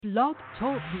Blog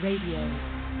Talk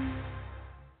Radio.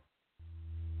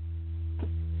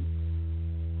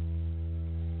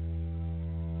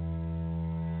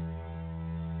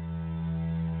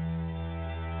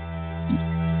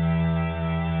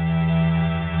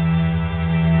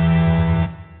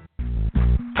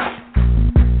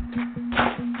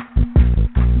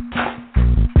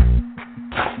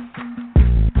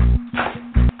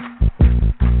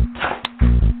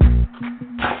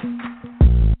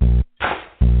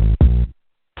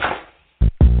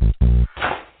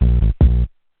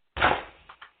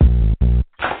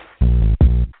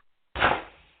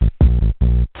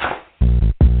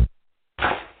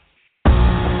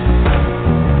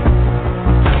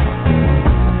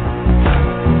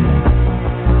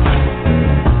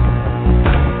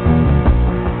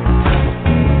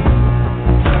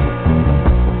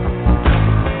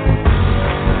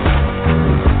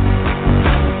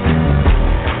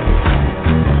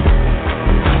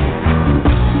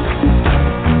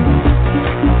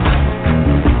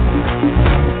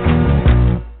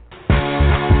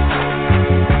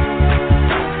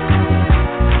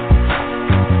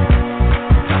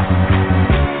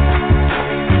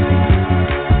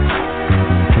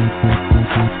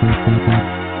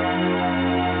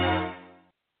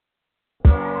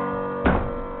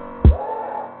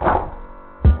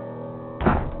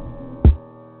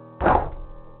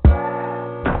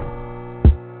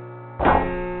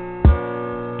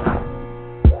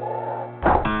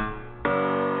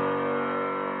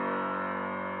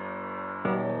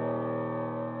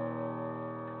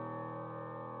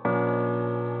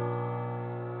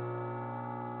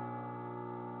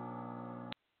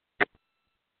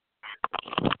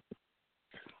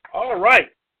 All right.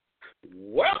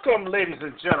 Welcome, ladies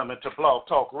and gentlemen, to Blog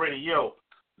Talk Radio.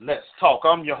 Let's talk.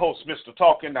 I'm your host, Mr.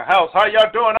 Talk in the House. How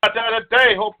y'all doing out there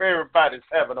today? Hope everybody's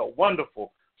having a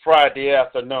wonderful Friday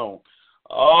afternoon.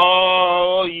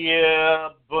 Oh, yeah,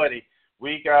 buddy.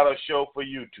 We got a show for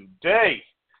you today.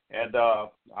 And I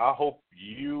hope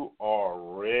you are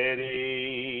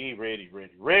ready,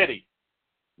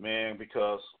 man,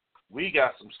 because we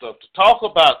got some stuff to talk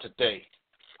about today.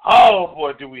 Oh,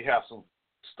 boy, do we have some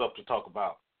stuff to talk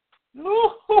about.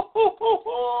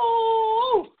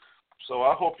 So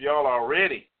I hope y'all are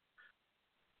ready,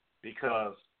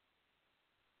 because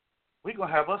we're going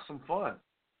to have us some fun.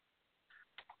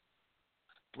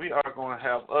 We are going to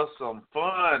have us some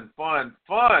fun.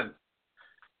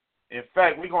 In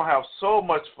fact, we're going to have so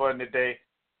much fun today.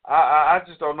 I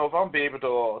just don't know if I'm be able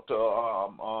to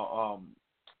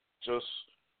just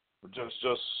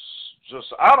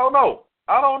I don't know.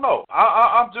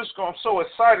 I'm so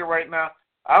excited right now.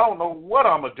 I don't know what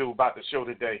I'm going to do about the show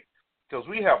today, because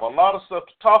we have a lot of stuff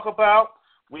to talk about.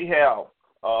 We have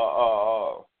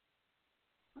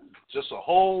just a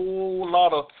whole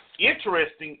lot of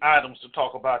interesting items to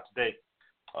talk about today.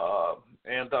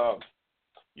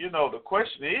 The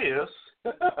question is,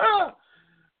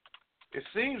 it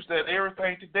seems that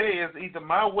everything today is either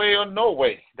my way or no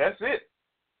way. That's it.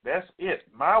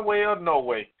 My way or no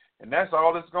way. And that's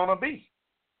all it's going to be.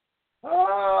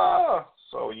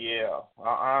 So yeah,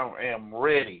 I am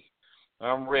ready.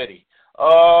 I'm ready.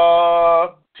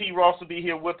 T. Ross will be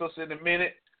here with us in a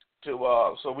minute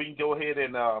so we can go ahead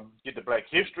and get the Black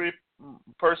History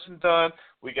person done.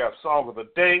 We got Song of the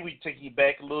Day. We take you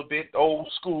back a little bit,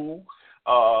 old school.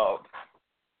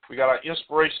 We got our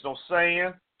inspirational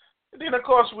saying. And then, of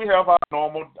course, we have our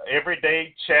normal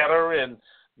everyday chatter and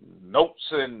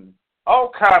notes and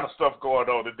all kind of stuff going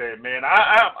on today, man.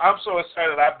 I'm so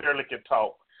excited I barely can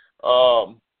talk.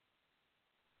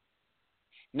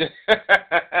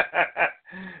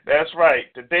 That's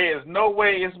right. Today is no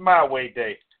way is my way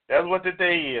day. That's what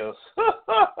today is.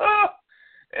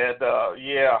 And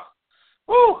yeah,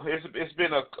 woo, it's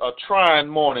been a trying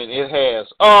morning. It has.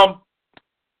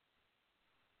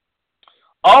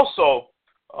 Also,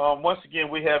 once again,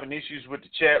 we're having issues with the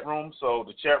chat room, so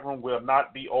the chat room will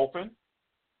not be open.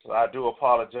 So I do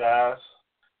apologize.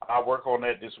 I'll work on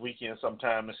that this weekend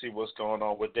sometime and see what's going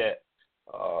on with that.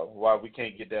 Why we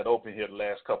can't get that open here the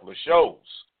last couple of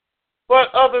shows.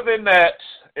 But other than that,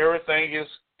 everything is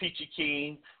peachy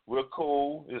keen. We're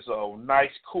cool. It's a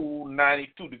nice, cool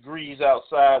 92 degrees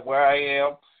outside where I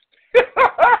am.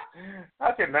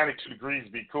 How can 92 degrees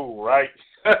be cool, right?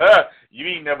 You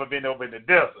ain't never been over in the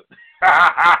desert.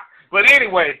 But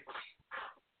anyway,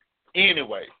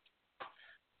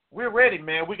 we're ready,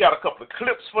 man. We got a couple of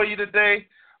clips for you today.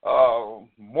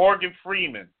 Morgan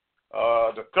Freeman,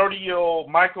 the 30-year-old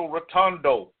Michael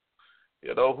Rotundo,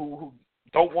 who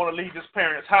don't want to leave his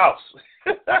parents' house.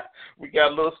 We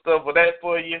got a little stuff for that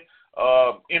for you.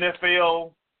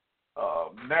 NFL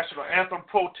national anthem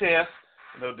protest.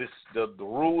 The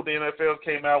rule the NFL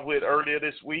came out with earlier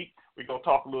this week. We're gonna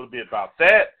talk a little bit about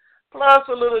that, plus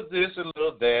a little this and a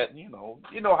little that. You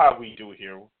know how we do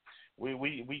here.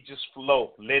 We just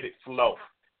flow, let it flow,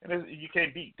 and you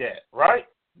can't beat that, right?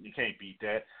 You can't beat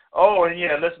that. Oh, and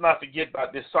yeah, let's not forget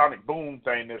about this sonic boom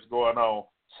thing that's going on.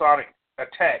 Sonic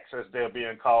attacks, as they're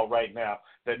being called right now,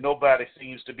 that nobody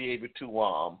seems to be able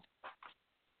to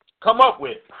come up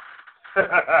with.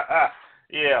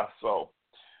 Yeah, so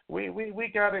we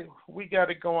got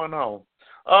it going on.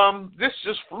 This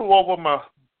just flew over my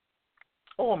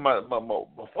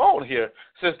phone here. It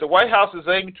says the White House is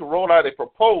aiming to roll out a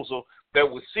proposal that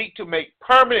would seek to make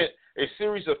permanent a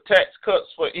series of tax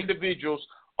cuts for individuals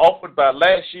offered by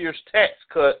last year's Tax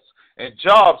Cuts and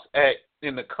Jobs Act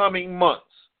in the coming months.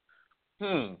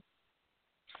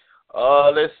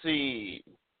 Let's see.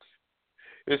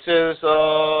 It says,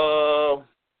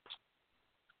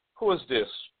 who is this?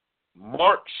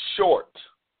 Mark Short,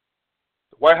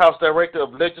 the White House Director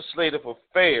of Legislative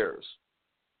Affairs,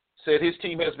 said his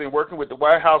team has been working with the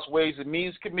White House Ways and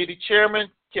Means Committee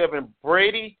Chairman Kevin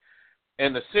Brady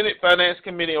and the Senate Finance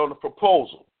Committee on the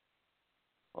proposal.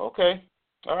 Okay,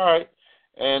 all right,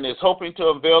 and is hoping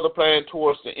to unveil the plan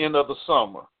towards the end of the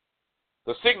summer.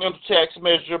 The signal tax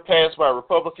measure passed by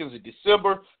Republicans in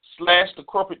December slashed the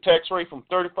corporate tax rate from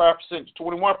 35% to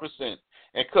 21%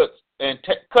 and cut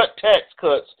tax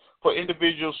cuts for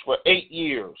individuals for 8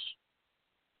 years.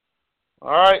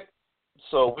 All right,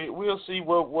 so we'll see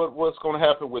what's going to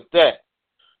happen with that.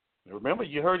 Remember,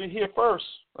 you heard it here first.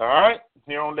 All right,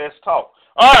 here on Let's Talk.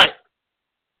 All right,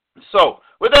 so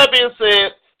with that being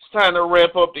said, it's time to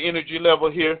ramp up the energy level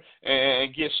here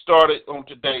and get started on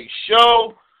today's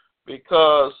show,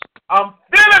 because I'm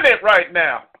feeling it right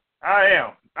now. I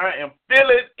am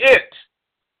feeling it.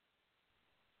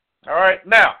 All right,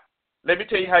 now, let me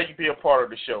tell you how you be a part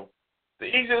of the show. The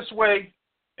easiest way,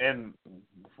 and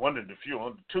one of the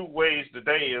two ways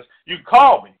today, is you can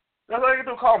call me. That's all you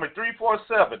can do. Call me,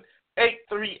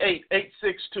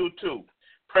 347-838-8622.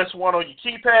 Press 1 on your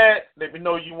keypad. Let me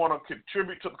know you want to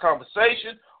contribute to the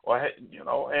conversation, or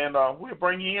and we'll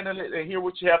bring you in and hear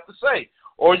what you have to say.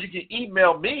 Or you can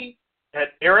email me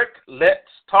at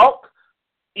ericletstalk,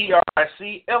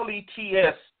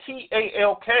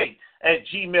 EricLetsTalk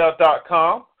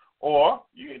 @gmail.com, or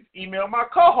you can email my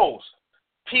co-host,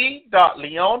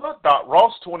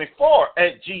 p.leona.ross24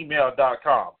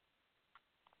 @gmail.com.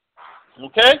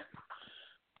 Okay?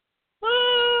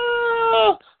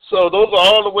 So those are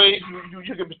all the ways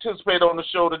you can participate on the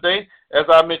show today. As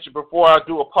I mentioned before, I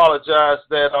do apologize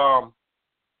that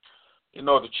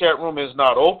the chat room is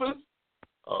not open.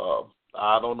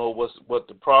 I don't know what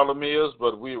the problem is,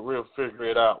 but we'll figure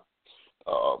it out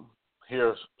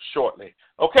here shortly.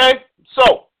 Okay?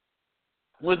 So,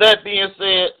 with that being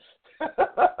said,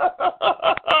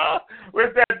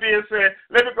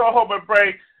 let me go home and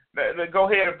go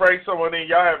ahead and bring someone in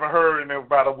y'all haven't heard in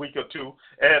about a week or two.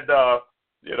 And, I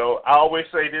always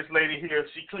say this lady here,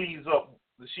 she cleans up.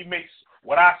 She makes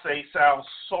what I say sound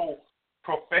so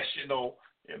professional,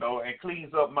 and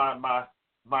cleans up my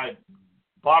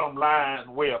bottom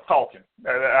line way of talking.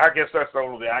 I guess that's the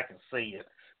only way I can say it.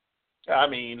 I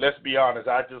mean, let's be honest.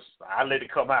 I let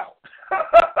it come out,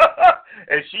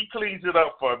 and she cleans it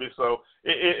up for me. So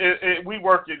we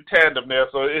work in tandem there.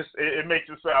 So it makes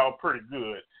it sound pretty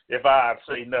good if I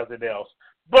say nothing else.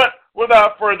 But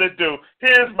without further ado,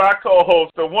 here's my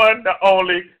co-host, the one, the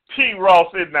only P.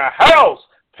 Ross in the house.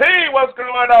 P, what's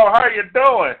going on? How you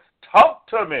doing? Talk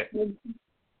to me.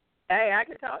 Hey, I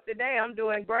can talk today. I'm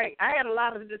doing great. I had a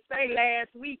lot to say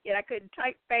last week, and I couldn't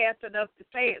type fast enough to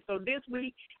say it. So this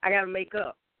week, I got to make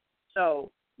up.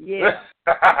 So, yeah.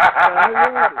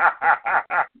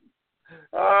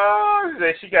 Oh,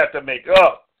 she got to make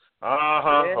up.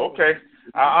 Uh-huh. Yeah. Okay.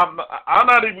 I'm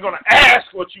not even going to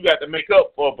ask what you got to make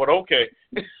up for, but okay.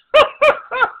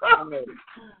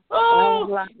 Oh,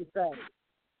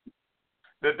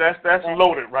 that's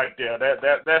loaded right there.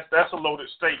 That's a loaded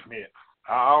statement.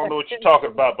 I don't know what you're talking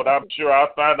about, but I'm sure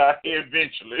I'll find out here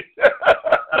eventually.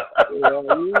 Yeah,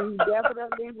 you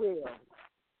definitely will.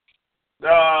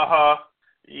 Uh-huh.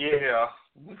 Yeah.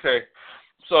 Okay.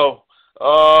 So,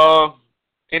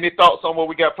 any thoughts on what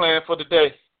we got planned for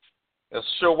today? That's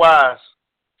sure wise.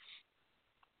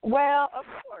 Well, of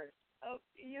course.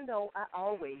 I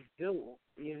always do,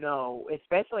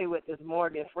 especially with this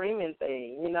Morgan Freeman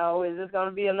thing. Is this going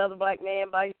to be another black man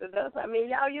bites the dust? I mean,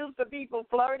 y'all used to people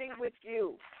flirting with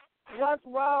you. What's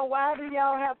wrong? Why do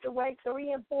y'all have to wait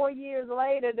 3 and 4 years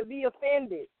later to be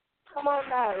offended? Come on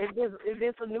now. Is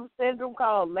this a new syndrome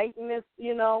called latent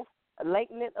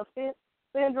offense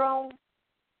syndrome?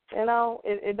 You know,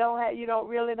 it don't have, you don't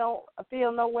really don't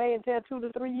feel no way until 2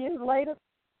 to 3 years later.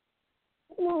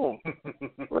 No,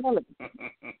 really.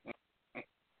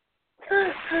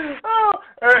 Oh,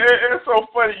 it's so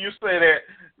funny you say that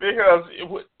because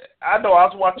I know I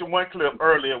was watching one clip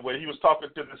earlier where he was talking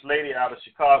to this lady out of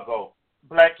Chicago,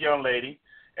 black young lady,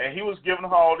 and he was giving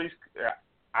her all these.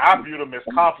 I viewed them as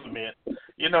compliments,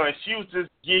 you know, and she was just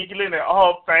giggling and,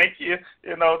 oh, thank you,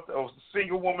 you know, a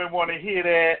single woman want to hear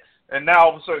that, and now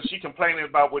all of a sudden she complaining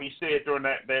about what he said during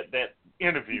that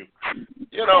interview.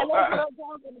 You know, that's what I'm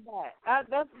talking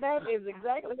about. That is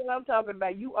exactly what I'm talking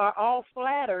about. You are all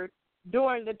flattered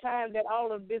during the time that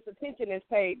all of this attention is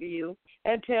paid to you,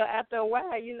 until after a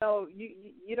while, you know,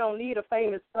 you don't need a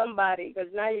famous somebody,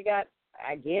 because now you got,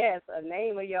 I guess, a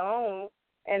name of your own,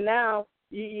 and now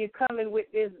you coming with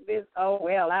this, oh,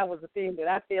 well, I was offended.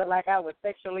 I feel like I was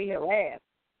sexually harassed.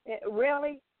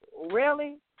 Really?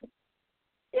 Really?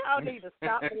 Y'all need to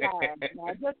stop the lies,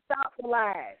 man. Just stop the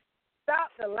lies. Stop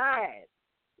the lies.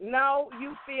 No,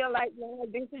 you feel like, man,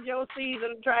 this is your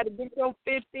season to try to get your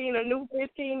 15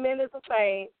 minutes of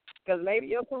fame, because maybe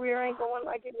your career ain't going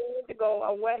like it needed to go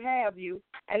or what have you,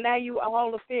 and now you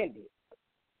all offended.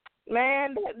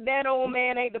 Man, that old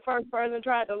man ain't the first person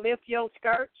trying to lift your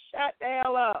skirt. Shut the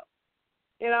hell up.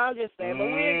 You know, I'm just saying,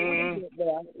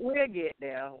 but we'll get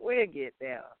there. We'll get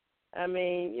there. I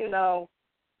mean, you know,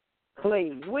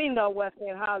 please. We know what's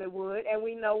in Hollywood, and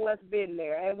we know what's been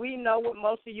there, and we know what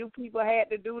most of you people had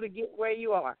to do to get where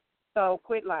you are. So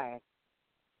quit lying.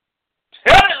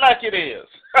 Tell it like it is.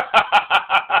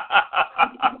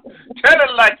 Tell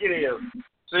it like it is.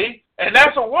 See? And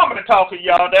that's a woman talking,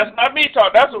 y'all. That's not me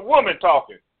talking. That's a woman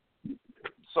talking.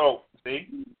 So, see?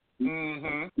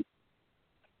 Mm-hmm.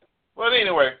 But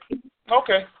anyway,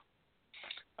 okay.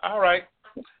 All right.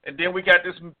 And then we got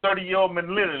this 30-year-old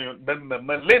millennial that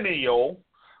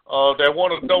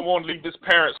don't want to leave his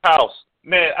parents' house.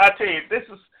 Man, I tell you,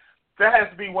 that has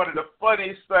to be one of the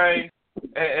funniest things.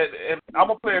 And I'm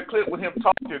gonna play a clip with him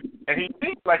talking, and he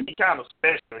seems like he kind of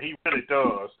special. He really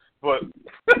does. But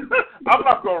I'm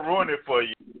not gonna ruin it for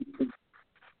you.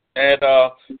 And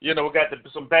you know, we got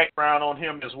some background on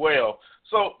him as well.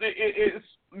 So it's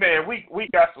man, we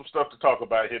got some stuff to talk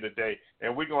about here today,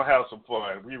 and we're gonna have some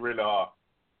fun. We really are.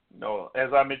 You know,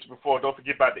 as I mentioned before, don't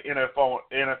forget about the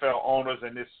NFL owners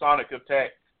and this sonic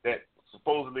attack that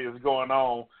supposedly is going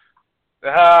on.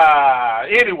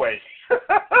 Anyway,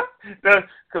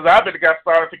 because I've been got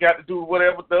started, forgot to do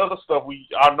whatever the other stuff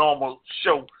our normal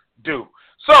show do.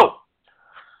 So,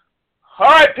 all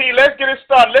right, P, let's get it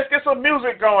started. Let's get some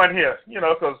music going here, you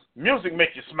know, because music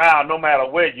makes you smile no matter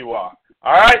where you are.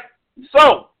 All right?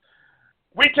 So,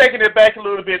 we taking it back a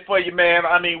little bit for you, man.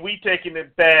 I mean, we taking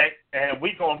it back, and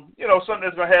we going to, you know, something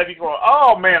that's going to have you going,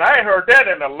 oh, man, I ain't heard that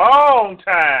in a long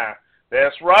time.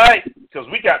 That's right, because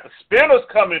we got the Spinners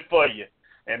coming for you.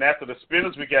 And after the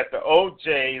Spinners, we got the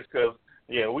OJs, because,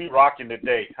 yeah, we rocking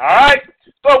today. All right?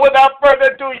 So without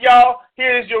further ado, y'all,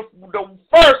 here's the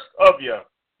first of your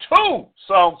 2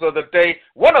 songs of the day,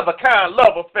 one-of-a-kind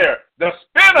love affair, the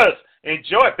Spinners.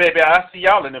 Enjoy it, baby. I'll see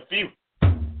y'all in a few.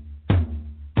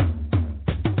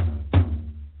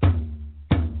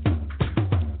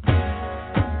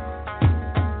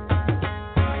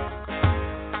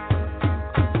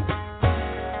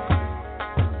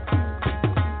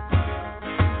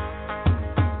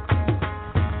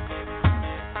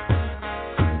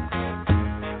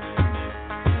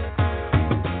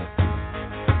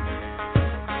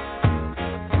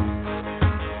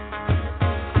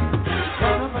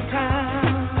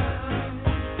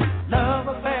 Love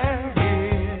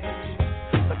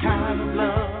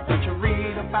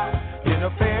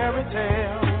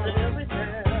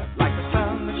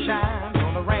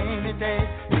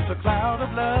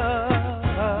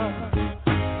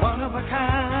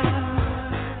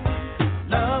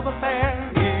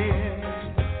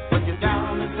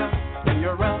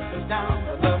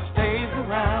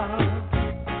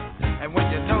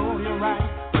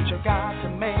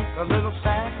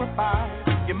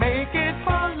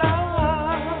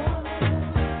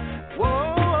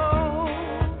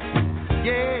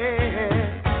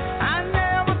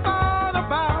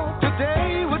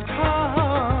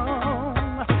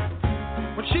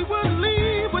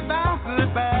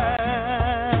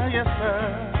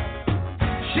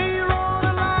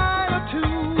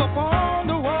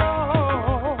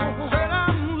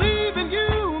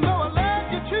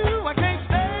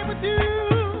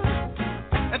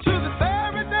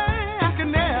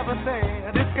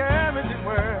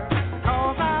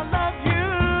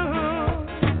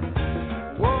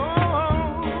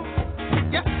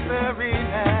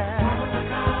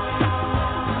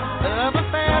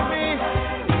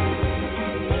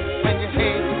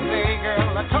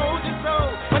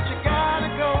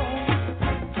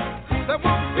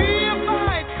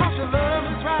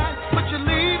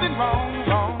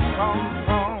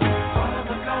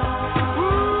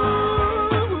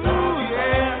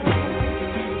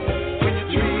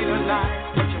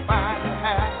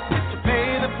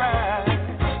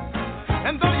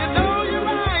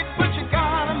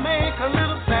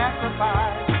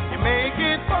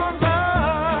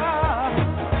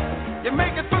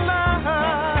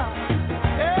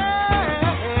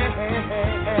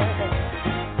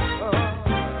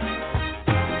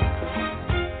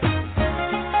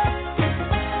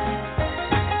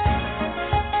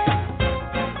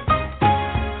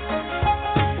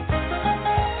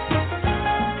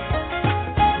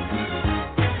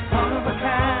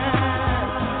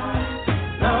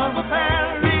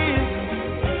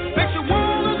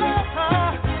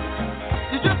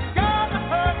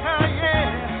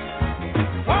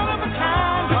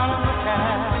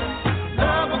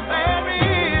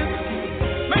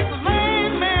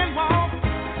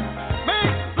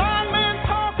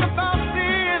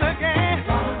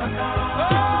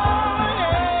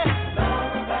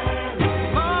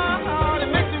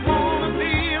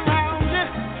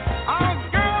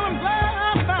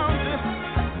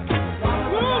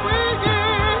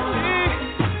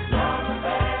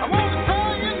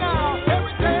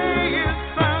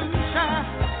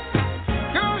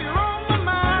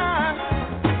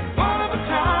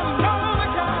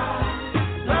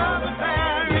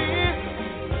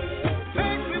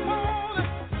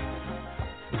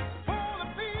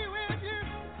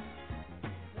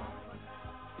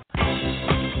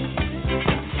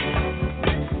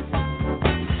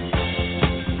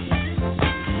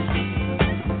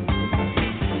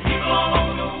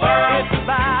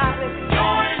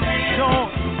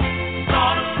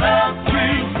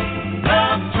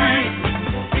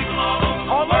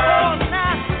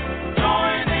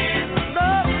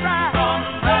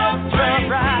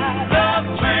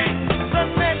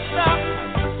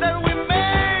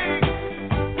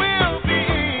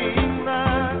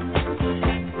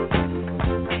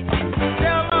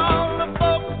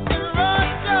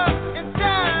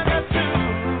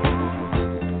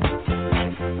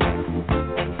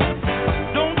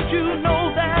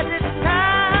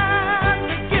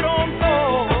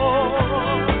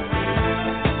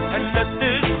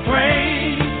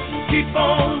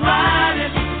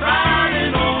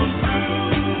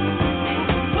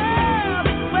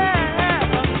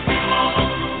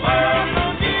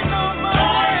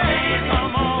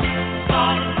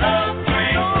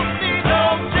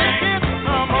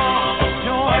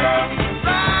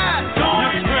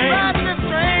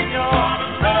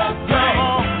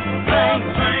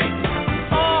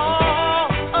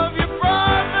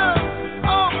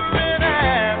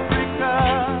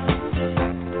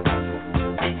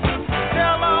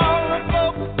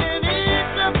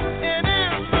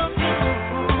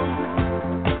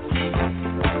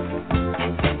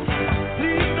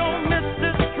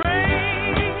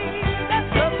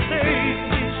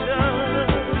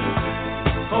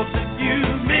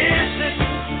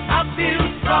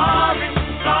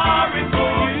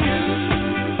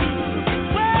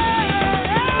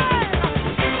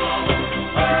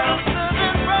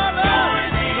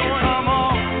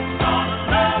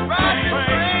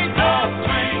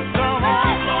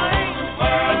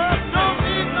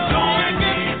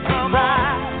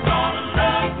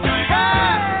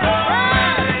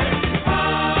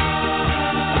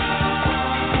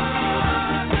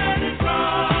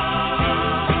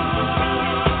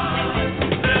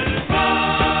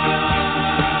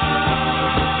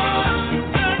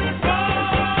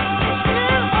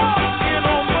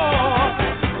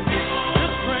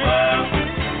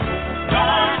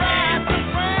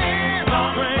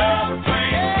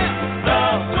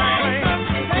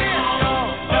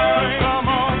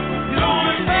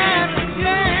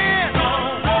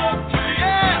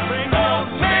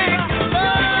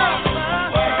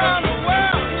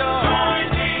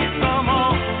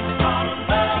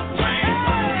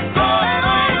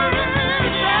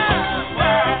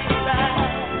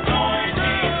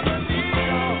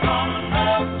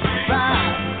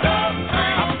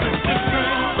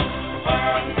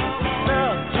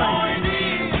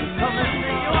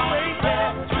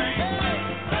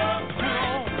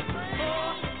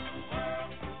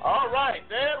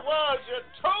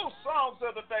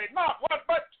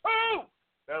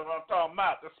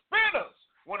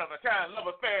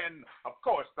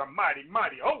the mighty,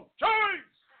 mighty OJs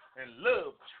and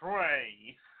Love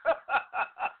Train.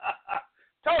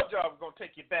 Told y'all I was going to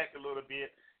take you back a little bit.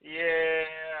 Yeah.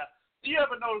 Do you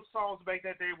ever notice songs back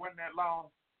that day wasn't that long?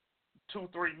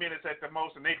 2-3 minutes at the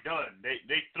most, and they done. They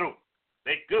through.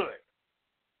 They good.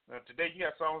 Now, today you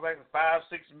got songs like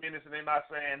 5-6 minutes, and they not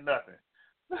saying nothing.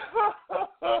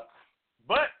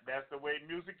 But that's the way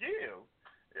music is.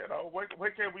 You know, what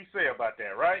can we say about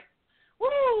that, right?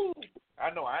 Woo! I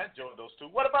know I enjoyed those two.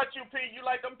 What about you, P? You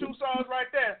like them 2 songs right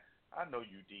there? I know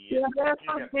you did. Yeah, that's you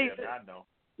got to tell me, I know.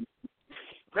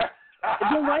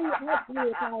 Then why you ask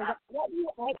me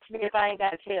if I ain't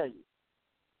got to tell you?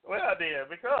 Well, then,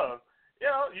 because, you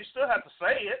know, you still have to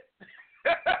say it.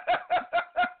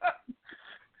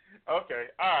 Okay,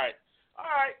 all right.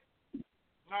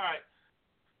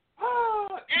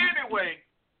 Anyway,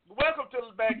 welcome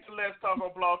back to Let's Talk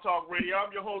on Blog Talk Radio.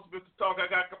 I'm your host, Mr. Talk. I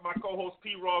got my co-host,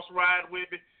 P. Ross, riding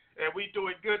with me, and we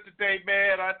doing good today,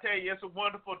 man. I tell you, it's a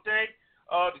wonderful day.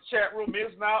 The chat room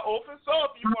is now open, so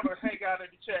if you want to hang out in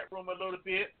the chat room a little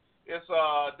bit, it's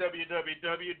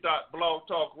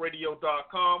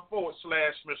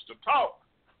www.blogtalkradio.com/Mr. Talk.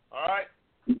 All right?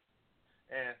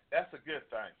 And that's a good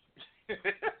thing.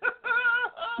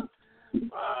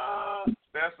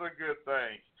 That's a good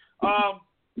thing.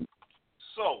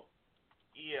 So,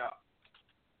 yeah.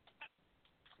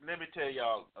 Let me tell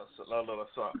y'all a little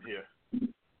something here.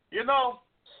 You know,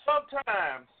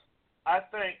 sometimes I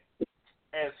think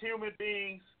as human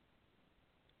beings,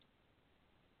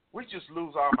 we just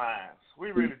lose our minds.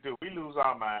 We really do. We lose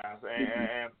our minds.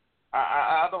 And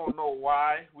I don't know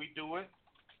why we do it,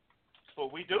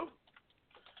 but we do.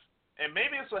 And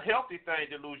maybe it's a healthy thing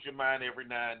to lose your mind every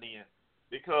now and then,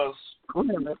 because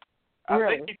I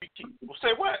think if you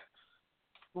say what?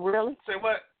 Really? Say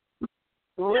what?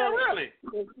 Really? Yeah, really.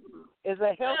 It's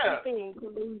a healthy thing to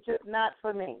lose it, not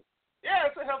for me. Yeah,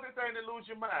 it's a healthy thing to lose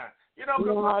your mind. You know,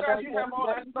 because sometimes you have all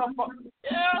that stuff.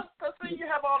 Yeah, because you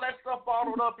have all that stuff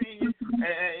bottled up in you,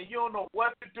 and you don't know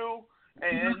what to do,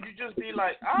 and you just be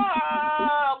like,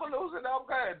 I'm losing.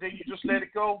 Okay, then you just let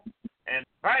it go, and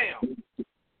bam.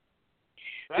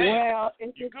 Well,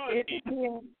 it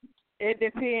depends. It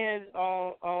depends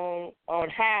on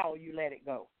how you let it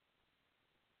go.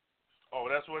 Oh,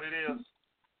 that's what it is.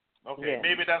 Okay, yeah.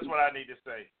 Maybe that's what I need to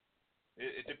say.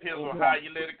 It depends on how you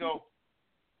let it go.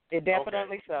 It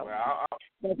definitely so. Well,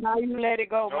 but how you let it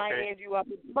go might end you up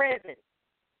in prison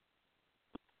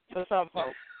for some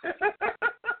folks.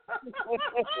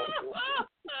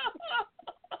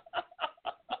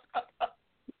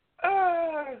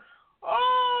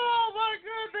 Oh my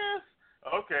goodness.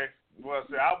 Okay. Well,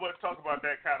 see, I wouldn't talk about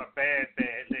that kind of bad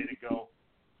let it go.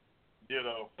 You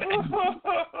know.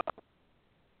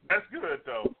 That's good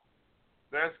though.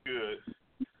 That's good.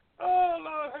 Oh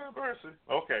Lord have mercy.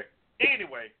 Okay.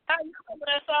 Anyway. You remember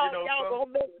that song? Y'all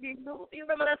gonna make me lose. You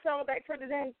remember that song back for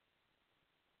today?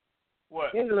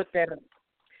 What? Let me look that up.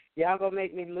 Y'all gonna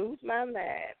make me lose my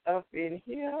mind up in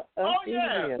here. Up in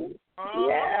here.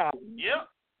 Yeah. Yep.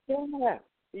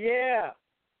 Yeah.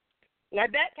 Now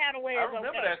that kind of way is okay. I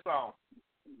remember that song.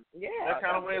 Yeah. That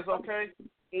kind of way is okay?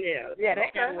 Yeah. Yeah,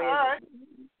 that kind of way. All right.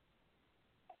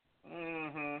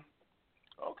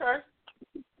 Okay.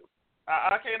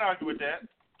 I can't argue with that.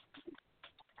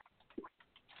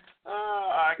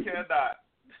 I cannot.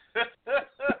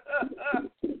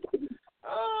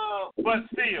 But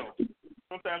still,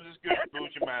 sometimes it's good to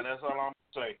lose your mind. That's all I'm going to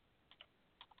say.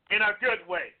 In a good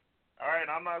way. All right?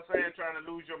 I'm not saying trying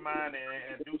to lose your mind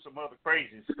and do some other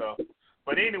crazy stuff.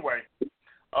 But anyway,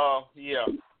 yeah.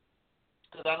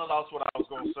 Because I know that's what I was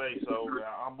going to say, so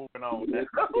I'm moving on.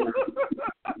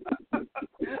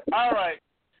 All right.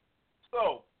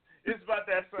 So, it's about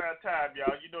that time,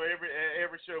 y'all. You know,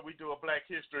 every show we do a Black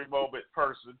History Moment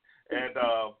person, and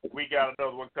we got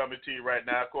another one coming to you right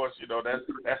now. Of course, you know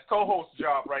that's co-host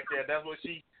job right there. That's what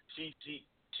she's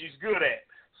good at.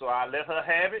 So I let her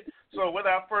have it. So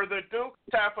without further ado,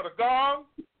 time for the gong.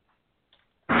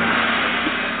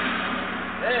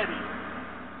 There it is.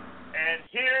 And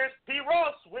here's P.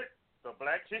 Ross with the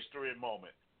Black History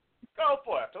Moment. Go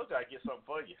for it. I told you I'd get something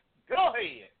for you. Go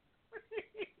ahead.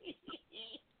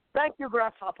 Thank you,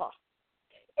 Grandpapa.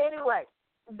 Anyway,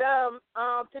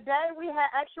 today we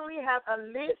actually have a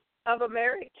list of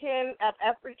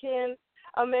African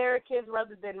Americans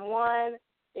rather than one.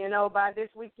 You know, by this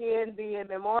weekend being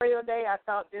Memorial Day, I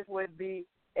thought this would be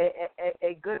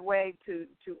a good way to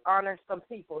honor some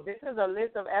people. This is a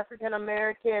list of African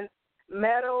American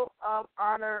Medal of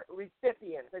Honor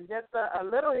recipients, and just a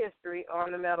little history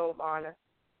on the Medal of Honor.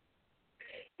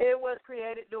 It was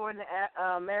created during the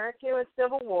American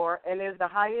Civil War and is the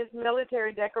highest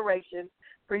military decoration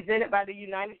presented by the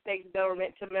United States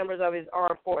government to members of its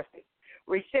armed forces.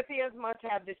 Recipients must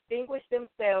have distinguished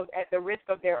themselves at the risk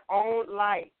of their own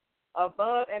life,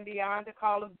 above and beyond the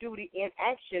call of duty in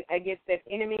action against an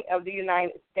enemy of the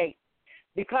United States.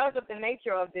 Because of the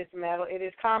nature of this medal, it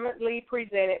is commonly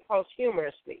presented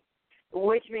posthumously,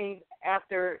 which means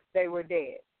after they were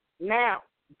dead. Now,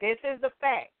 this is the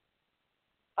fact.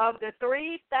 Of the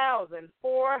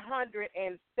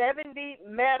 3,470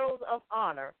 medals of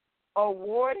honor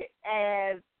awarded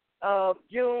as of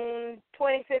June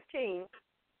 2015,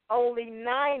 only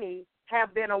 90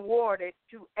 have been awarded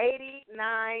to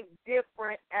 89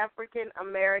 different African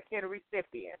American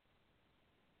recipients.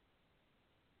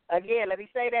 Again, let me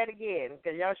say that again,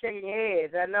 because y'all shaking your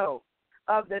heads, I know.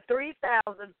 Of the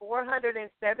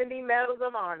 3,470 medals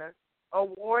of honor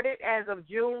awarded as of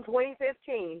June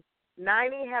 2015,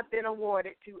 90 have been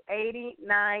awarded to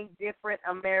 89 different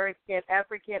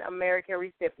African American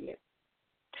recipients.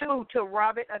 2 to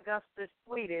Robert Augustus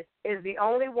Sweetis is the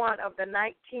only one of the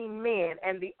 19 men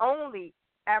and the only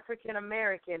African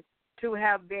American to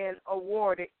have been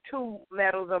awarded 2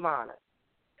 medals of honor.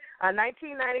 A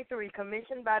 1993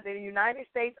 commission by the United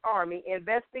States Army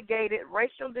investigated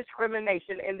racial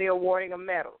discrimination in the awarding of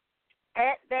medals.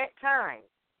 At that time,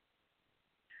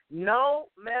 no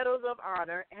medals of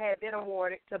honor had been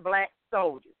awarded to black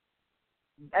soldiers.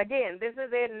 Again, this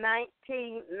is in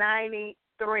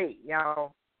 1993,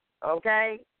 y'all.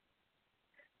 Okay?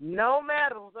 No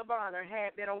medals of honor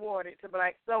had been awarded to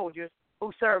black soldiers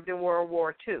who served in World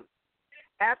War II.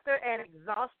 After an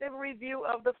exhaustive review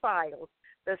of the files,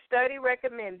 the study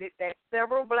recommended that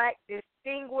several black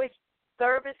Distinguished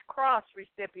Service Cross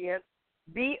recipients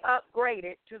be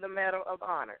upgraded to the Medal of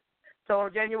Honor. So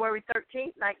on January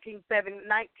 13,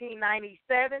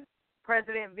 1997,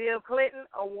 President Bill Clinton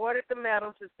awarded the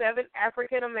medal to 7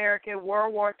 African-American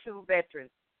World War II veterans.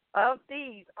 Of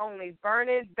these, only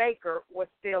Vernon Baker was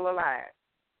still alive.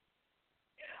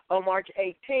 On March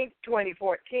 18,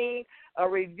 2014, a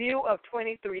review of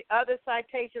 23 other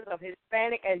citations of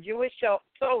Hispanic and Jewish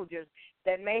soldiers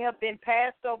that may have been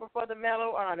passed over for the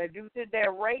Medal of Honor due to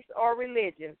their race or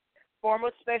religion,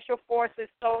 former Special Forces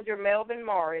soldier Melvin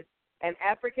Morris, an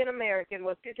African-American,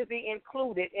 was to be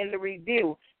included in the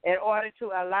review in order to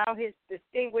allow his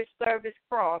Distinguished Service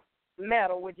Cross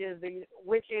Medal, which is the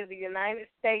United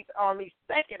States Army's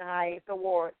second highest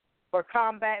award for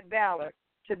combat valor,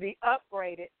 to be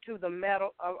upgraded to the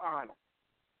Medal of Honor.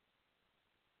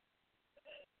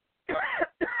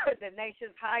 The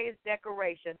nation's highest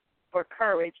decoration for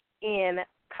courage in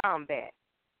combat.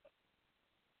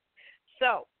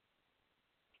 So,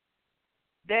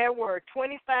 there were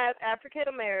 25 African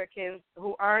Americans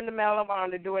who earned the Medal of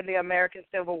Honor during the American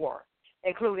Civil War,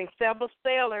 including several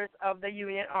sailors of the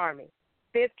Union Army,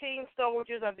 15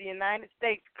 soldiers of the United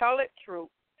States Colored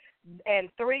Troops, and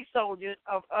 3 soldiers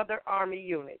of other Army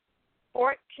units.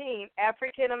 14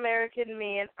 African American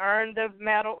men earned the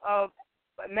medal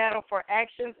for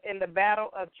actions in the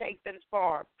Battle of Chapin's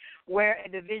Farm, where a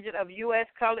division of U.S.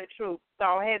 Colored Troops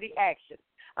saw heavy action.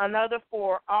 Another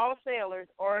 4, all sailors,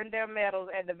 earned their medals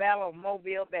at the Battle of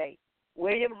Mobile Bay.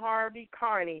 William Harvey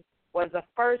Carney was the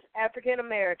first African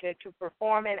American to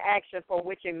perform an action for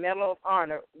which a Medal of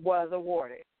Honor was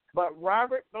awarded. But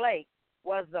Robert Blake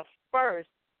was the first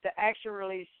to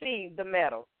actually receive the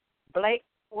medal. Blake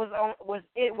wasn't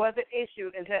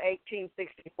issued until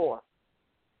 1864.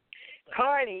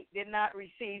 Carney did not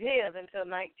receive his until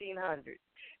 1900.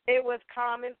 It was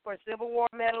common for Civil War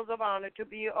Medals of Honor to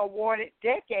be awarded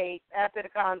decades after the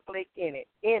conflict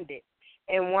ended.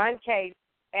 In one case,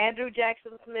 Andrew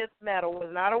Jackson Smith's medal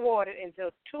was not awarded until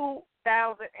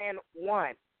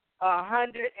 2001,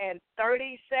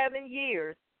 137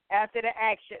 years after the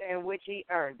action in which he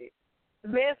earned it.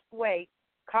 Smith's wait,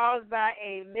 caused by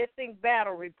a missing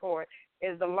battle report,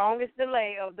 is the longest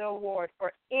delay of the award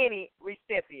for any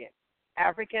recipient,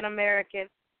 African American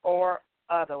or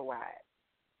otherwise.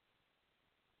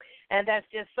 And that's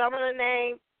just some of the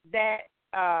names that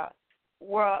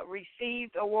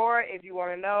received award. If you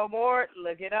want to know more,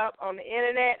 look it up on the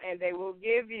internet, and they will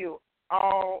give you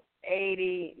all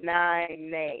 89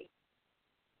 names.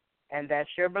 And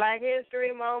that's your Black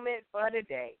History moment for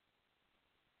today.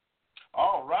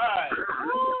 All right.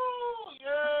 Woo!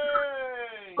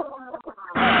 Yay!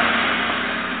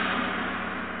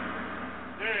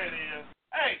 There it is.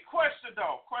 Hey, question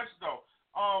though.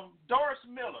 Doris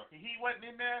Miller, he wasn't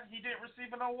in there. He didn't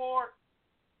receive an award.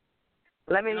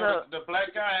 Let me look. The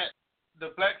black guy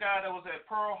that was at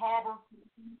Pearl Harbor.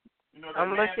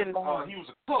 I'm looking. He was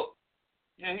a cook.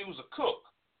 Yeah, he was a cook,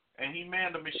 and he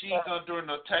manned a machine gun during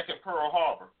the attack at Pearl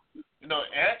Harbor. You know,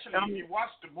 actually, if you watch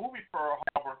the movie Pearl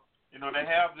Harbor, you know, they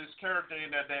have this character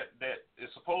in there that is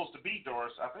supposed to be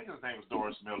Doris. I think his name was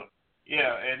Doris Miller.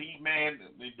 Yeah, and he manned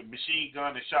the machine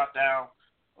gun and shot down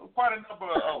quite a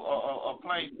number of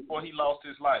planes before he lost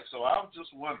his life. So I was just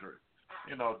wondering,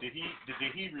 you know, did he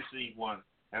receive one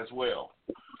as well?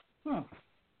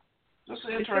 Just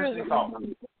an interesting thought.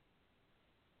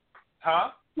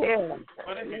 Huh? Yeah.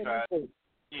 But if you find,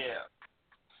 yeah.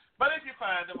 But if you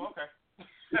find them, okay.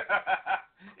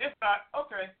 If not,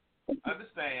 okay.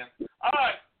 Understand. All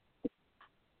right.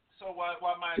 So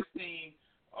while my esteemed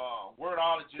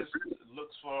wordologist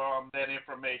looks for that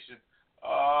information,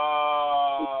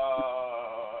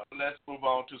 let's move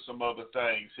on to some other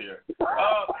things here.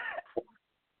 Oh,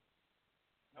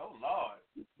 Lord.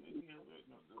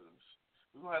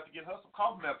 We're going to have to get her some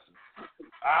cough medicine.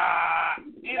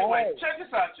 Anyway, check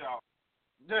this out, y'all.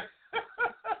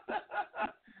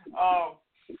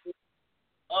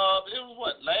 It was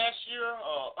what, last year,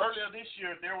 earlier this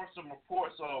year, there were some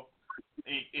reports of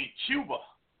in Cuba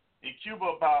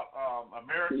about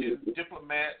American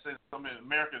diplomats and some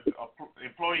American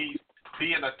employees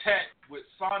being attacked with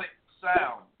sonic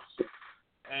sounds,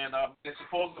 and it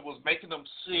supposedly was making them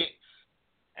sick.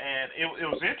 And it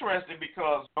was interesting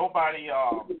because nobody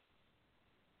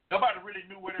really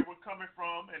knew where they were coming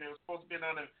from, and it was supposed to be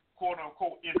under quote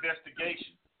unquote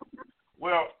investigation.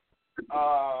 Well,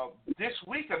 this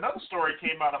week another story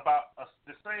came out about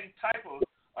the same type of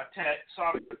attack,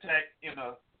 sonic attack in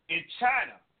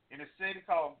China, in a city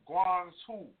called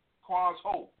Guangzhou.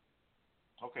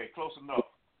 Okay, close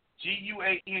enough.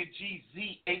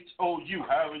 Guangzhou,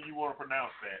 however you want to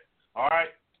pronounce that. All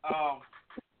right.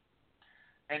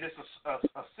 And it's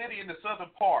a city in the southern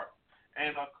part,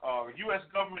 and a U.S.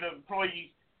 government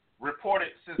employee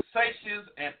reported sensations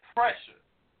and pressure.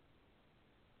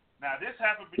 Now, this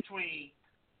happened between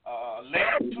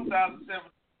late 2017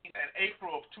 and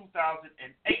April of 2018,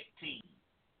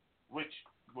 which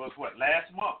was what, last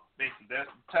month, basically.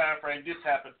 That's the time frame this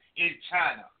happened in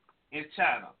China. As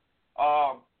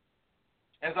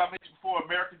I mentioned before,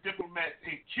 American diplomats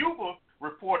in Cuba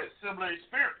reported similar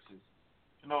experiences.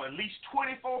 You know, at least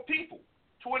 24 people,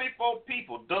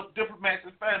 diplomats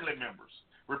and family members,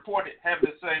 reported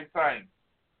having the same thing.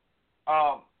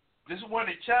 This one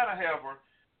in China, however,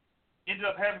 ended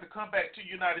up having to come back to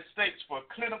the United States for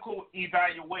clinical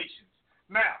evaluations.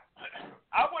 Now,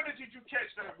 I wonder, did you catch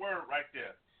that word right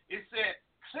there? It said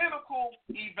clinical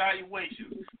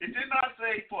evaluations. It did not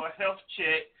say for a health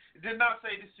check. It did not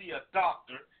say to see a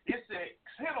doctor. It said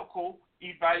clinical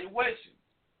evaluation.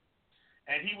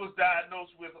 And he was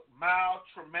diagnosed with mild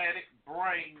traumatic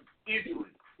brain injury.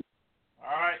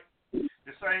 All right?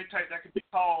 The same type that could be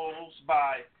caused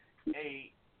by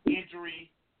a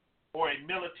injury or a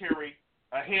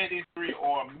head injury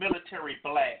or a military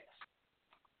blast.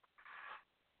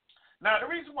 Now, the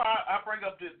reason why I bring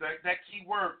up that key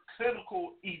word,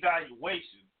 clinical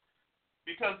evaluation,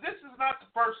 because this is not the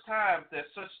first time that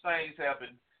such things have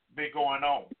been going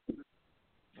on.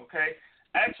 Okay?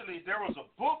 Actually, there was a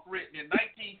book written in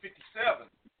 1957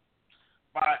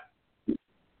 by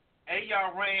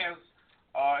A.R. Rand,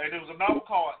 and it was a novel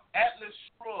called Atlas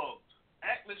Shrugged.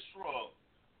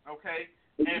 Okay?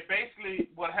 And basically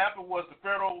what happened was the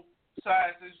Federal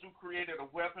Science Institute created a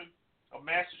weapon of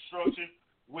mass destruction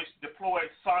which deployed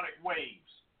sonic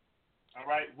waves, all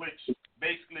right, which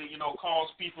basically, you know,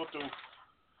 caused people to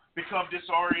become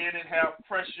disoriented, have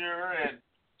pressure, and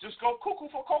just go cuckoo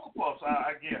for Cocoa Puffs,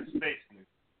 I guess, basically.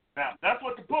 Now, that's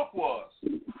what the book was.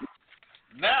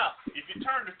 Now, if you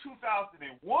turn to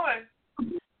 2001,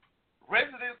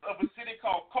 residents of a city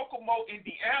called Kokomo,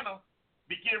 Indiana,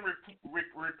 began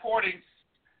reporting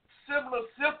similar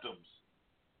symptoms.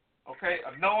 Okay,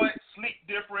 annoyance, sleep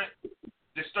different,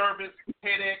 disturbance,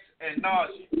 headaches, and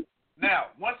nausea.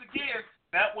 Now, once again,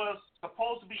 that was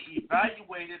supposed to be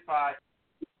evaluated by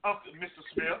Mr.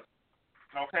 Smith.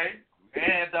 Okay,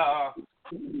 and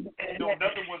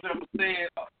nothing was ever said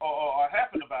or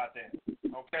happened about that.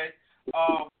 Okay.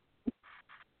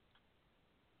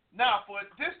 Now, for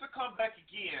this to come back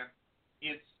again,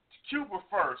 it's Cuba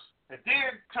first, and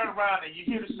then turn around and you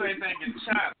hear the same thing in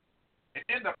China, and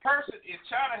then the person in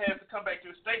China has to come back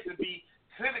to the States and be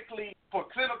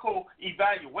clinical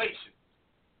evaluation.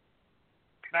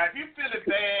 Now, if you're feeling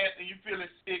bad and you're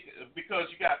feeling sick because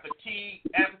you got fatigue,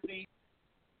 apathy,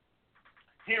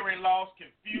 hearing loss,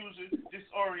 confusion,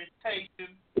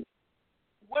 disorientation,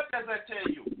 what does that tell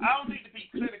you? I don't need to be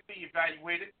clinically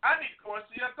evaluated. I need to go and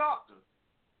see a doctor.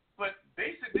 But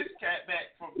they sent this cat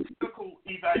back for clinical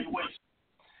evaluation.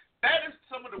 That is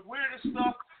some of the weirdest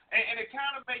stuff, and it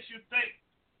kind of makes you think,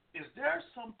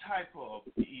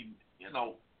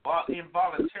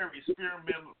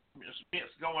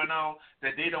 down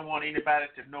that they don't want anybody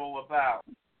to know about.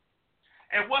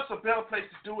 And what's a better place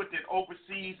to do it than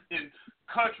overseas in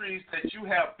countries that you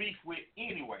have beef with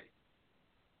anyway?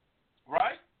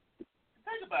 Right?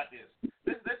 Think about this.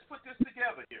 Let's put this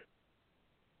together here.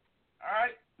 All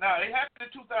right? Now, it happened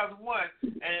in 2001,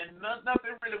 and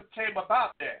nothing really came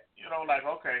about that. You know, like,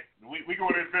 okay, we're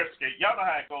going to investigate. Y'all know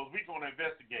how it goes. We're going to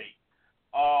investigate.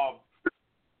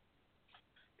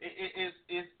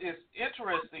 It's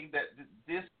interesting that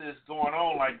this is going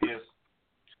on like this.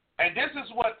 And this is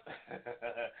what,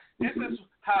 this is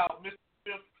how Mr.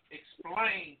 Smith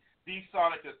explained these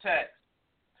sonic attacks.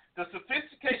 The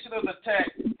sophistication of the attack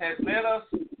has led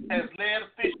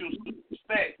officials to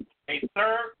suspect a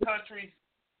third country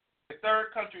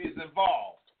is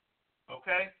involved.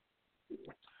 Okay?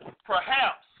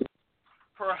 Perhaps,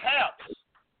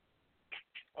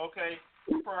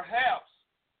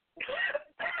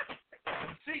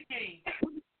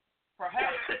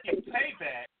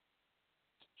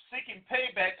 seeking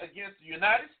payback against the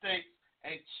United States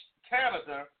and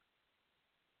Canada,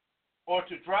 or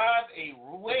to drive a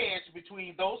wedge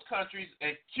between those countries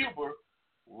and Cuba,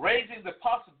 raising the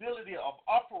possibility of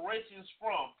operations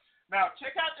from. Now,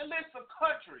 check out the list of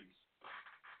countries.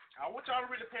 I want y'all to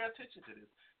really pay attention to this.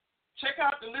 Check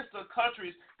out the list of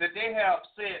countries that they have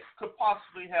said could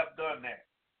possibly have done that.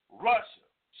 Russia,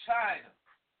 China,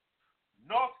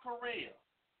 North Korea,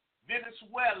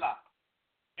 Venezuela,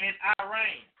 and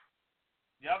Iran.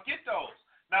 Y'all get those.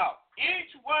 Now,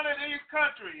 each one of these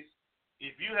countries,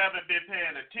 if you haven't been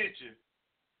paying attention,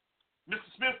 Mr.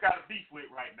 Smith got a beef with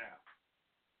right now.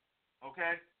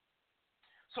 Okay?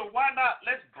 So why not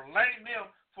let's blame them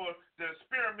for the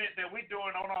experiment that we're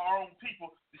doing on our own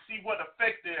people to see what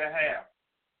effect they'll have.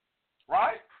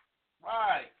 Right?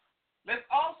 Right. Let's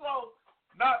also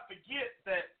not forget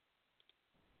that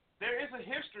there is a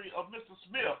history of Mr.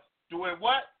 Smith doing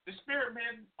what?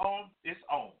 Experimenting on its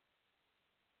own.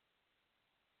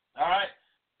 All right?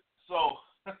 So,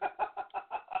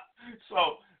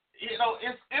 you know,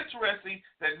 it's interesting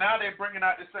that now they're bringing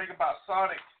out this thing about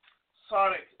sonic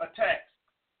attacks.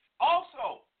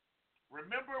 Also,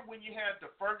 remember when you had the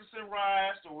Ferguson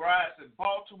riots, the riots in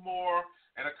Baltimore,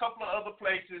 and a couple of other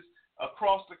places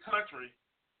across the country?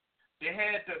 They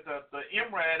had the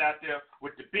MRAD out there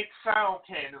with the big sound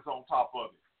cannons on top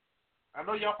of it. I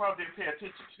know y'all probably didn't pay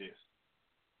attention to this.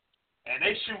 And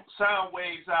they shoot sound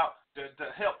waves out to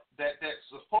help that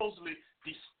supposedly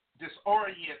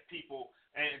disorient people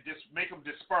and just make them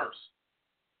disperse.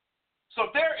 So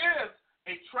there is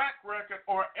a track record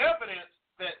or evidence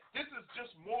that this is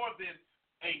just more than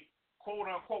a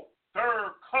quote-unquote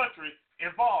third country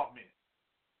involvement.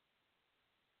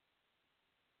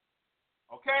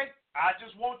 Okay? I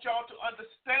just want y'all to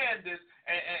understand this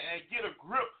and get a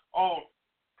grip on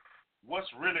what's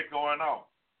really going on.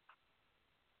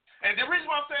 And the reason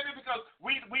why I'm saying this is because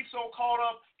we so caught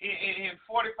up in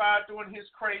 45 doing his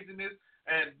craziness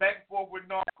and back and forth with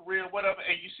North Korea, whatever,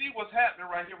 and you see what's happening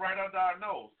right here, right under our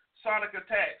nose. Sonic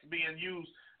attacks being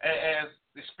used as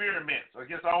experiments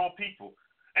against our own people.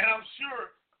 And I'm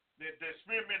sure that the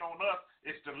experiment on us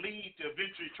is to lead to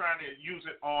eventually trying to use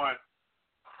it on,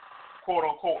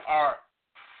 quote-unquote,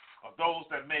 those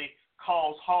that may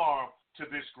cause harm to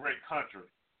this great country.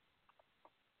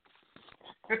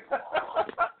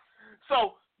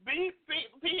 So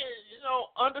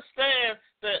understand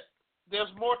that there's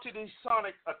more to these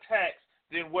sonic attacks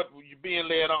than what you're being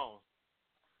led on.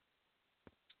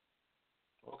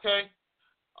 Okay?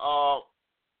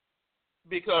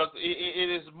 Because it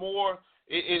is more.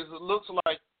 It looks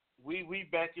like we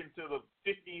back into the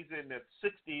 50s and the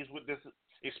 60s with this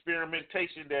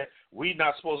experimentation that we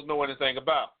not supposed to know anything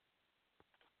about.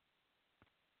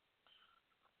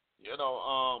 You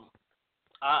know,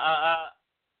 I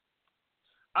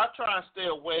try and stay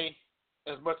away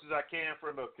as much as I can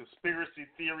from the conspiracy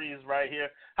theories right here.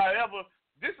 However,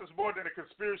 this is more than a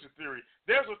conspiracy theory.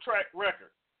 There's a track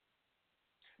record.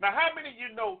 Now, how many of you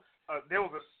know there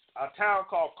was a town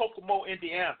called Kokomo,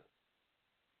 Indiana,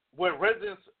 where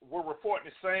residents were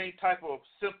reporting the same type of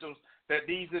symptoms that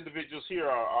these individuals here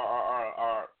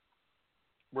are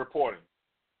reporting?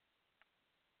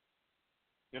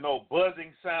 You know,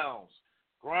 buzzing sounds,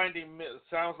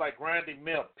 sounds like grinding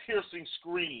milk, piercing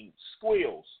screams,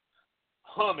 squeals,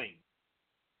 humming.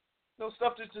 You know,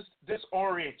 stuff that just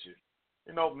disorient you.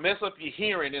 You know, mess up your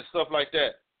hearing and stuff like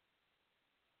that.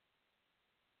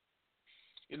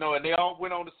 You know, and they all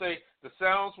went on to say the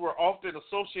sounds were often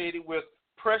associated with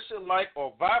pressure-like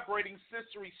or vibrating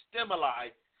sensory stimuli,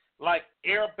 like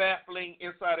air baffling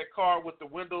inside a car with the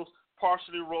windows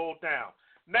partially rolled down.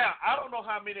 Now, I don't know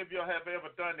how many of you have ever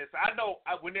done this. I know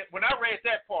when I read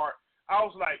that part, I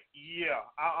was like, yeah,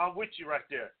 I'm with you right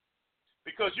there.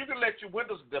 Because you can let your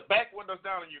windows, the back windows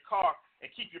down in your car and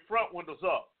keep your front windows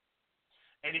up.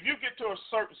 And if you get to a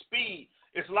certain speed,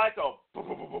 it's like a boop,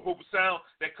 boop, boop, boop sound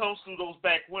that comes through those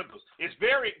back windows. It's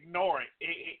very ignoring.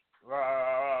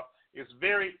 It's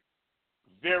very,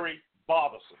 very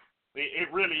bothersome. It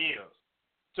really is.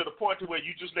 To the point to where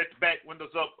you just let the back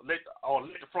windows up, let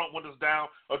the front windows down,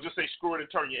 or just say screw it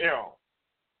and turn your air on.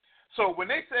 So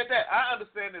when they said that, I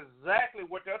understand exactly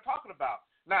what they're talking about.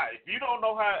 Now, if you don't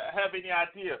know have any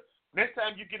idea, next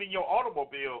time you get in your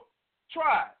automobile,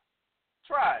 try it.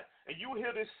 And you will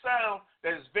hear this sound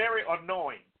that is very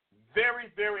annoying. Very,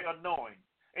 very annoying.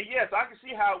 And yes, I can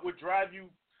see how it would drive you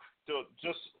to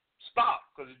just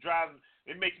stop because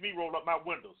it makes me roll up my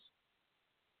windows.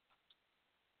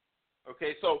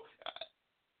 Okay, so,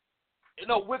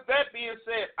 with that being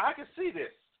said, I can see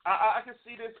this. I can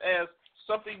see this as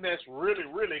something that's really,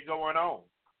 really going on.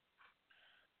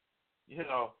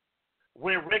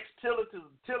 When Rex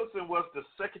Tillerson was the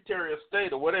Secretary of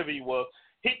State or whatever he was,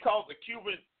 he called the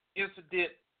Cuban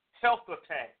incident health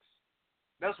attacks.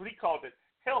 That's what he called it,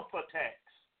 health attacks.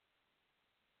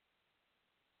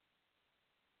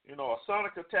 A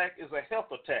sonic attack is a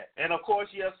health attack. And, of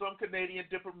course, you have some Canadian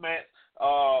diplomats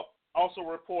also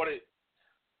reported,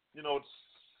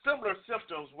 similar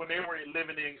symptoms when they were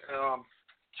living in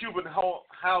Cuban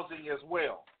housing as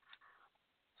well.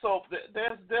 So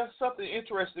there's something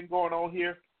interesting going on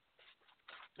here,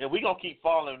 and we're going to keep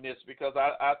following this because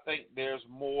I think there's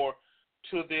more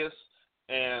to this,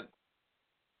 and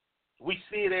we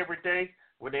see it every day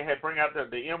when they bring out the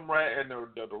MRAT and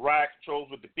the riot controls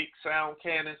with the big sound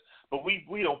cannons, but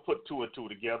we don't put 2 and 2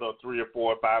 together, or 3 or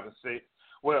 4 or 5 and 6.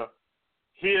 Well,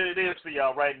 here it is for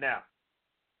y'all right now.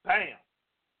 Bam.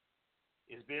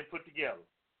 It's being put together.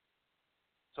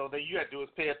 So then you have to do is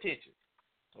pay attention.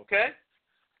 Okay?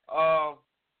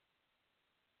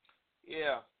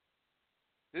 Yeah.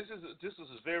 This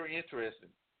is very interesting.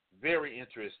 Very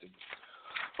interesting.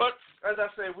 But as I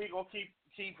said, we're gonna keep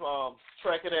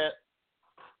track of that.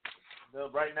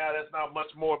 Right now, there's not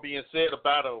much more being said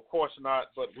about it. Of course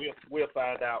not. But we'll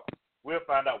find out. We'll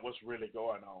find out what's really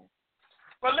going on.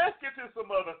 But let's get to some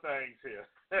other things here.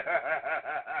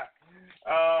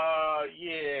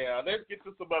 Let's get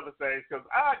to some other things because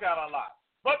I got a lot.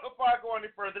 But before I go any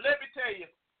further, let me tell you,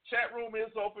 chat room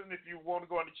is open if you want to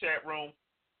go in the chat room.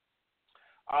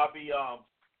 I'll be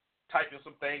typing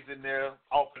some things in there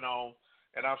off and on,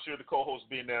 and I'm sure the co-host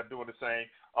will be in there doing the same.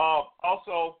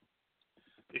 Also,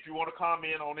 if you want to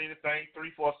comment on anything,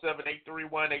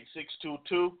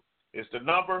 347-831-8622 is the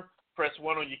number. Press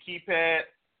 1 on your keypad.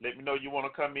 Let me know you want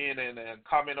to come in and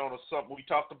comment on something we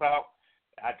talked about.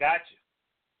 I got you.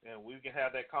 And we can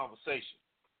have that conversation.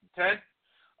 Okay?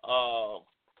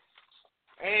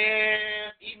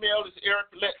 And email is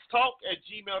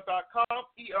ericletstalk@gmail.com,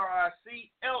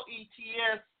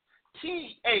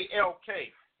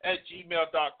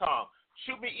 ERICLETSTALK@gmail.com.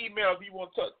 Shoot me an email if you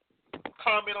want to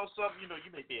comment on something. You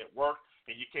may be at work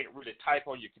and you can't really type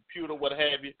on your computer, what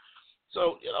have you.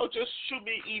 So, just shoot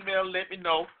me an email, let me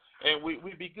know. And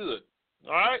we'd be good,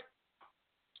 all right?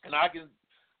 And I can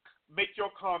make your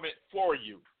comment for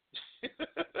you.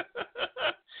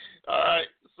 All right,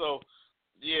 so,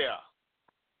 yeah.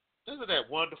 Isn't that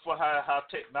wonderful how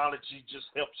technology just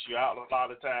helps you out a lot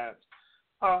of times?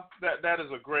 That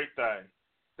is a great thing.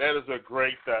 That is a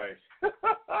great thing.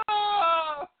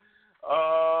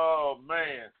 Oh,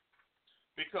 man.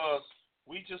 Because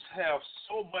we just have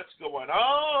so much going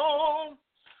on.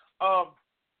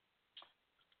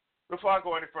 Before I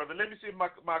go any further, let me see if my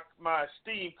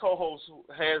esteemed co-host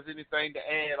has anything to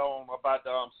add on about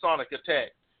the sonic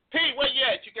attack. Pete, where you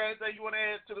at? You got anything you want to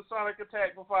add to the sonic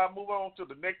attack before I move on to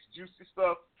the next juicy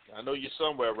stuff? I know you're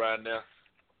somewhere right now.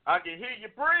 I can hear you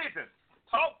breathing.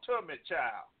 Talk to me,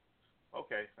 child.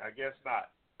 Okay, I guess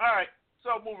not. All right,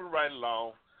 so moving right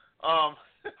along.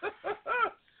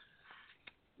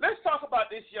 Let's talk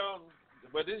about this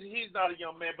he's not a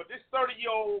young man, but this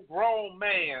 30-year-old grown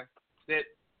man that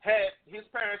his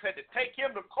parents had to take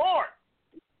him to court.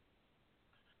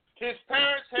 His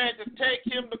parents had to take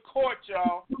him to court,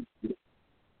 y'all,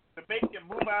 to make him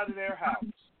move out of their house.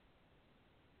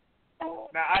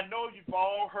 Now, I know you've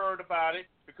all heard about it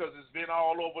because it's been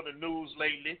all over the news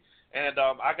lately, and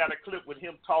I got a clip with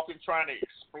him talking, trying to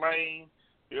explain,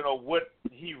 what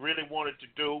he really wanted to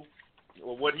do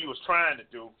or what he was trying to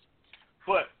do.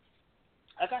 But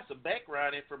I got some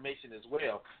background information as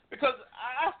well because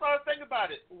I started thinking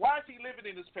about it. Why is he living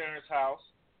in his parents' house?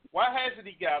 Why hasn't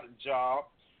he got a job?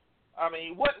 I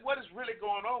mean, what is really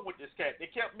going on with this cat? They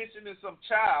kept mentioning some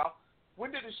child.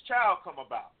 When did this child come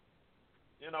about?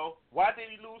 why did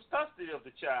he lose custody of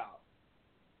the child?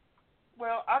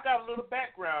 Well, I got a little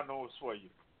background noise for you.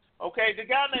 Okay, the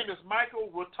guy named is Michael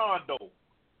Rotundo.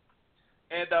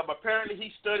 And apparently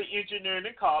he studied engineering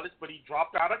in college, but he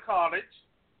dropped out of college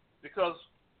because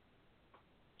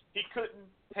he couldn't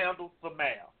handle the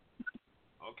math.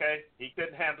 Okay? He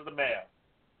couldn't handle the math.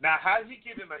 Now, how did he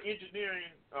get in an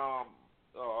engineering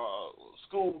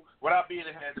school without being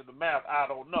able to handle the math, I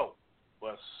don't know.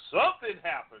 But something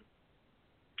happened.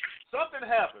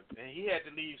 And he had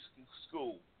to leave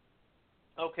school.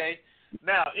 Okay?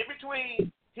 Now, in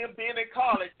between him being in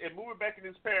college and moving back in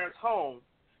his parents' home,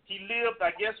 he lived,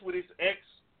 I guess, with his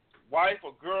ex-wife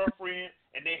or girlfriend,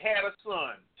 and they had a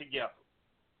son together.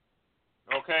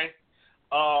 Okay?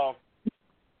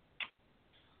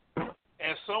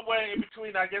 And somewhere in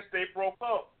between, I guess they broke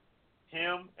up.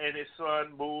 Him and his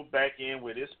son moved back in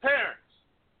with his parents.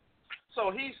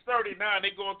 So he's 39.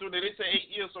 They're going through that. They say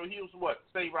 8 years, so he was what?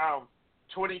 Say around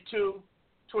 22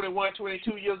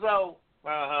 years old.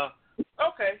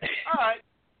 Okay. All right.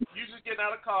 You just getting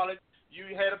out of college.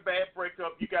 You had a bad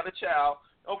breakup. You got a child.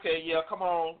 Okay, yeah, come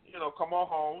on. Come on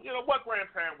home. What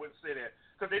grandparent would say that?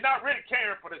 Because they're not really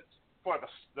caring for the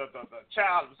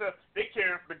child themselves. They're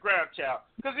caring for the grandchild.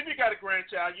 Because if you got a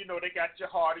grandchild, they got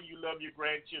your heart and you love your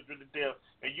grandchildren to death,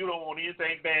 and you don't want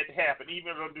anything bad to happen,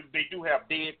 even though they do have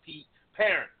deadbeat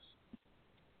parents.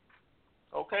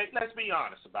 Okay, let's be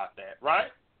honest about that,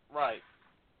 right? Right.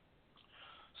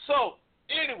 So,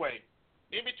 anyway,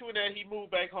 in between that, he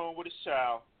moved back home with his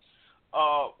child.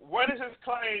 One of his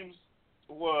claims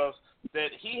was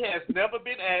that he has never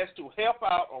been asked to help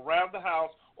out around the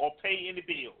house or pay any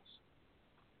bills.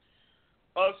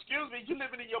 Excuse me, you're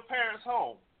living in your parents'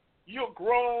 home. You're a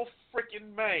grown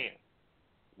freaking man.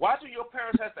 Why do your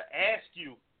parents have to ask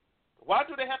you? Why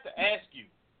do they have to ask you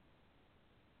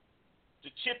to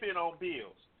chip in on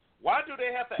bills? Why do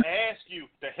they have to ask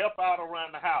you to help out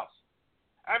around the house?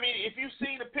 I mean, if you've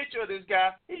seen a picture of this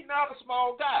guy, he's not a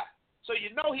small guy. So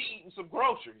he's eating some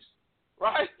groceries,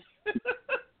 right?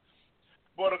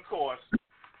 But, of course,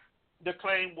 the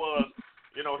claim was,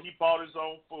 he bought his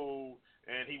own food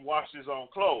and he washed his own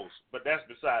clothes. But that's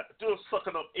beside it. Still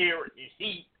sucking up air and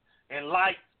heat and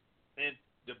light and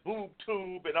the boob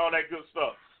tube and all that good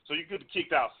stuff. So you could have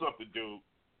kicked out something, dude.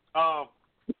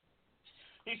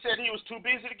 He said he was too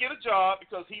busy to get a job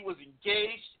because he was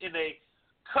engaged in a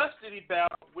custody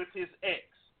battle with his ex.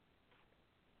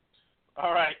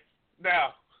 All right.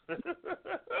 Now,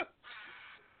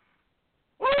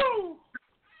 woo!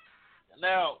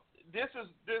 Now, this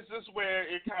is where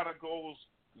it kind of goes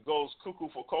cuckoo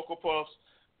for Cocoa Puffs,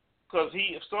 because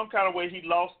some kind of way he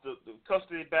lost the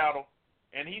custody battle,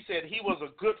 and he said he was a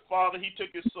good father. He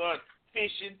took his son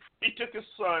fishing. He took his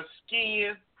son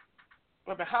skiing.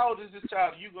 But how old is this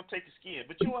child? You gonna take his skiing?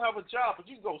 But you don't have a job, but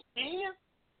you can go skiing.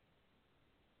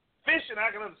 Fishing,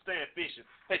 I can understand fishing.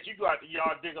 Heck, you go out the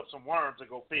yard, dig up some worms, and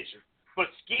go fishing. But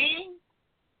skiing,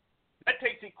 that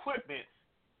takes equipment.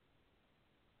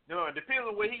 It depends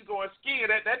on where he's going skiing.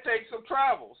 That takes some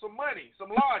travel, some money, some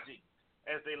lodging,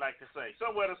 as they like to say,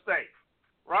 somewhere to stay,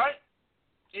 right?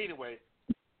 Anyway,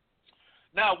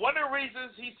 now one of the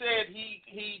reasons he said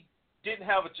he didn't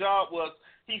have a job was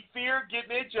he feared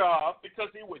getting a job because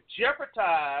it would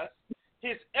jeopardize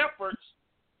his efforts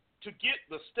to get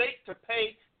the state to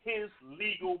pay his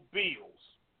legal bills.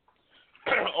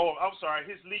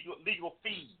 His legal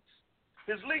fees.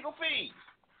 His legal fees.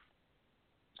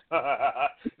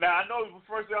 Now, I know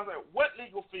first I was like, what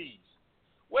legal fees?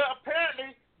 Well,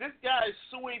 apparently, this guy is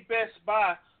suing Best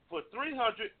Buy for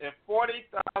 $340,000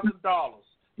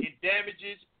 in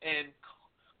damages and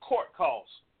court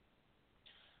costs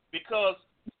because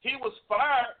he was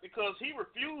fired because he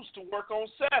refused to work on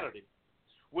Saturday,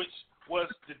 which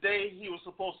was the day he was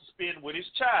supposed to spend with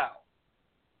his child.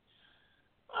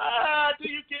 Do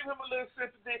you give him a little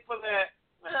sympathy for that?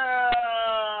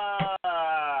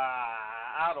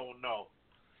 I don't know.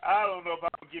 I don't know if I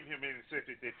would give him any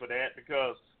sympathy for that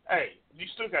because, hey, you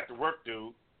still got to work,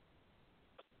 dude.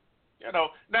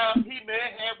 Now he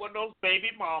may have one of those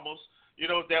baby mamas,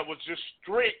 that was just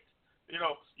strict.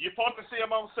 You're supposed to see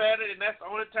him on Saturday, and that's the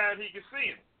only time he can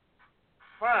see him.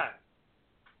 Fine.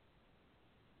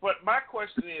 But my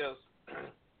question is,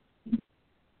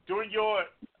 during your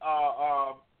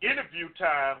interview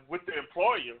time with the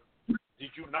employer,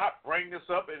 did you not bring this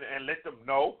up and let them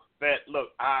know that,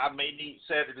 look, I may need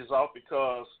Saturdays off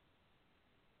because,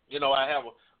 I have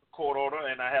a court order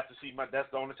and I have to see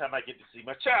that's the only time I get to see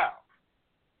my child.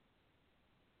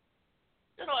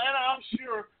 And I'm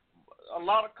sure a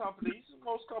lot of companies,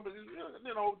 most companies,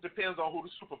 depends on who the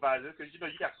supervisor is because, you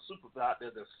got some supervisors out there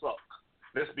that suck.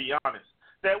 Let's be honest.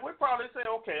 that would probably say,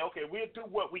 okay, we'll do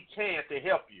what we can to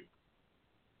help you.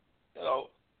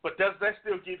 But does that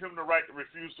still give him the right to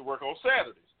refuse to work on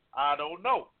Saturdays? I don't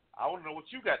know. I want to know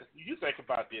what you think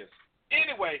about this.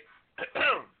 Anyway,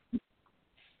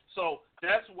 so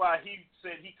that's why he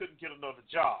said he couldn't get another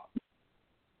job,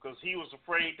 because he was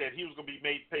afraid that he was going to be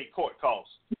made to pay court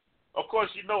costs. Of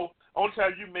course, only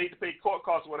time you made to pay court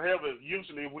costs or whatever is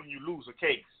usually when you lose a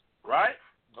case, right?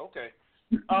 Okay.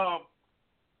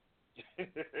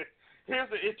 Here's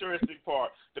the interesting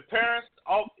part. The parents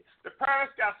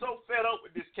got so fed up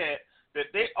with this cat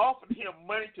that they offered him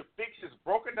money to fix his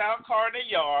broken down car in their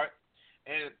yard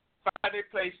and find a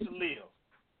place to live.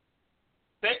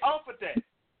 They offered that.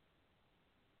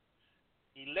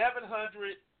 $1,100.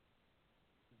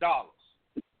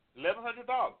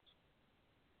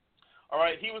 All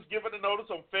right, he was given a notice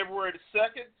on February the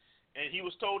 2nd, and he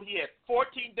was told he had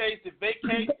 14 days to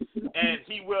vacate, and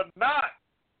he will not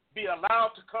be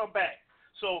allowed to come back.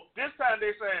 So this time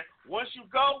they're saying, once you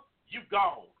go, you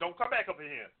gone. Don't come back up in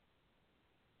here.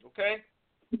 Okay?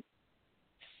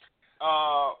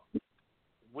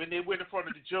 When they went in front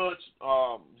of the judge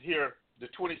here, the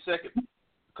 22nd, a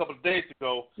couple of days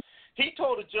ago, he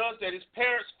told the judge that his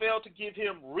parents failed to give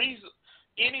him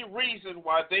any reason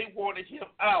why they wanted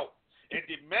him out, and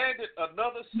demanded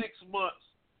another 6 months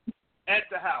at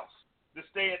the house, to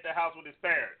stay at the house with his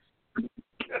parents.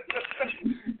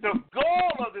 The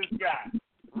goal of this guy,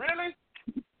 really,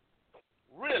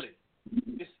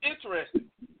 it's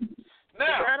interesting.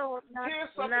 Now,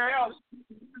 here's something else.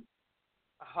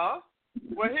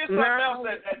 Well, here's something else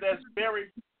that's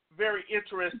very, very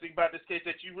interesting about this case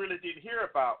that you really didn't hear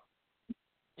about,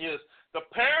 is the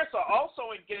parents are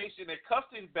also engaged in a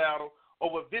custody battle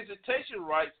over visitation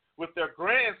rights with their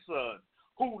grandson,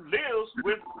 who lives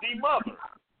with the mother.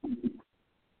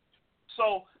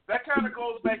 So that kind of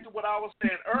goes back to what I was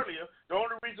saying earlier. The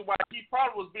only reason why he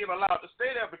probably was being allowed to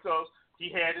stay there because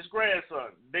he had his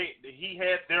grandson. He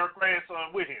had their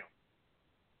grandson with him.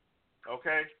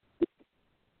 Okay?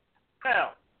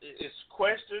 Now, it's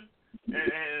questioned,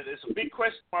 and it's a big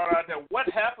question mark out there. What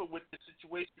happened with the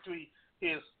situation between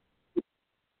his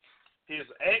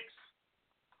ex,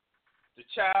 the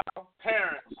child,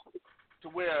 parents, to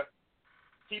where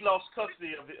he lost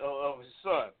custody of his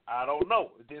son? I don't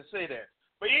know. It didn't say that.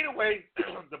 But anyway,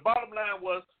 the bottom line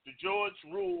was the judge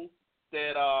ruled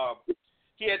that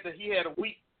he had a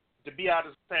week to be out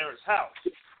of his parents' house.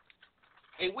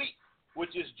 A week,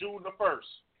 which is June the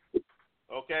 1st.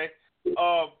 Okay?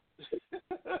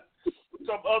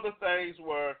 Some other things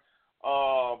were,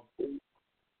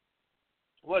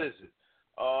 what is it?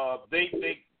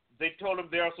 They told him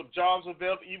there are some jobs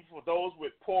available even for those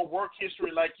with poor work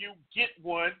history like you. Get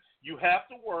one. You have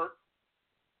to work.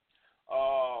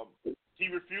 He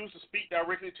refused to speak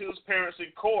directly to his parents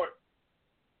in court.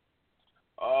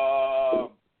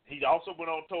 He also went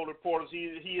on and told reporters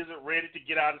he isn't ready to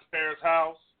get out of his parents'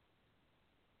 house.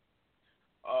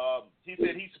 He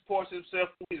said he supports himself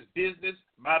through his business.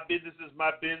 My business is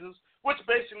my business, which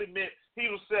basically meant he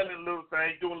was selling little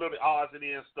things, doing little odds and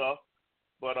ends stuff.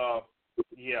 But,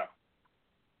 yeah.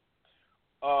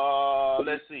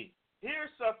 Let's see.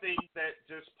 Here's something that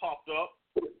just popped up.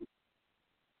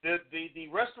 The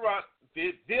restaurant,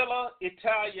 the Villa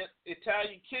Italian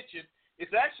Kitchen, is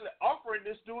actually offering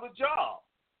this dude a job.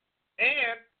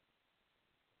 And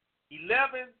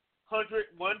 $1,101.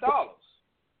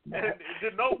 And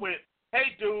the note went,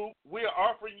 hey, dude, we are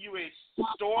offering you a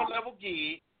store-level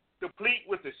gig complete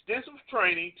with extensive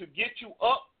training to get you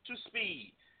up to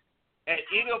speed at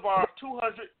any of our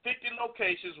 250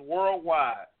 locations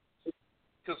worldwide.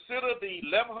 Consider the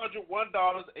 $1,101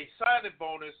 a signing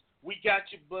bonus. We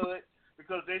got you, bud,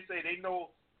 because they say they know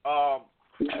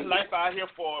life out here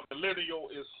for a millennial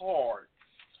is hard.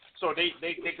 So they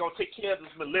going to take care of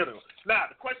this millennial. Now,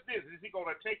 the question is he going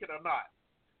to take it or not?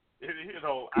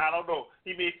 I don't know.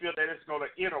 He may feel that it's going to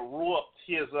interrupt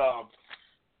his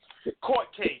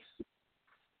court case.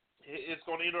 It's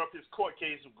going to interrupt his court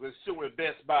case with suing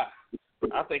Best Buy.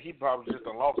 I think he probably just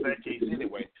lost that case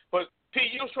anyway. But, P,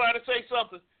 you was trying to say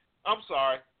something? I'm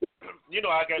sorry.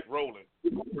 I got rolling.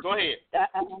 Go ahead.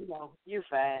 I know. You're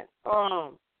fine.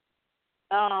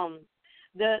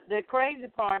 The crazy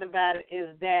part about it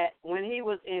is that when he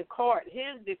was in court,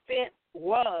 his defense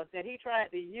was that he tried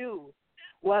to use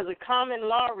was a common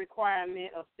law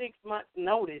requirement of 6 months'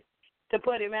 notice to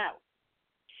put him out.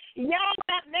 Y'all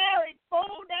got married,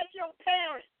 fool. That's your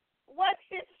parents. What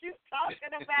is you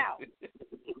talking about?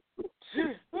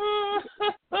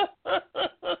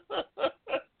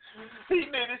 He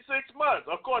needed 6 months.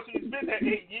 Of course, he's been there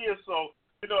 8 years, so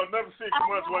another 6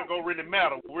 months wasn't gonna really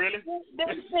matter. Really?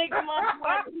 This 6 months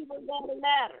wasn't even gonna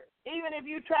matter. if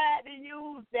you tried to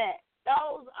use that.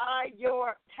 Those are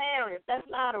your parents. That's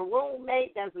not a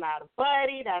roommate. That's not a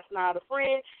buddy. That's not a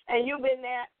friend. And you've been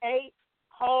there 8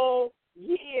 whole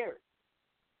years.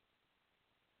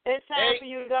 It's time for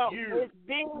you to go. It's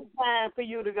big time for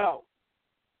you to go.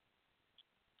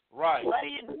 Right. What are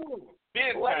you doing?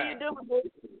 What are you doing?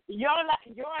 Your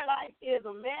life is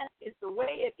a mess. It's the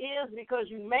way it is because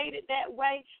you made it that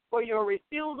way for your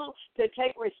refusal to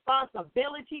take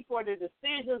responsibility for the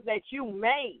decisions that you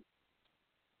made.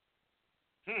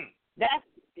 That's,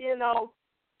 it's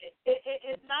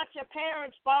not your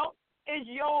parents' fault. It's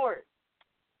yours.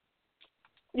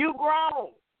 You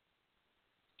grown.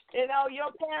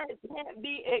 Your parents can't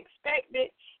be expected,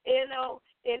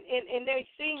 in their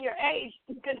senior age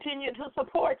to continue to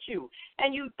support you.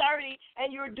 And you 30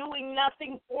 and you're doing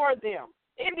nothing for them.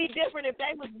 It'd be different if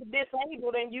they was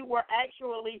disabled and you were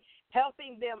actually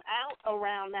helping them out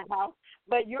around the house,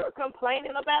 but you're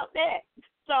complaining about that.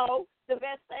 So the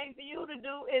best thing for you to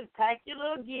do is pack your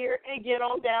little gear and get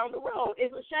on down the road.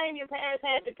 It's a shame your parents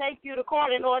had to take you to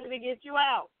court in order to get you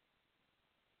out.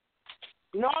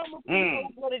 Normal people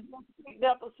would have just picked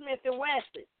up a Smith &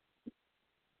 Wesson.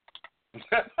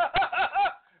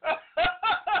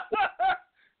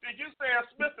 Did you say a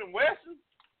Smith & Wesson?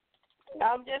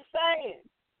 I'm just saying.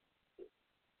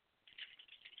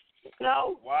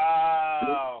 No.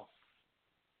 Wow.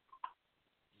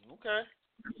 Okay.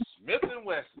 Smith &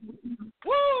 Wesson.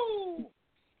 Woo!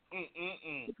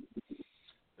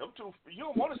 Them two, you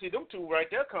don't want to see them two right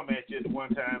there come at you at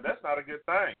one time. That's not a good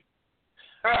thing.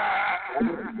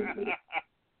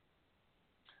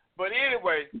 But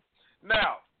anyway,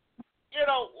 now,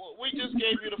 we just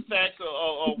gave you the facts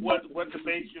of what the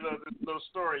basis of this little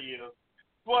story is.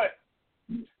 But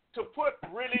to put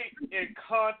really in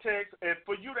context and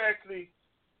for you to actually,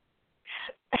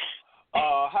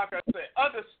 how can I say,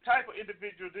 other type of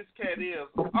individual this cat is,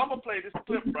 I'm going to play this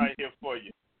clip right here for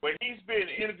you. Where he's been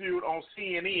interviewed on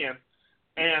CNN,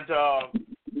 and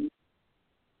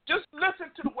just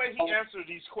listen to the way he answered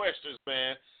these questions,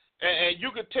 man. And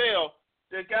you could tell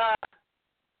the guy,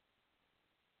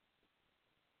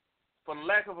 for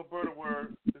lack of a better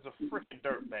word, is a freaking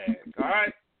dirtbag. All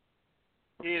right?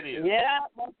 Here it is. Yeah,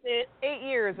 that's it. 8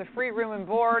 years of free room and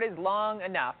board is long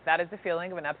enough. That is the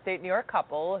feeling of an upstate New York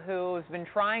couple who's been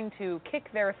trying to kick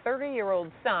their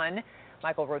 30-year-old son,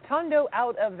 Michael Rotondo,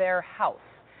 out of their house.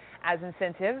 As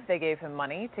incentive, they gave him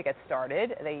money to get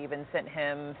started. They even sent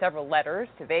him several letters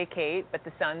to vacate, but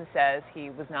the son says he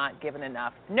was not given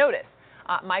enough notice.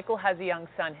 Michael has a young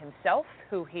son himself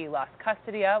who he lost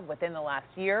custody of within the last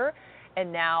year,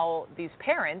 and now these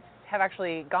parents have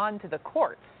actually gone to the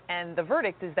courts, and the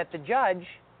verdict is that the judge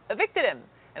evicted him.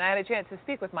 And I had a chance to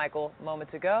speak with Michael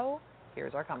moments ago.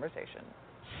 Here's our conversation.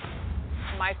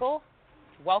 Michael,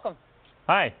 welcome.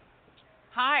 Hi.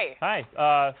 Hi. Hi.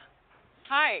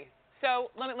 Hi.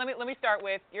 So let me start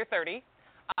with, you're 30.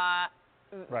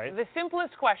 Right. The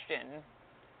simplest question: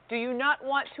 do you not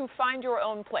want to find your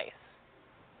own place?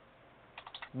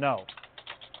 No.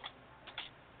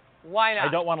 Why not?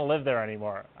 I don't want to live there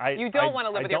anymore. You don't want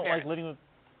to live with your parents? parents? I don't like living with.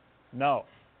 No.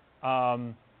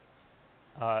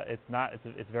 It's not.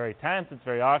 It's very tense. It's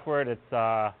very awkward. It's.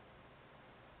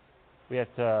 We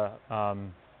have to.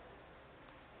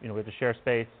 We have to share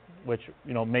space, which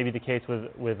may be the case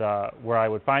with where I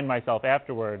would find myself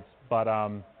afterwards. But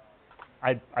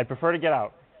I'd prefer to get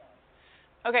out.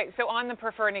 Okay, so on the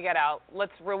preferring to get out,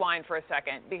 let's rewind for a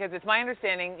second, because it's my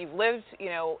understanding you've lived,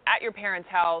 at your parents'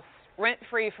 house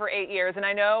rent-free for 8 years, and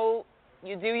I know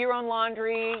you do your own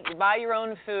laundry, you buy your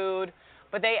own food,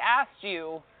 but they asked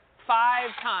you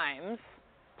 5 times,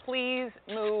 please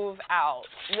move out.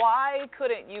 Why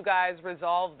couldn't you guys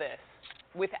resolve this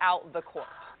without the court?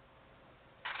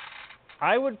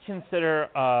 I would consider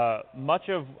much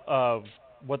of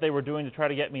what they were doing to try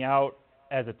to get me out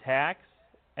as a tax,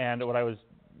 and what I was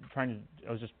trying to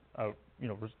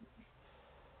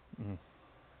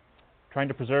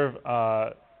preserve.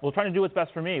 Trying to do what's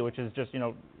best for me, which is just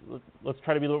let's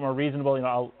try to be a little more reasonable.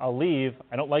 I'll leave.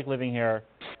 I don't like living here,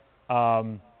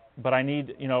 but I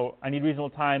need reasonable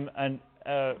time. And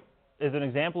as an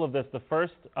example of this, the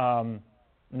first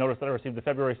notice that I received, the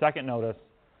February 2nd notice,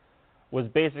 was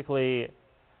basically,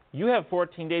 you have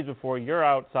 14 days before you're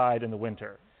outside in the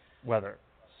winter weather.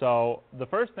 So the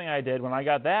first thing I did when I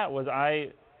got that was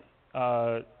I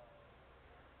made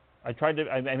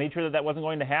sure that wasn't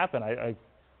going to happen. I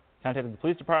contacted the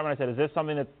police department. I said, is this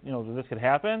something that, this could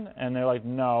happen? And they're like,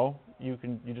 no, you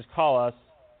just call us.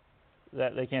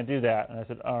 That they can't do that. And I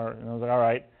said, all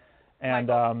right. And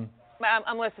Michael,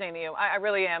 I'm listening to you. I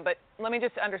really am. But let me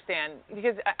just understand,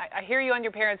 because I hear you on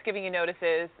your parents giving you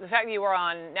notices. The fact that you were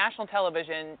on national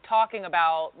television talking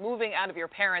about moving out of your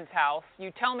parents' house.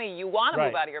 You tell me you want to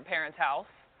move out of your parents' house.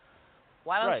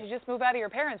 Why don't you just move out of your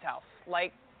parents' house,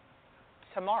 like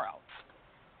tomorrow?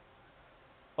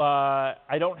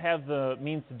 I don't have the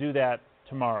means to do that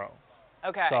tomorrow.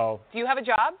 Okay. So, do you have a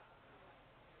job?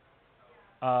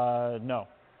 No.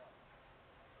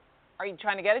 Are you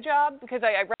trying to get a job? Because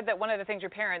I read that one of the things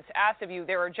your parents asked of you,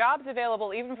 there are jobs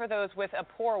available even for those with a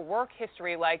poor work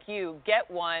history like you. Get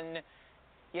one,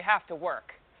 you have to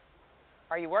work.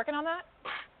 Are you working on that?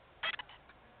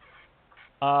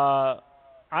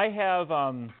 I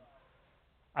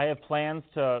have plans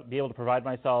to be able to provide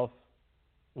myself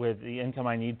with the income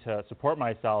I need to support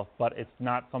myself, but it's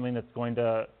not something that's going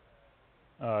to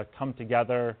come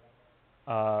together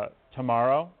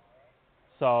tomorrow.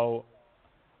 So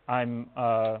I'm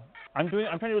trying to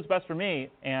do what's best for me,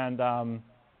 and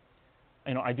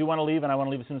I do want to leave, and I want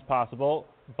to leave as soon as possible.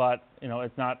 But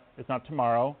it's not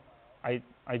tomorrow. I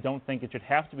don't think it should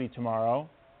have to be tomorrow,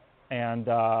 and.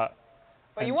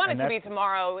 Well, you want it to be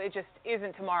tomorrow. It just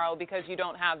isn't tomorrow because you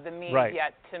don't have the means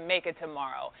yet to make it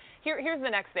tomorrow. Here's the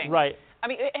next thing. Right. I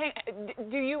mean,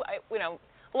 do you?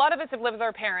 A lot of us have lived with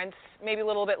our parents maybe a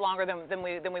little bit longer than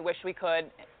we wish we could.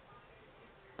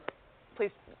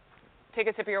 Please take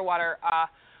a sip of your water.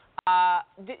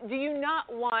 Do you not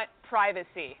want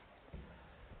privacy,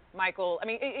 Michael? I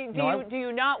mean, do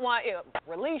you not want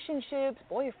relationships,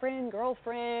 boyfriend,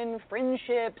 girlfriend,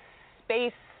 friendships,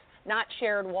 space, not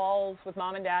shared walls with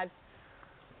mom and dad?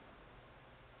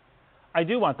 I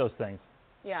do want those things.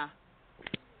 Yeah.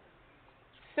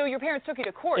 So your parents took you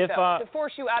to court, though, to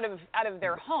force you out of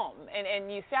their home,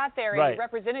 and you sat there and you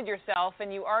represented yourself,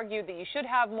 and you argued that you should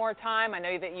have more time. I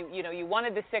know that you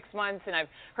wanted the 6 months, and I've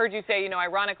heard you say,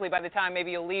 ironically, by the time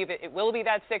maybe you'll leave, it will be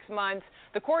that 6 months.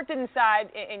 The court didn't side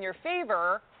in your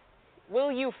favor.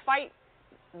 Will you fight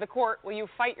the court? Will you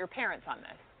fight your parents on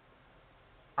this?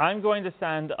 I'm going to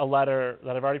send a letter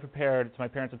that I've already prepared to my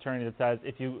parents' attorney that says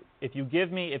if you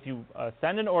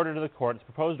send an order to the court, it's a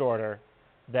proposed order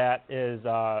that is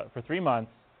for 3 months,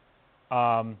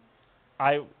 there's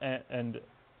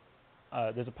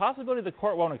a possibility the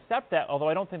court won't accept that, although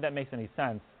I don't think that makes any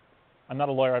sense. I'm not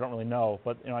a lawyer, I don't really know,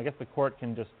 but I guess the court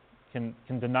can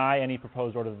deny any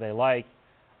proposed order that they like.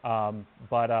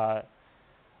 But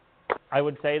I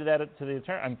would say that to the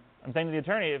attorney. I'm saying to the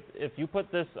attorney, if you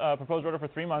put this proposed order for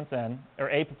 3 months in, or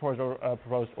a proposed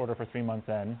order for 3 months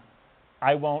in,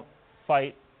 I won't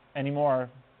fight anymore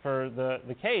for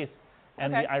the case.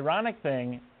 And the ironic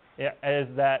thing is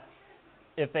that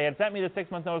if they had sent me the 6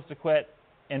 month notice to quit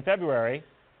in February,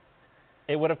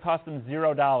 it would have cost them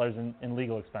 $0 in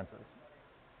legal expenses.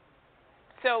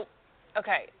 So,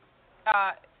 okay.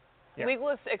 Legal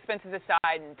expenses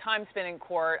aside and time spent in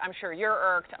court, I'm sure you're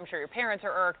irked. I'm sure your parents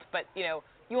are irked. But,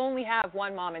 you only have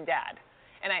one mom and dad.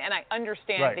 And I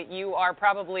understand that you are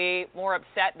probably more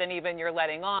upset than even you're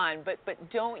letting on. But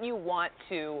don't you want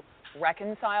to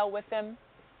reconcile with them?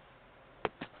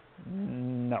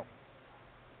 No.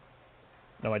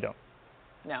 No, I don't.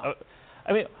 No.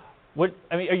 Are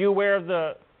you aware of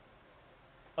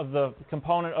the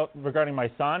component regarding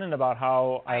my son and about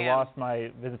how I lost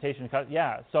my visitation?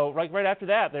 Yeah. So right after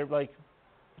that, they're like,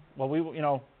 well, we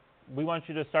want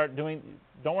you to start doing.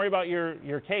 Don't worry about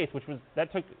your case,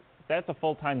 that's a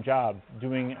full-time job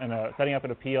setting up an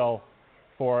appeal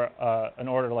for an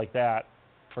order like that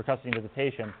for custody and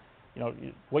visitation.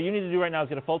 What you need to do right now is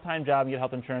get a full-time job and get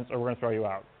health insurance, or we're going to throw you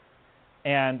out.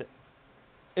 And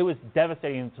it was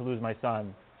devastating to lose my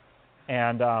son.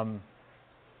 And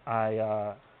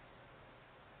I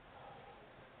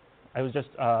was just,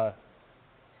 I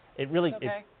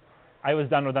was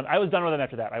done with them. I was done with them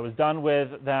after that. I was done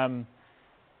with them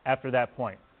after that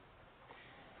point.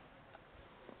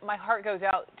 My heart goes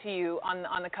out to you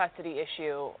on the custody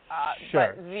issue.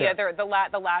 Sure. But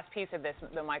the last piece of this,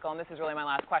 though, Michael, and this is really my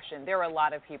last question. There are a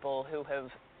lot of people who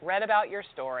have read about your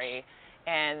story,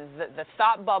 and the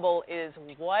thought bubble is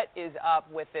what is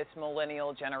up with this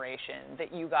millennial generation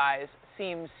that you guys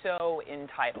seem so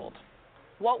entitled.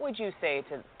 What would you say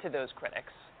to those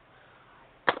critics?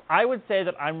 I would say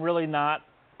that I'm really not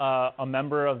a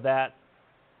member of that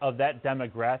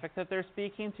demographic that they're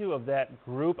speaking to, of that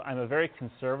group. I'm a very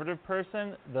conservative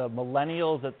person. The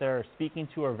millennials that they're speaking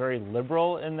to are very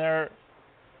liberal in their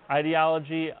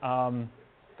ideology.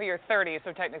 But you're 30,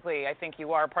 so technically I think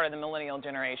you are part of the millennial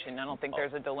generation. I don't think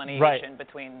there's a delineation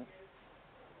between...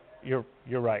 You're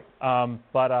right.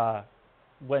 But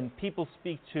when people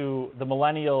speak to the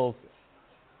millennials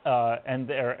and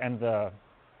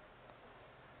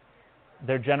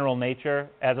their general nature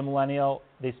as a millennial,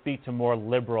 they speak to more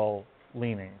liberal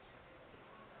leanings,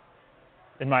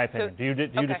 in my opinion. Do you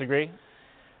disagree?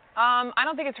 I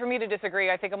don't think it's for me to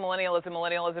disagree. I think a millennial is a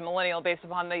millennial based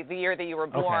upon the year that you were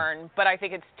born. Okay. But I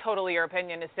think it's totally your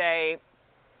opinion to say,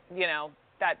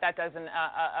 that doesn't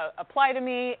apply to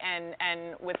me.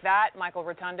 And with that, Michael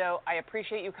Rotundo, I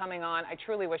appreciate you coming on. I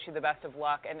truly wish you the best of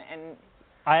luck. And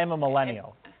I am a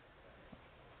millennial.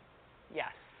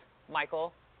 Yes,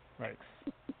 Michael. Right.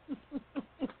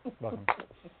 Welcome.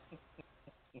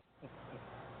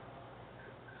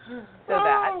 So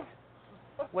that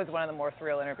was one of the more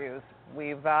surreal interviews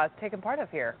we've taken part of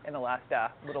here in the last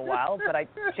little while, but I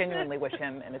genuinely wish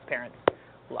him and his parents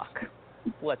luck.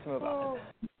 Let's move on.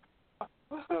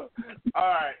 All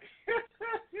right.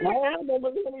 I'm a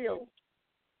millennial.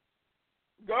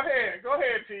 Go ahead,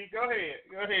 T. Go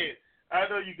ahead. I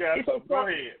know you got something. Go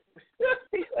ahead.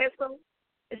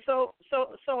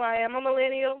 So I am a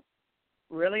millennial?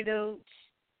 Really, dude?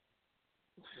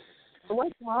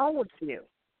 What's wrong with you?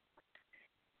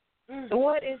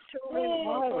 What is truly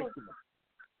wrong with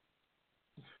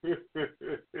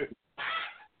you?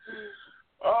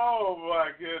 Oh,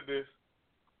 my goodness.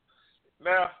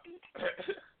 Now,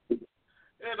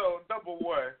 number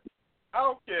one, I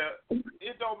don't care.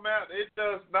 It don't matter. It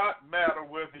does not matter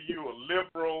whether you're a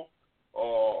liberal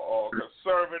or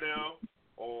conservative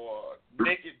or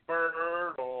naked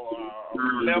bird or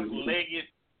left-legged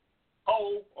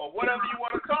hoe or whatever you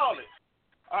want to call it.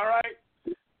 All right?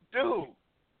 Dude,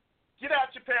 get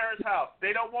out your parents' house.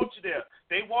 They don't want you there.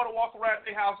 They want to walk around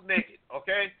their house naked,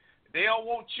 okay? They don't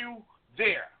want you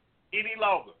there any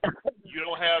longer. You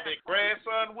don't have their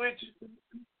grandson with you.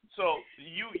 So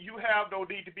you have no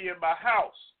need to be in my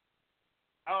house.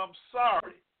 I'm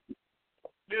sorry.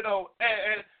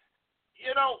 And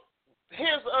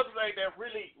here's the other thing that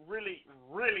really, really,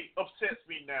 really upsets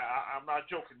me now. I'm not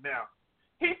joking now.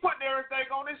 He putting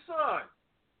everything on his son.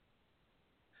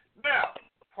 Now,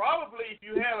 probably if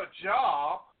you had a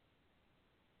job,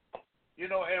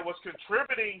 and was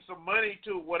contributing some money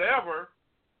to whatever,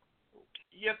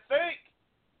 you think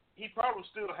he probably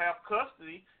still have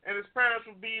custody, and his parents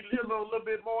would be a little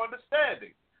bit more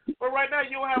understanding. But right now,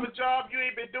 you don't have a job. You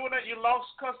ain't been doing that. You lost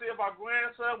custody of our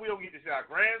grandson. We don't get to see our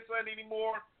grandson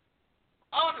anymore.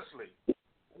 Honestly,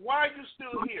 why are you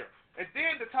still here? And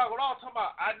then to talk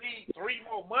about, I need 3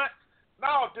 more months.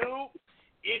 No, dude.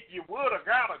 If you would have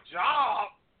got a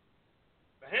job,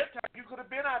 ahead of time, you could have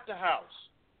been out the house.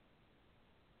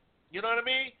 You know what I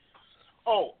mean?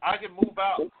 Oh, I can move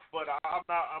out, but I'm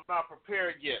not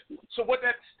prepared yet. So what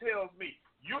that tells me,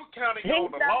 you're counting on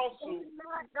the lawsuit. He's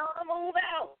not gonna move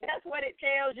out. That's what it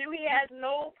tells you. He has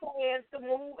no plans to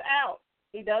move out.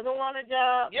 He doesn't want a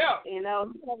job. Yeah. He's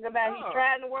talking about he's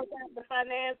trying to work out the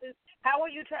finances. How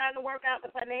are you trying to work out the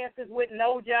finances with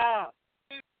no job?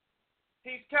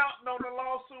 He's counting on the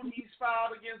lawsuit he's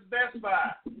filed against Best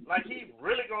Buy. Like he's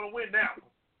really gonna win that one.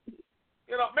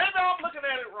 Maybe I'm looking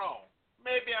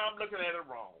at it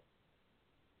wrong.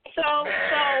 So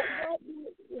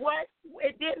what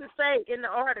it didn't say in the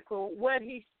article what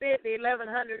he spent the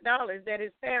 $1,100 that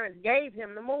his parents gave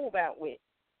him to move out with.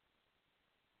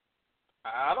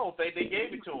 I don't think they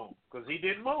gave it to him because he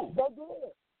didn't move.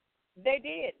 They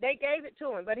did. They gave it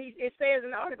to him, but it says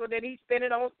in the article that he spent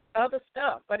it on other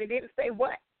stuff, but it didn't say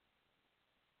what.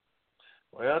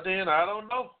 Well, then I don't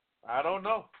know. I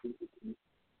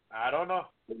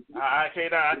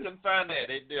couldn't find that.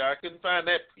 I couldn't find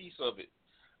that piece of it.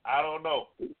 I don't know.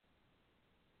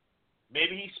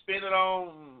 Maybe he spent it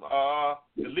on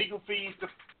the legal fees to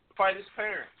fight his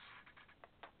parents.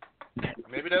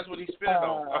 Maybe that's what he spent it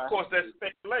on. Of course, that's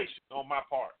speculation on my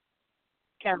part.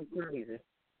 Kind of crazy.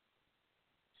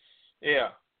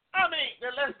 Yeah. I mean,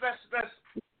 let's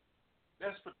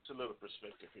put a little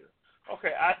perspective here.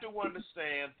 Okay, I do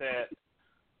understand that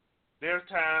there are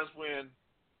times when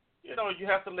you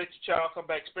have to let your child come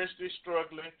back, especially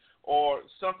struggling or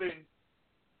something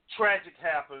tragic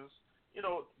happens,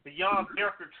 beyond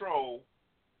their control,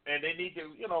 and they need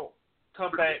to,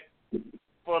 come back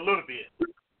for a little bit.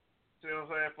 See what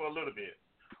I'm saying? For a little bit.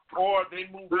 Or they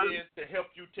move in to help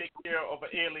you take care of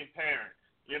an ailing parent,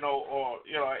 or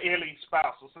an ailing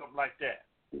spouse or something like that.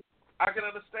 I can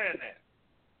understand that.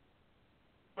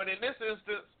 But in this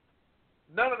instance,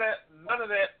 none of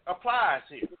that applies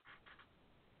here.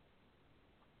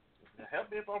 Now,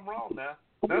 help me if I'm wrong now.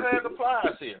 None of that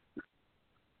applies here.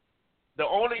 The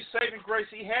only saving grace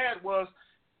he had was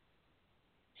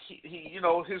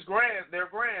their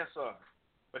grandson.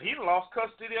 But he lost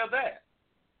custody of that.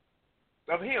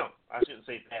 Of him. I shouldn't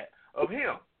say that. Of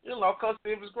him. He lost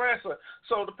custody of his grandson.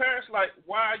 So the parents like,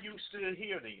 why are you still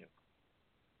here then?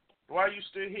 Why are you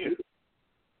still here?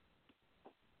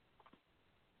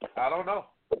 I don't know.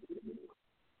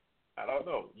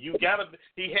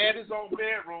 He had his own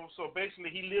bedroom, so basically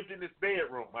he lived in his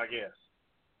bedroom, I guess.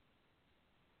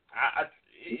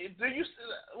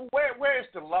 Where is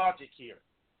the logic here?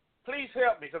 Please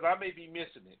help me, because I may be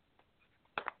missing it.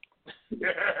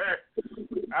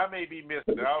 I may be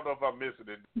missing it. I don't know if I'm missing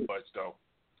it much, though.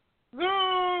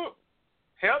 No.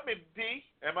 Help me, D.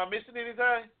 Am I missing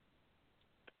anything?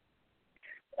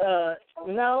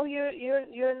 No,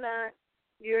 you're not.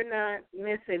 You're not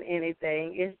missing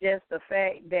anything. It's just the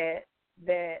fact that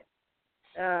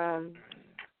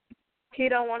he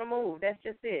don't want to move. That's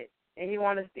just it. And he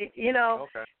want to stick.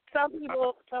 Okay. Some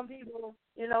people,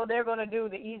 they're going to do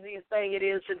the easiest thing it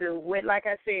is to do with, like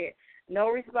I said, no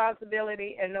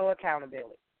responsibility and no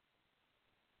accountability.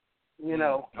 Okay.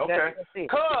 That's it.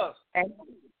 Cuz,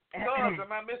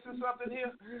 am I missing something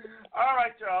here? All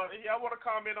right, y'all. Y'all want to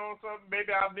comment on something?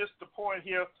 Maybe I missed the point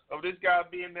here of this guy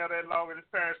being there that long and his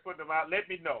parents putting him out. Let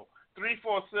me know.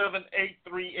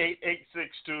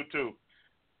 347-838-8622.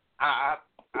 I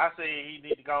say he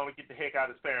need to go and get the heck out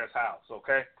of his parents' house,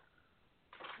 okay?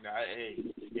 Now, hey,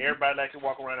 everybody likes to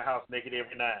walk around the house naked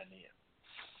every now and then.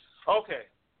 Okay.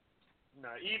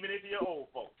 Now, even if you're old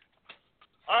folks.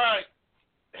 All right.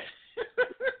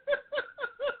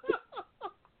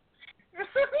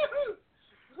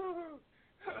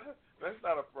 That's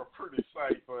not a pretty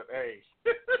sight, but hey.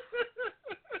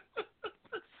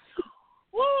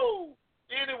 Woo!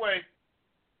 Anyway,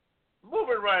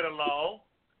 moving right along.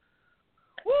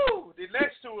 Woo! The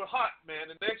next two are hot, man.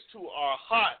 The next two are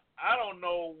hot. I don't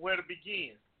know where to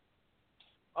begin.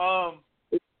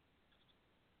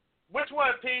 Which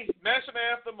one, P? National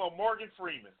Anthem or Morgan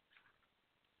Freeman?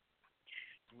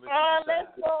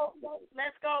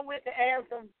 Let's go with the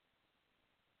anthem.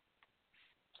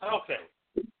 Okay.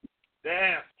 The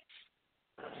anthem.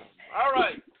 All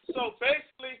right. So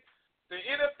basically, the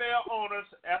NFL owners,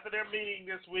 after their meeting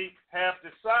this week, have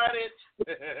decided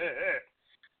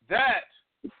that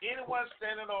anyone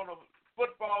standing on a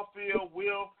football field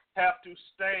will have to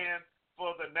stand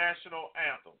for the national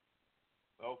anthem.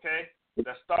 Okay?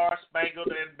 The Star Spangled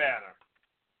and Banner.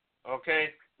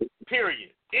 Okay?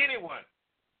 Period. Anyone.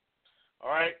 All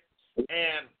right?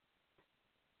 And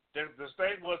the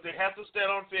thing was they have to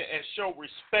stand on field and show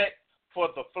respect for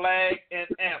the flag and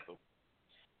anthem.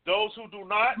 Those who do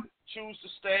not choose to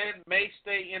stand may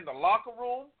stay in the locker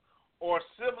room or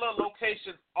similar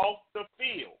location off the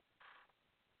field.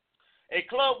 A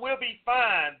club will be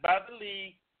fined by the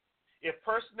league if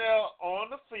personnel on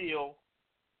the field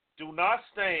do not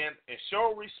stand and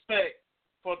show respect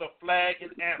for the flag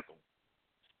and anthem.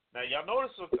 Now, y'all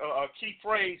notice a key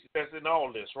phrase that's in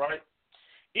all this, right?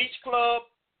 Each club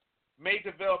may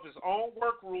develop its own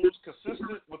work rules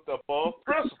consistent with the above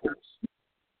principles.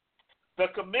 The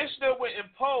commissioner will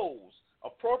impose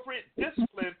appropriate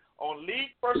discipline on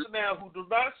league personnel who do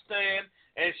not stand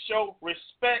and show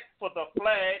respect for the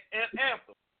flag and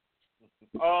anthem.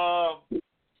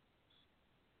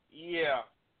 Yeah.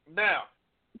 Now,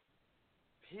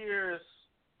 here's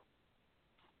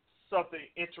something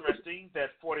interesting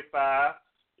that 45,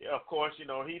 of course, he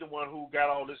the one who got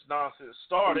all this nonsense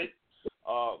started,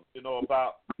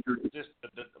 about just,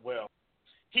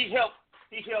 he helped,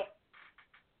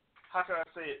 how can I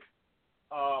say it,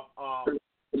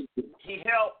 he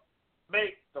helped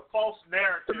make the false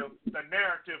narrative the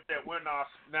narrative that we're now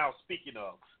speaking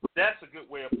of. That's a good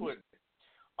way of putting it.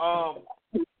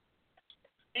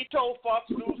 He told Fox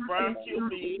News' Brian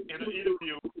Kilmeade in an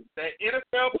interview that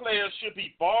NFL players should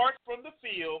be barred from the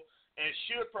field and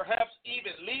should perhaps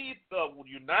even leave the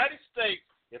United States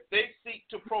if they seek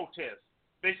to protest.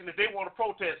 Basically, if they want to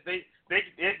protest, they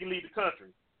can leave the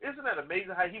country. Isn't that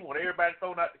amazing how he wants everybody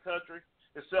thrown out the country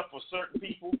except for certain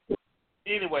people?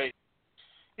 Anyway,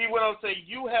 he went on to say,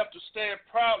 you have to stand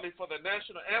proudly for the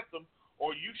national anthem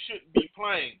or you shouldn't be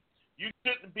playing. You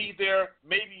shouldn't be there.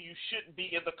 Maybe you shouldn't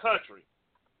be in the country.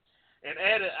 And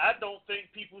added, I don't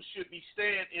think people should be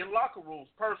staying in locker rooms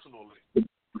personally.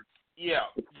 Yeah,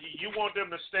 you want them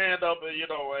to stand up,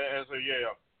 as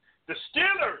The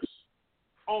Steelers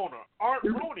owner, Art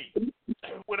Rooney,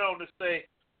 went on to say,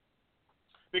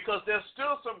 because there's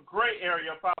still some gray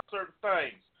area about certain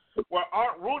things. Well,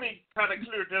 Art Rooney kind of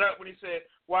cleared it up when he said,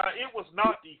 while it was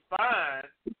not defined,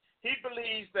 he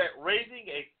believes that raising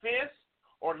a fist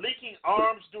or linking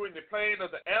arms during the playing of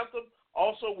the anthem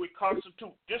also would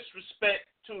constitute disrespect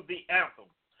to the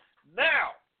anthem.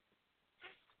 Now,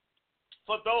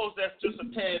 for those that's just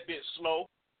a tad bit slow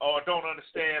or don't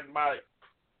understand my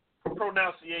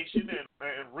pronunciation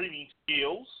and reading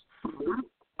skills,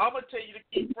 I'm going to tell you the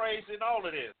key phrase in all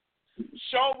of this.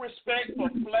 Show respect for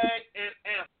flag and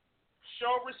anthem.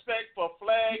 Show respect for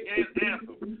flag and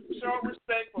anthem. Show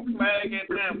respect for flag and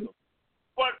anthem.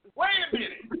 But wait a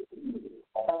minute.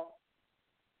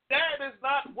 That is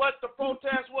not what the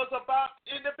protest was about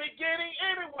in the beginning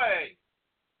anyway.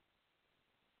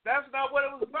 That's not what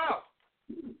it was about.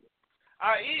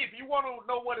 I.e., if you want to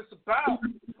know what it's about,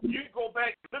 you can go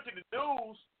back and look at the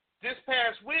news this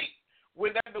past week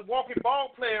when that Milwaukee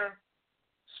ball player,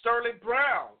 Sterling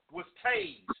Brown, was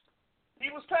tased.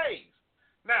 He was tased.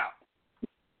 Now,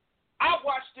 I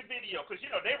watched the video because,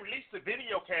 they released the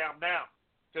video cam now.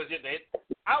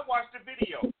 I watched the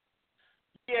video.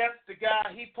 Yes, the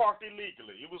guy, he parked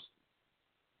illegally. It was,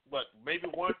 maybe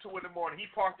 1, 2 in the morning. He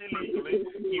parked illegally.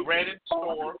 He ran in the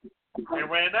store and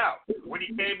ran out. When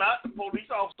he came out, the police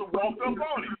officer walked up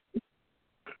on him.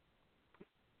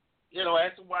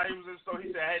 Asked him why he was in the store.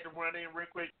 He said, I had to run in real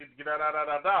quick and get out.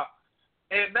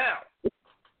 And now,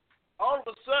 all of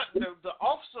a sudden, the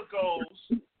officer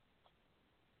goes,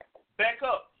 back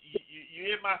up.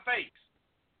 You in my face.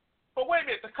 But wait a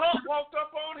minute, the cop walked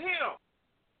up on him.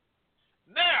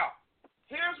 Now,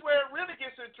 here's where it really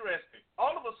gets interesting.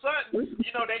 All of a sudden,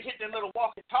 they hit their little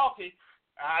walkie-talkie.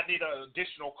 I need an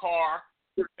additional car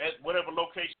at whatever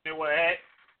location they were at,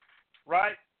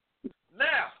 right?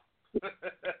 Now,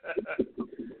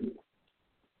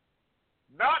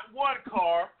 not one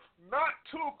car, not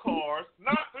 2 cars,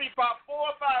 not 3, about 4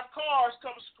 or 5 cars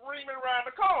come screaming around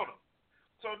the corner.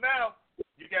 So now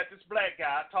you got this black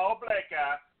guy, tall black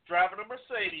guy, driving a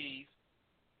Mercedes,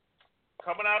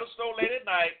 coming out of the store late at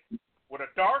night with a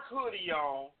dark hoodie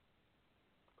on,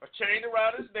 a chain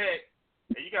around his neck,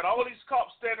 and you got all these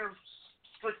cops standing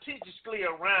strategically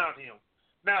around him.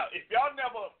 Now, if y'all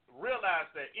never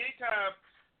realized that anytime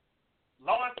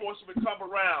law enforcement come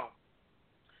around,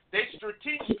 they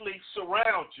strategically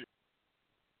surround you.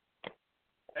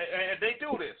 And they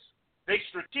do this. They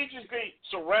strategically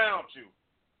surround you.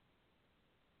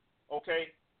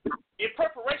 Okay? In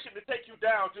preparation to take you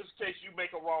down just in case you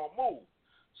make a wrong move.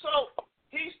 So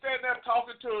he's standing there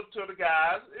talking to the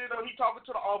guys. He's talking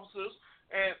to the officers.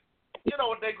 And,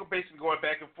 they go basically going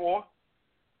back and forth.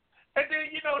 And then,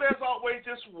 there's always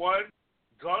just one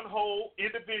gun-ho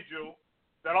individual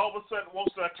that all of a sudden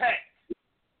wants to attack.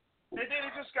 And then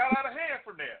it just got out of hand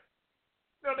from there.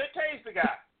 They tased the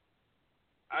guy.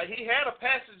 He had a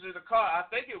passenger in the car. I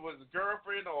think it was a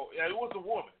girlfriend or it was a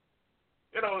woman.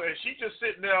 And she just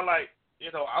sitting there like,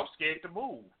 I'm scared to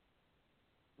move.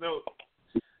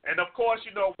 And of course,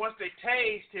 once they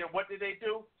tased him, what did they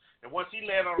do? And once he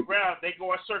landed on the ground, they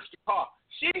go and search the car.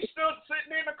 She's still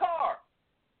sitting in the car.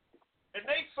 And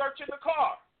they searching the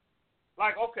car.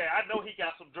 Like, okay, I know he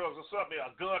got some drugs or something,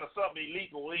 a gun or something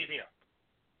illegal in here.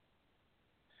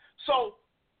 So,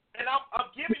 and I'm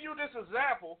giving you this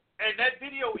example, and that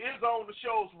video is on the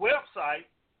show's website.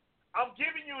 I'm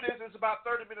giving you this, it's about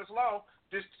 30 minutes long,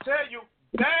 just to tell you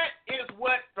that is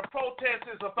what the protest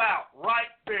is about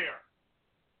right there.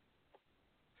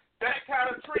 That kind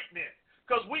of treatment.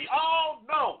 Because we all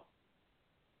know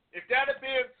if that had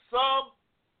been some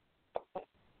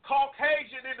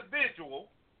Caucasian individual,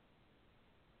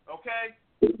 okay,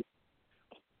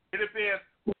 it had been,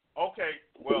 okay,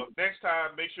 well, next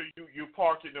time make sure you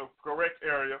park in the correct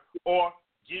area or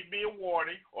give me a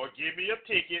warning or give me a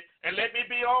ticket and let me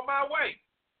be on my way.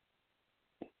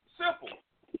 Simple.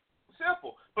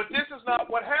 But this is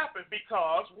not what happened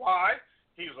because, why?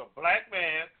 He was a black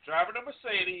man driving a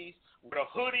Mercedes with a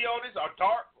hoodie on his, looked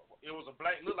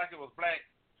like it was black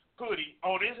hoodie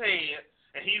on his head,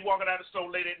 and he walking out of the store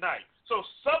late at night. So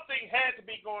something had to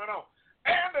be going on.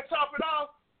 And to top it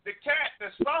off, the cat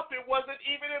that stopped him wasn't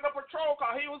even in a patrol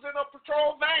car. He was in a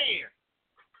patrol van.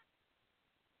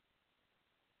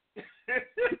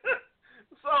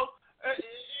 So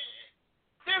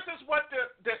this is what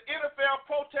the NFL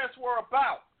protests were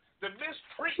about, the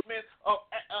mistreatment of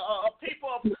people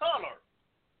of color.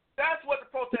 That's what the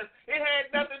protest, it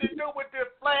had nothing to do with the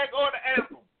flag or the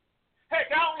anthem. Heck,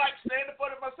 I don't like standing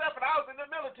for it myself, and I was in the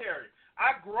military.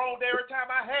 I groaned every time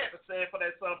I had to stand for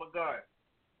that son of a gun.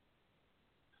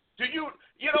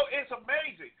 It's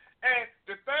amazing. And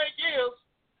the thing is,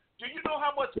 do you know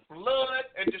how much blood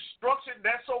and destruction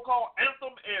that so-called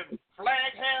anthem and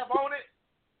flag have on it?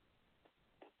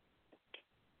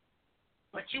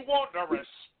 But you want to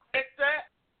respect that?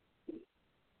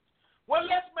 Well,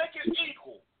 let's make it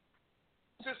equal.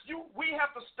 Since we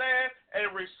have to stand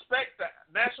and respect the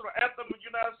national anthem of the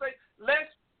United States, let's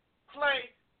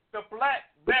play the black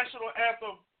national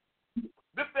anthem,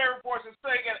 lift their voice and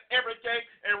sing it every day,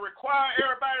 and require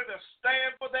everybody to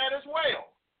stand for that as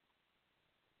well.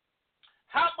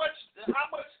 How much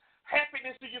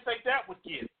happiness do you think that would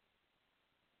give?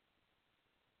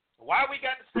 why we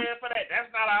got to stand for that? That's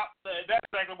not that's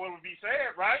exactly what would be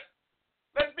said, right?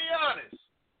 Let's be honest.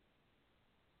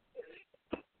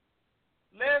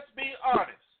 Let's be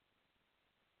honest.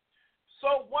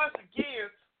 So once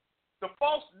again, the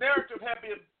false narrative has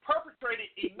been perpetrated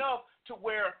enough to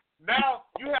where now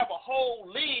you have a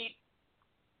whole league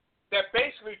that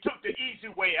basically took the easy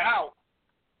way out.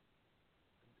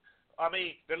 I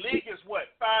mean, the league is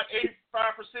what,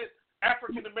 85%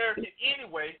 African American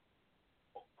anyway.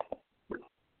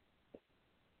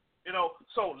 You know,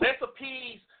 so let's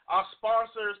appease our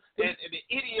sponsors and the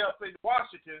idiots in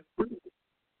Washington,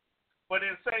 but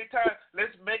at the same time,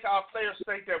 let's make our players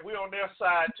think that we're on their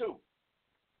side too.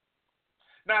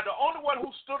 Now, the only one who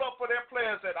stood up for their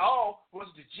players at all was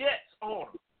the Jets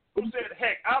owner, who said,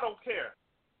 heck, I don't care.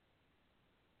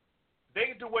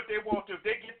 They can do what they want to. If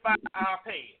they get fined, I'll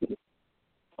pay it.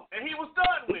 And he was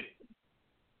done with it.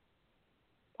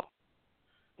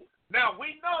 Now,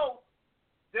 we know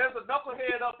there's a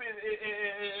knucklehead up in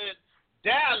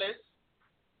Dallas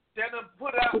that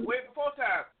put out way before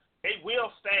time. They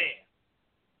will stand.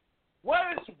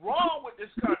 What is wrong with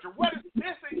this country? What is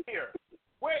missing here?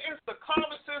 Where is the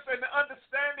common sense and the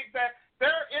understanding that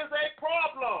there is a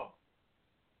problem?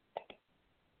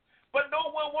 But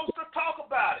no one wants to talk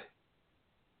about it.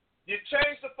 You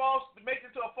change the false, make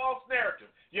it to a false narrative.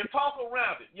 You talk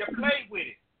around it. You play with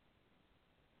it.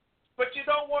 But you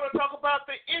don't want to talk about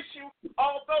the issue,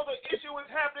 although the issue is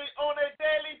happening on a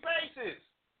daily basis.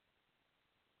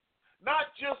 Not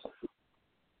just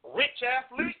rich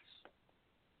athletes.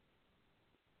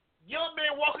 Young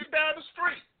men walking down the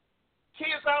street.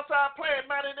 Kids outside playing,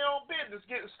 minding their own business,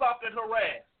 getting stopped and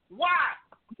harassed. Why?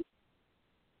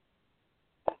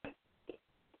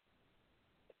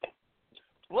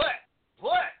 But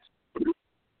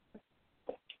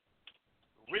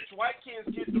rich white kids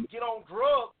get on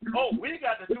drugs. Oh, we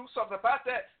got to do something about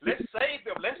that. Let's save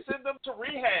them. Let's send them to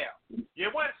rehab.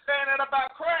 You weren't saying that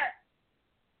about crack.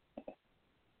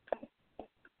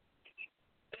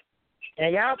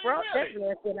 And y'all brought that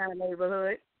mess in our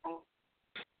neighborhood.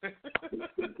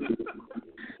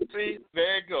 See,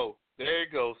 there you go. There you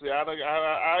go. See, I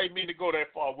didn't mean to go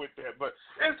that far with that, but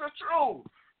it's the truth.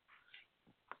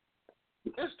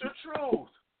 It's the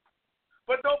truth.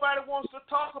 But nobody wants to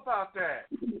talk about that.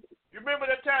 You remember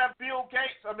that time Bill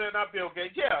Gates, not Bill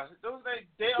Gates, yeah, those names,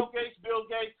 Dale Gates, Bill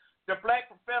Gates, the black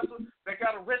professor that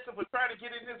got arrested for trying to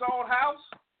get in his own house?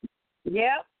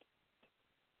 Yep.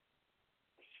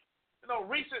 You know,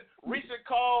 recent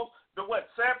calls to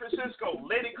San Francisco,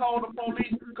 lady called the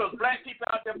police because black people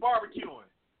out there barbecuing.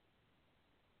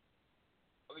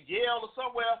 Yale or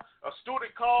somewhere, a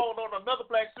student called on another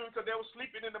black student because they were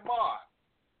sleeping in the mall.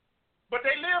 But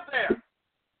they live there.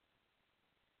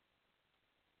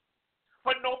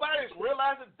 But nobody's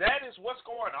realizing that is what's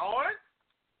going on.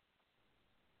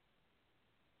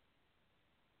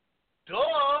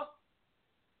 Duh.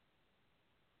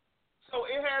 So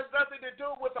it has nothing to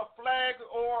do with a flag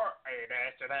or a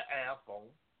national anthem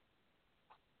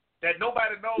that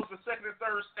nobody knows the second and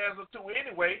third stanza to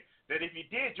anyway, that if you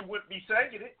did, you wouldn't be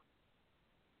singing it.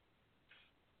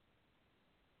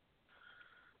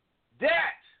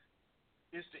 That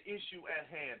is the issue at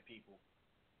hand, people.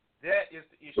 That is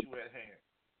the issue at hand.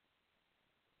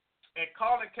 And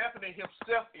Colin Kaepernick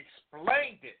himself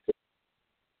explained it,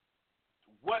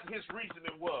 what his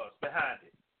reasoning was behind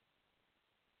it.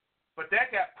 But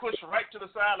that got pushed right to the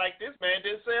side like this man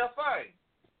didn't say a thing.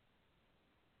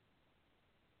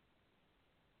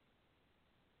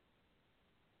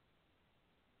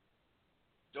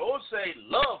 Those say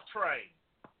love train.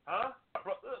 Huh?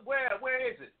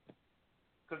 Where is it?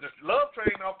 Because the love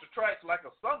train off the tracks like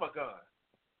a summer gun.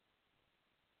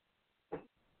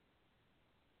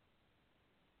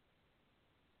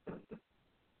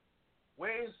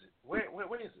 Where is it?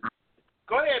 Where is it?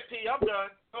 Go ahead, P. I'm done.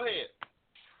 Go ahead.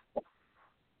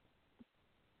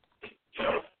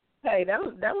 Hey, that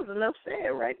was enough said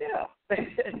right there.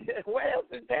 What else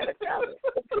is there to cover?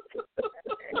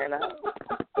 You know?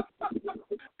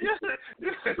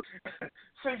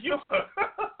 So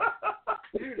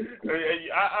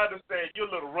I understand you're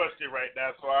a little rusty right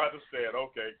now, so I understand.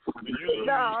 Okay.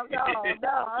 No.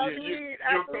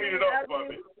 You'll clean it up for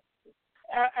me.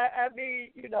 I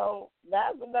mean, you know,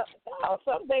 that's enough. No,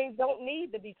 some things don't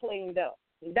need to be cleaned up.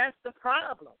 That's the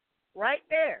problem, right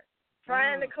there.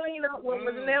 Trying to clean up what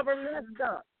was never messed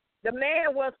up. The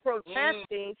man was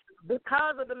protesting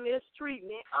because of the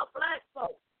mistreatment of black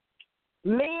folks,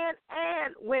 men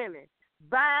and women,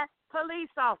 by police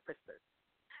officers.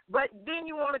 But then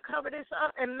you want to cover this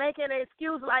up and make an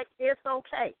excuse like it's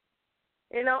okay.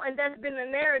 You know, and that's been the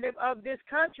narrative of this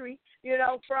country, you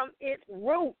know, from its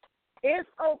root. It's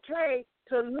okay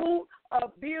to loot,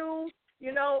 abuse,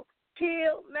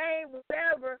 kill, maim,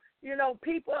 whatever,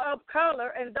 people of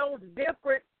color and those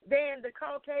different than the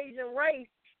Caucasian race,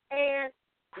 and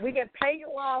we can pay you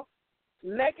off,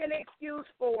 make an excuse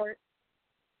for it,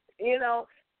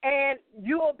 and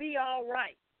you'll be all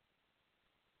right.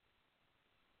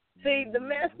 See, the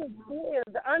message is,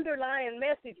 the underlying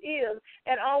message is,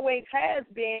 and always has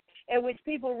been, and which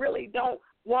people really don't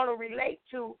want to relate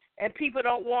to and people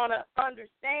don't want to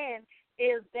understand,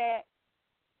 is that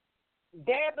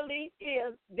their belief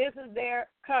is this is their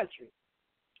country.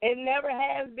 It never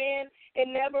has been, it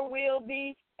never will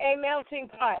be a melting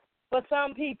pot for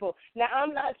some people. Now,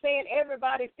 I'm not saying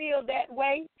everybody feels that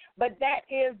way, but that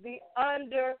is the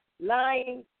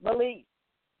underlying belief.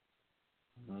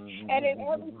 And in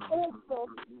every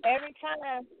instance, every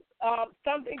time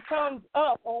something comes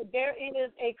up or there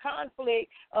is a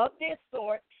conflict of this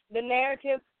sort, the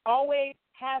narrative always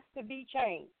has to be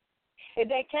changed. If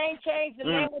they can't change the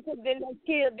narrative, then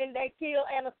they kill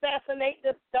and assassinate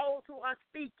those who are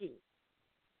speaking.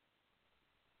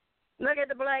 Look at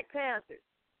the Black Panthers.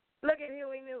 Look at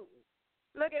Huey Newton.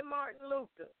 Look at Martin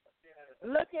Luther.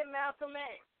 Look at Malcolm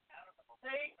X.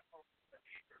 See?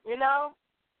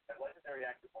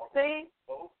 See?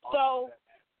 So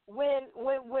when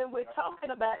we're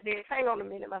talking about this, hang on a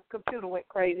minute, my computer went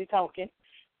crazy talking.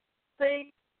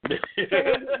 See?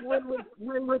 when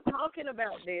we're talking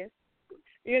about this,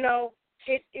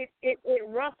 it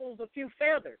ruffles a few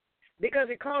feathers because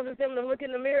it causes them to look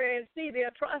in the mirror and see the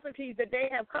atrocities that they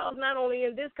have caused not only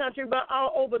in this country but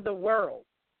all over the world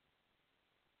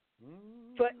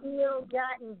for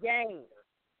ill-gotten gain.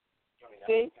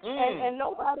 See, and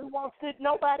nobody wants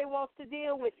to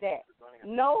deal with that.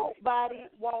 Nobody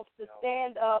wants to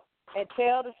stand up and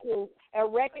tell the truth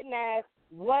and recognize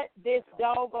what this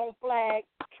doggone flag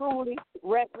truly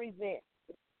represents.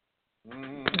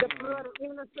 The blood of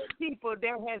innocent people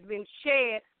there has been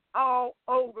shed all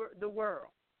over the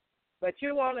world. But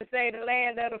you want to say the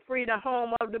land of the free, the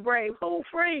home of the brave. Who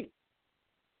free?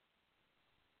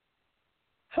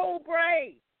 Who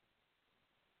brave?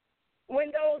 When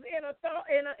those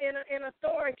in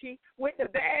authority with the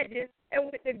badges and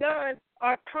with the guns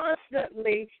are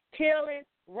constantly killing,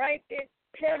 raping,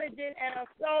 pillaging, and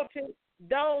assaulting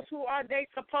those who are they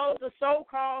supposed to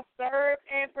so-called serve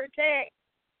and protect.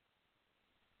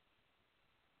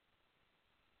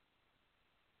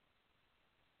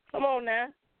 Come on now.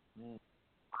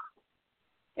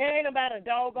 It ain't about a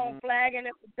doggone flag, and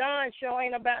the gun show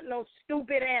ain't about no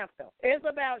stupid anthem. It's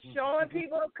about showing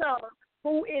people of color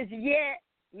who is yet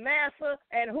master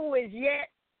and who is yet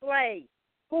slave,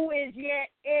 who is yet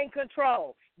in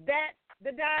control. That's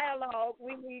the dialogue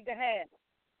we need to have.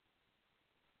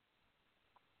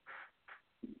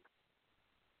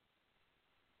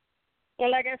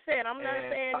 And like I said, I'm not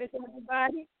saying this to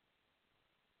everybody,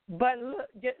 but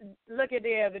look at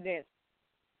the evidence.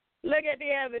 Look at the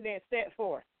evidence set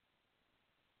forth.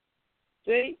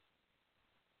 See?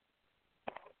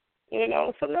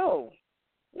 So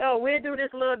no, we'll do this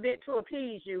a little bit to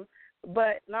appease you,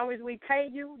 but as long as we pay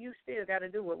you, you still got to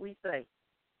do what we say.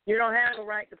 You don't have the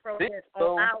right to protest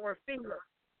on our field.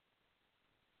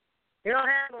 You don't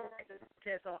have the right to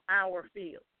protest on our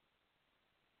field.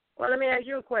 Well, let me ask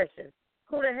you a question.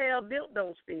 Who the hell built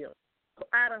those fields?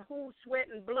 Out of whose sweat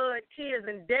and blood, tears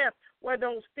and death were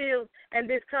those fields and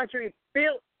this country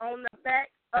built on the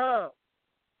back of?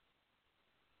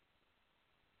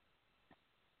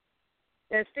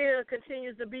 And still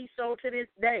continues to be so to this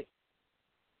day.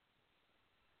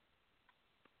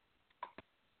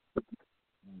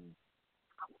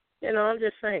 I'm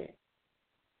just saying.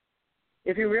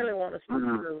 If you really want to speak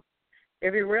through,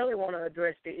 if you really want to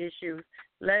address the issues,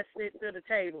 let's sit to the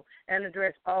table and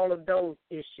address all of those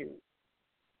issues.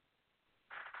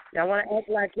 Y'all want to act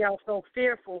like y'all so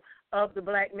fearful of the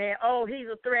black man. Oh, he's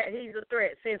a threat. He's a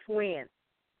threat. Since when?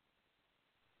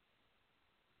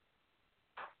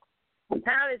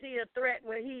 How is he a threat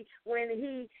when he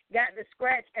got to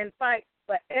scratch and fight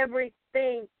for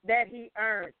everything that he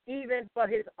earned, even for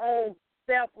his own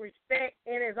self-respect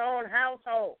in his own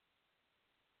household?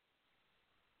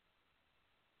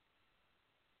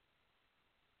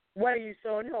 What are you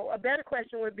so? No, a better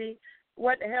question would be,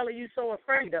 what the hell are you so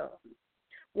afraid of?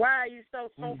 Why are you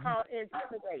so-called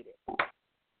intimidated?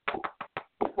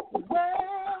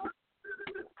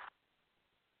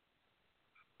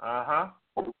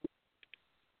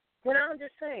 Well, I'm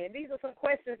just saying, these are some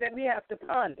questions that we have to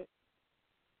ponder.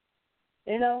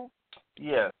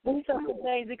 Yeah. These are some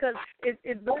things, because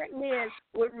if black men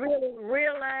would really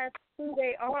realize who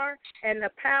they are and the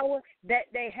power that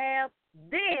they have,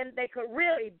 then they could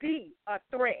really be a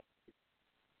threat.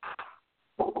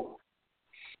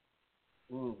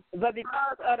 But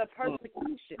because of the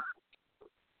persecution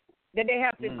that they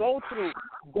have to go through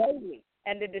daily,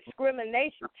 and the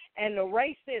discrimination and the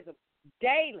racism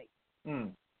daily,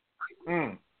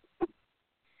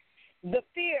 the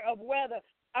fear of whether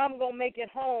I'm going to make it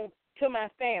home to my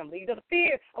family, the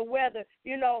fear of whether,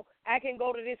 I can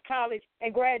go to this college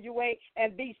and graduate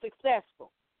and be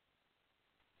successful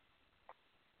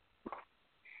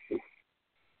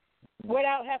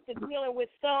without having to dealing with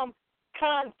some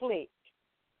conflict,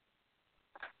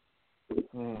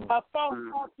 a false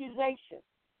accusation.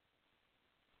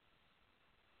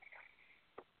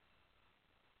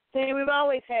 See, we've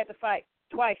always had to fight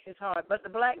twice as hard, but the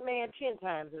black man 10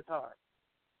 times as hard.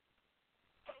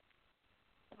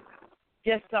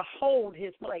 Just to hold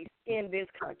his place in this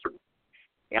country.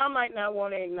 Y'all might not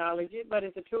want to acknowledge it, but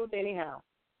it's the truth anyhow.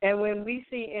 And when we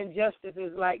see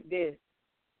injustices like this,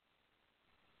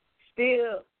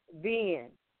 still,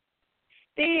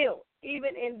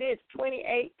 even in this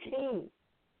 2018,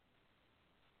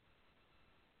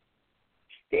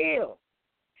 still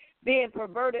being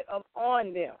perverted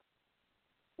upon them,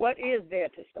 what is there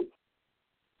to say?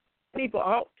 People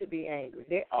ought to be angry.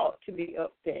 They ought to be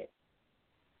upset.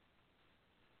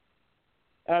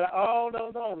 Out of all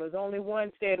those owners, only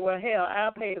one said, well, hell,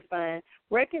 I'll pay the fine.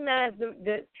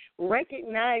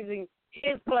 Recognizing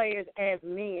his players as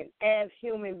men, as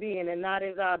human beings, and not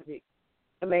as objects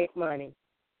to make money.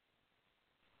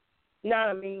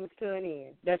 Not a means to an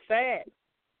end. That's sad.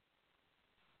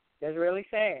 That's really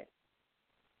sad.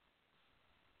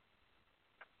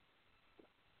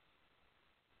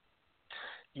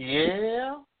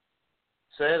 Yeah.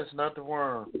 Sad is not the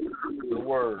word.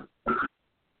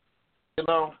 And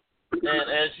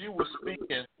as you were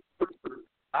speaking,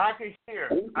 I hear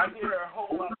a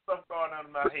whole lot of stuff going on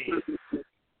in my head.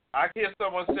 I hear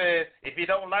someone say, if you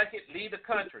don't like it, leave the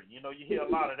country. You hear a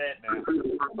lot of that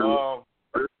now.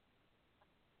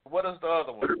 What is the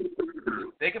other one?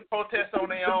 They can protest on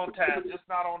their own time, just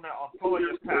not on their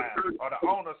employer's time or the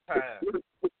owner's time,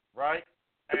 right?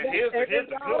 And here's the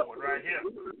good one right here.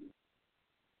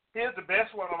 Here's the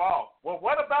best one of all. Well,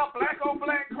 what about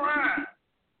black-on-black crime?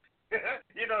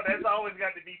 That's always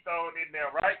got to be thrown in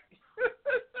there, right?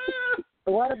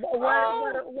 What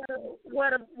about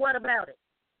it?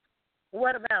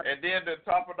 What about it? And then to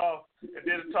top it off,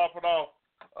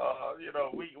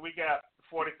 we got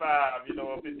 45,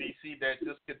 up in D.C. that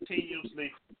just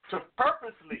continuously,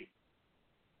 purposely,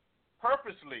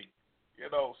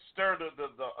 stir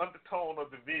the undertone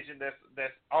of division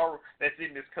that's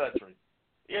in this country.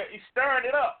 Yeah, he's stirring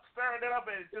it up,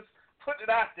 and just putting it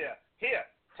out there. Here,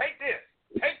 take this,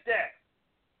 take that,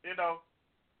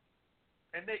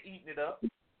 and they're eating it up.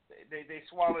 They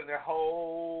swallowing their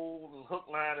whole hook,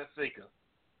 line, and sinker.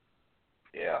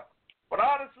 Yeah, but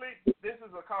honestly, this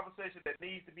is a conversation that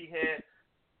needs to be had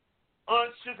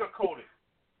unsugar-coated.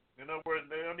 Where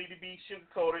they don't need to be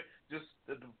sugar-coated. Just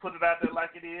put it out there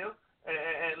like it is,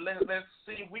 and let's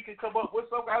see if we can come up with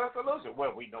some kind of solution.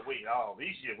 Well, we know all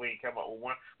these years we ain't come up with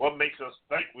one. What makes us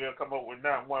think we'll come up with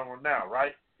one now,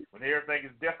 right? When everything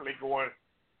is definitely going,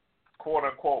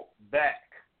 quote-unquote, back.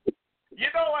 You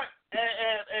know what?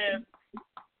 And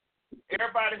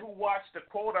everybody who watched the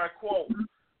quote-unquote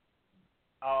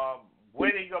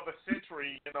wedding of a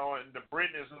century, and the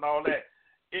Britneys and all that,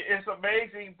 it's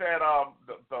amazing that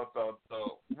the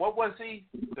what was he?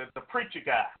 The preacher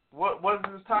guy. What was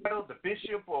his title? The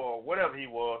bishop or whatever he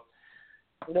was.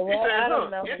 I don't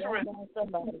know.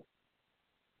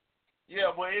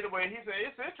 Yeah, well, anyway, he said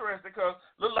it's interesting because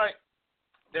look like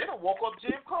they done woke up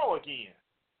Jim Crow again.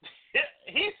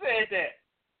 He said that.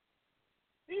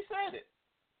 He said it.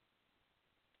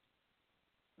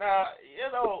 Now,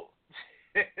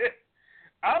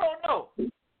 I don't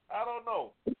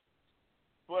know.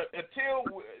 But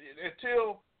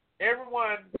until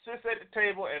everyone sits at the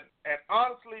table and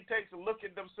honestly takes a look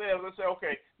at themselves and say,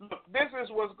 okay, look, this is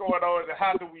what's going on and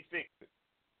how do we fix it?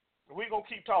 We're going to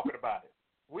keep talking about it.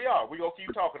 We are. We're going to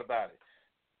keep talking about it.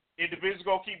 Individuals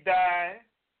going to keep dying.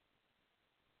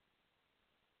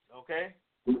 Okay?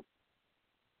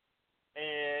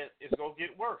 And it's going to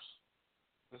get worse.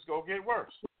 It's going to get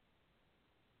worse.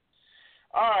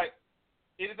 All right.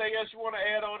 Anything else you want to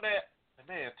add on that?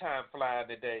 Man, time flying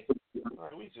today.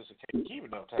 We just can't keep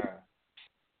enough time.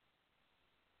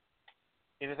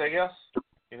 Anything else?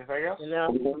 No,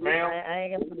 ma'am? I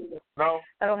ain't gonna. No,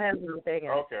 I don't have anything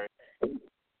else. Okay.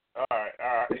 All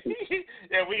right.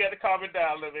 Yeah, we got to calm it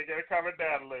down a little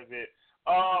bit.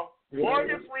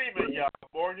 Morgan Freeman, y'all.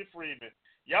 Morgan Freeman.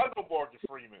 Y'all know Morgan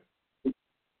Freeman.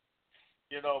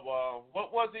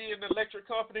 What was he in the electric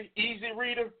company? Easy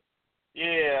Reader.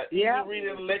 Yeah, Yeah. Easy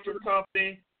Reading Electric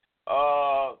Company.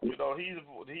 You know,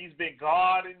 he's been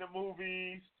God in the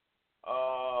movies.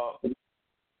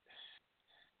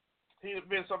 He's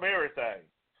been some everything.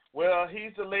 Well,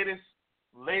 he's the latest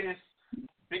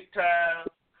big time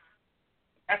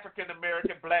African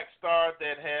American black star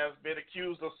that has been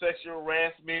accused of sexual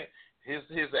harassment. His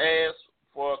ass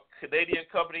for a Canadian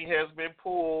company has been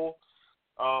pulled.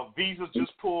 Visa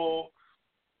just pulled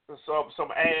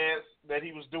some ads that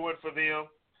he was doing for them.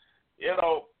 You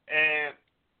know, and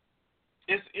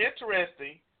it's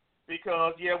interesting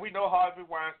because, yeah, we know Harvey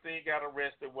Weinstein got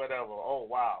arrested, whatever. Oh,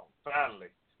 wow, finally.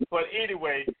 But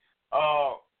anyway,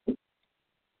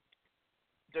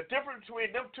 the difference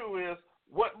between them two is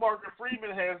what Morgan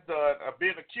Freeman has done,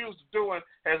 been accused of doing,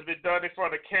 has been done in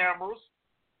front of cameras.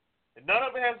 And none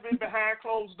of it has been behind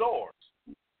closed doors.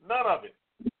 None of it.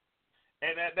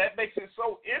 And that makes it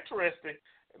so interesting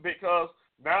because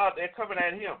now they're coming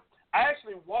at him. I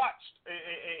actually watched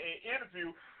an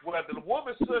interview where the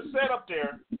woman sat up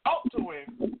there, talked to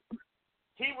him.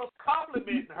 He was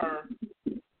complimenting her,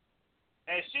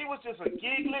 and she was just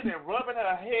giggling and rubbing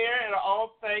her hair and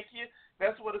all, thank you.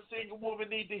 That's what a single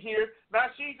woman needs to hear. Now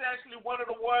she's actually one of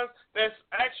the ones that's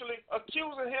actually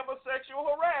accusing him of sexual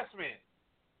harassment.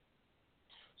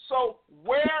 So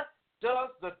where does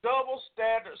the double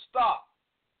standard stop?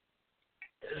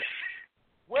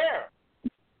 Where?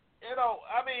 You know,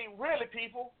 I mean, really,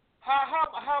 people, how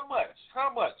much?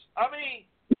 How much? I mean,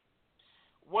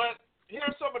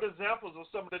 here's some of the examples of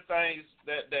some of the things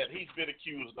that he's been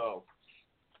accused of.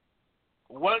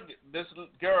 This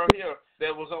girl here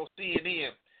that was on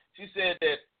CNN, she said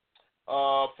that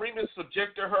Freeman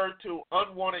subjected her to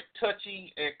unwanted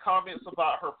touching and comments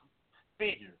about her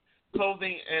figure,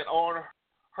 clothing, and on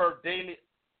her daily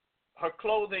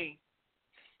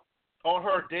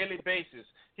basis.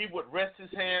 He would rest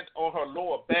his hand on her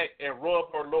lower back and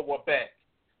rub her lower back.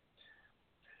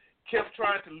 Kept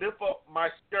trying to lift up my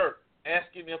skirt,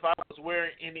 asking if I was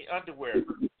wearing any underwear.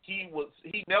 He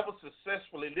never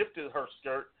successfully lifted her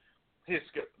skirt,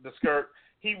 the skirt.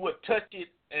 He would touch it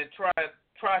and try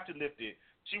to lift it.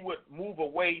 She would move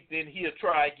away, then he'd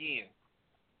try again.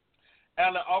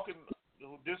 Alan Alkin,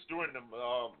 this during the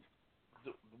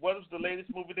what was the latest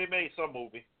movie they made? Some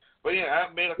movie. But yeah,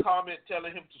 I made a comment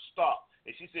telling him to stop.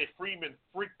 And she said Freeman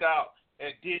freaked out and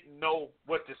didn't know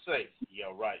what to say. Yeah,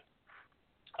 right.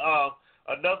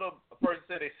 Another person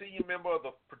said a senior member of the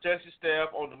production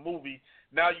staff on the movie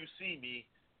Now You See Me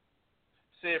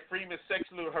said Freeman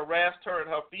sexually harassed her and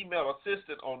her female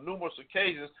assistant on numerous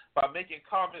occasions by making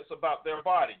comments about their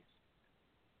bodies.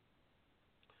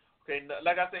 Okay,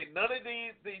 like I say, none of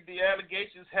the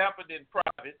allegations happened in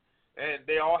private, and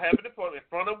they all happened in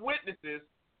front of witnesses,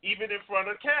 even in front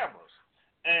of cameras.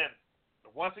 And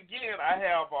once again, I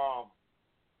have I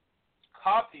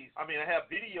have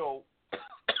video,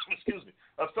 excuse me,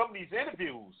 of some of these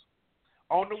interviews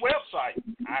on the website.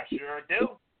 I sure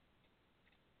do.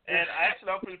 And actually,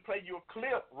 I'm going to play you a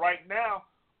clip right now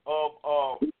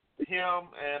of him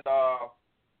and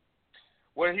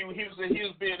where he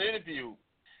was being interviewed.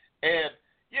 And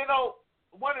you know,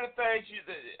 one of the things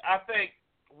I think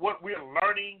what we're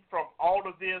learning from all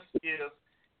of this is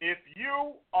if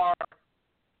you are,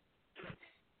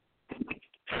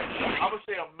 I would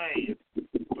say a man.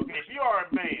 Okay, if you are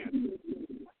a man,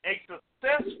 a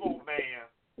successful man,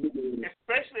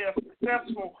 especially a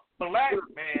successful black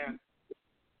man,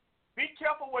 be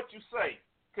careful what you say,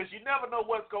 because you never know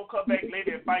what's going to come back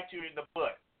later and bite you in the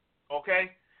butt.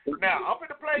 Okay? Now, I'm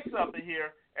going to play something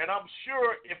here, and I'm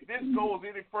sure if this goes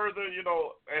any further, you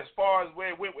know, as far as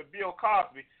where it went with Bill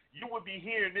Cosby, you would be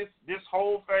hearing this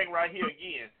whole thing right here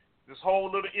again, this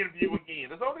whole little interview again.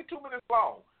 It's only 2 minutes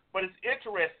long, but it's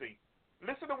interesting.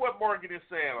 Listen to what Morgan is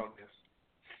saying on this.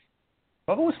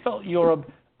 I've always felt you're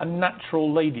a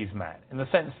natural ladies' man in the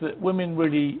sense that women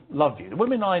really love you. The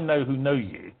women I know who know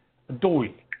you adore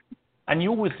you, and you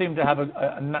always seem to have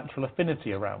a natural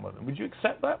affinity around women. Would you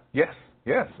accept that? Yes.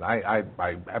 I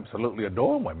absolutely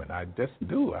adore women. I just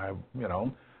do. I'm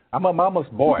a mama's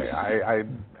boy. I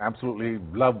absolutely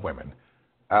love women.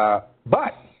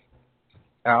 But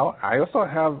I also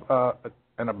have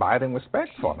an abiding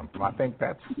respect for them. I think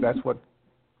that's what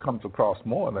comes across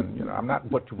more than, I'm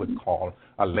not what you would call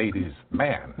a ladies'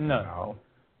 man. No.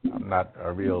 I'm not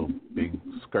a real big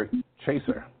skirt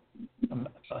chaser.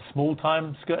 A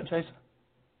small-time skirt chaser?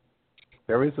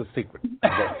 There is a secret.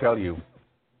 I'll tell you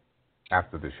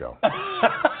after the show.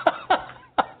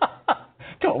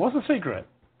 Go on, what's the secret?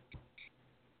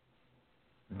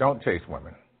 Don't chase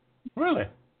women. Really?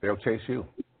 They'll chase you.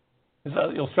 Is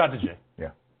that your strategy?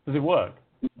 Yeah. Does it work?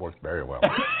 Works very well.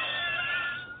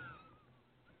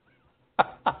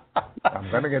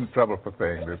 gonna get in trouble for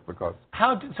saying this because.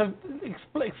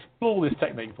 Explore this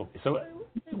technique for me. So,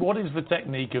 what is the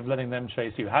technique of letting them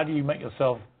chase you? How do you make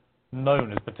yourself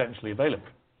known as potentially available?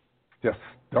 Just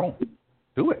don't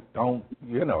do it. Don't,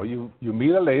 you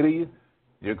meet a lady,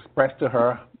 you express to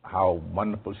her how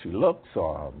wonderful she looks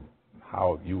or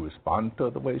how you respond to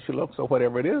the way she looks or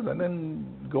whatever it is, and then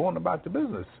go on about your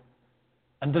business.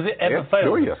 And does it ever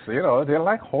fail? They're curious, they're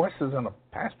like horses in a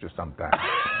pasture sometimes.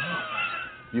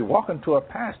 You walk into a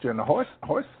pasture and the horse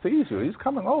sees you. He's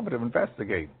coming over to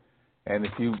investigate. And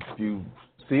if you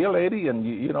see a lady and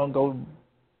you don't go,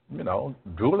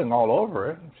 drooling all over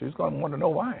her, she's going to want to know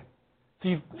why.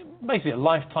 So basically a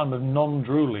lifetime of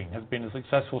non-drooling has been a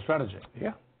successful strategy.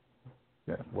 Yeah,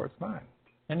 it works fine.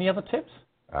 Any other tips?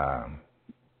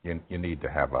 You need to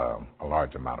have a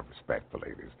large amount of respect for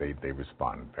ladies. They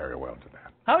respond very well to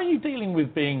that. How are you dealing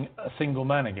with being a single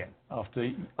man again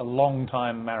after a long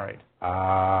time married?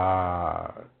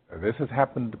 This has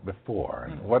happened before.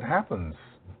 And what happens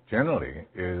generally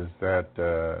is that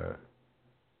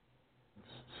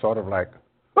sort of like,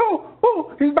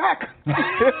 oh, he's back.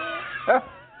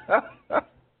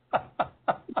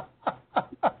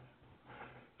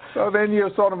 So then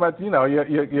you're sort of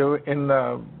you're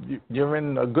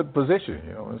in a good position,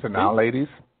 So now, ladies.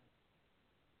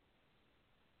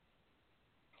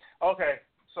 Okay,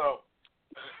 so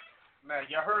now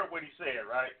you heard what he said,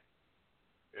 right?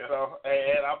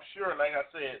 And I'm sure, like I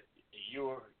said,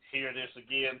 you'll hear this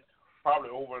again, probably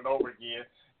over and over again.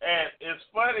 And it's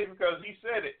funny because he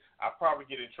said it. I probably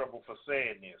get in trouble for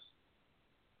saying this,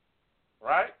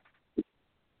 right?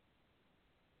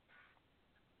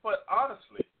 But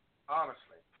honestly,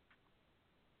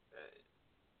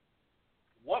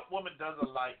 what woman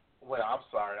doesn't like? Well, I'm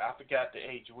sorry, I forgot the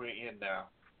age we're in now.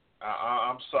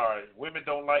 I'm sorry, women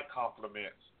don't like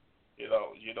compliments.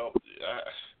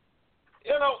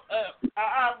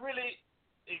 I really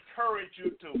encourage you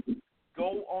to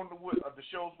go on the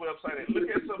show's website and look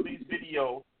at some of these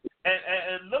videos and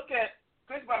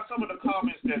think about some of the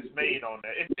comments that's made on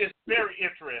there. It's very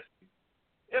interesting.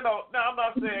 Now I'm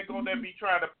not saying go there be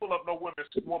trying to pull up no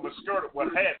woman's skirt or what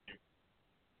have you.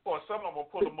 Of course, some of them will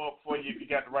pull them up for you if you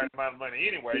got the right amount of money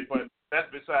anyway, but that's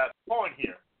beside the point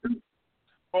here.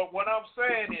 But what I'm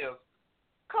saying is,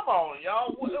 come on,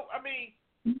 y'all. I mean,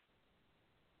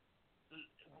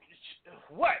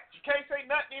 what? You can't say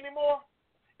nothing anymore?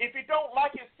 If you don't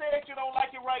like it, say it. You don't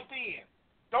like it right then.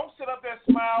 Don't sit up there,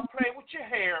 smile, play with your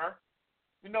hair,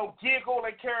 giggle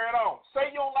and carry it on.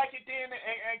 Say you don't like it then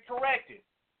and correct it.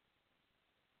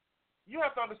 You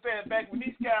have to understand, back when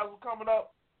these guys were coming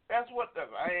up, that's what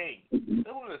I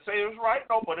wouldn't say it was right,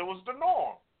 no, but it was the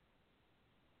norm.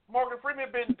 Morgan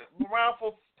Freeman been around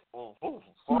for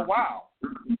a while.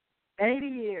 80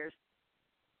 years.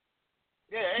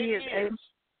 Yeah, 80 years.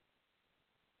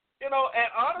 And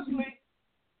honestly,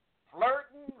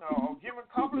 flirting or giving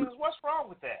compliments, what's wrong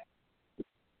with that?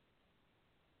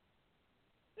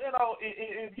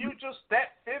 If you just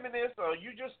that feminist or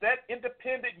you just that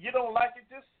independent, you don't like it,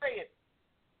 just say it.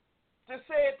 Just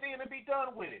say it then and be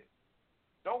done with it.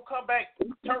 Don't come back.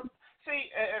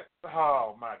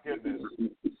 Oh my goodness.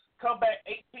 Come back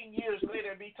 18 years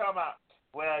later and be talking about,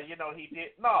 well, he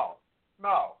did. No.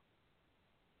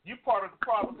 You part of the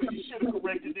problem because you should have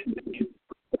corrected it then.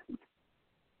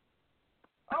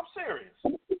 I'm serious.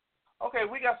 Okay,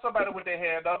 we got somebody with their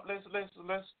hand up. Let's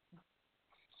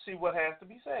see what has to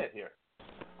be said here.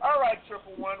 All right,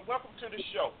 111, welcome to the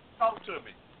show. Talk to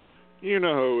me. You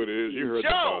know who it is. You heard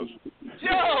Joe! the buzz.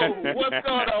 Joe! What's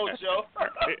going on, Joe?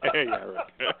 Hey,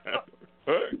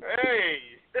 Hey.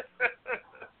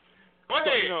 Go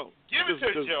ahead. Give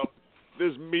it to Joe.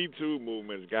 This Me Too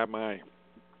movement has got my...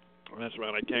 That's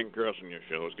right, I can't curse on your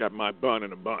show. It's got my bun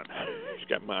in a bun. It's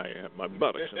got my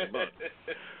buttocks in a bun.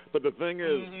 But the thing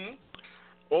is,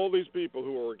 all these people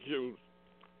who are accused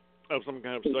of some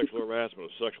kind of sexual harassment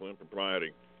or sexual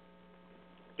impropriety,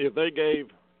 if they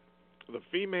gave the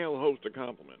female host a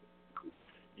compliment,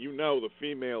 the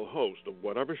female host of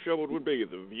whatever show it would be,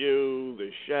 The View,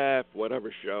 The Chef,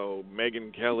 whatever show,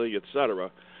 Megyn Kelly,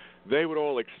 etc., they would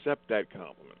all accept that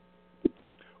compliment.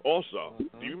 Also,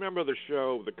 do you remember the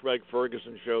show, the Craig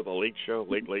Ferguson show, the Late Show,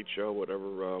 Late Show,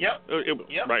 whatever? Yep.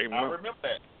 Right, I remember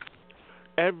that.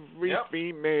 Every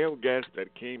female guest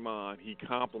that came on, he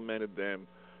complimented them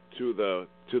to the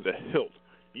hilt.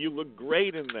 You look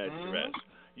great in that dress.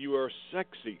 You are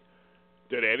sexy.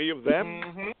 Did any of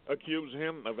them accuse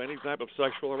him of any type of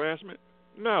sexual harassment?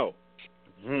 No.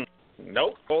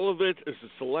 Nope. All of it is a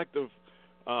selective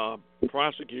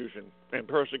prosecution and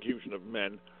persecution of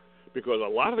men, because a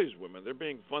lot of these women, they're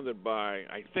being funded by,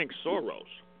 I think, Soros,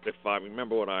 if I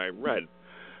remember what I read.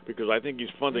 because I think he's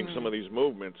funding some of these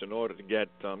movements in order to get,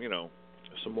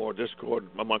 some more discord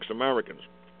amongst Americans.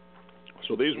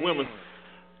 So these women,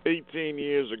 18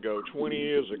 years ago, 20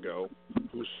 years ago,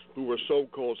 who were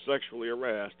so-called sexually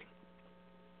harassed.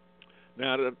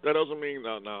 Now, that doesn't mean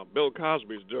now Bill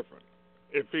Cosby's different.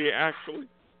 If he actually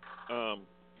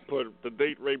put the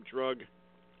date rape drug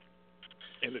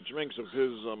in the drinks of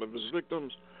his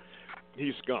victims,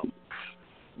 he's scum.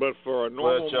 But for a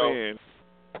normal man,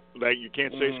 that you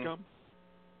can't say scum?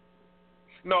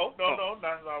 No,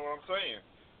 that's not what I'm saying.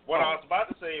 What I was about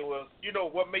to say was,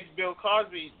 what makes Bill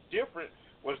Cosby different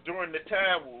was during the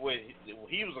time when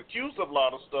he was accused of a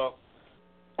lot of stuff,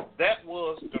 that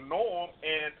was the norm,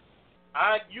 and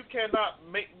you cannot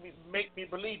make me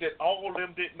believe that all of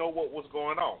them didn't know what was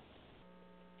going on.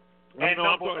 I'm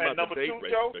talking about the date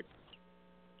rape. Joe,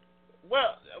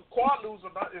 well, Quaaludes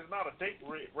is not a date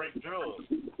rape drug.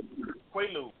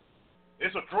 Quaaludes.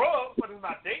 It's a drug, but it's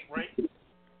not date rape.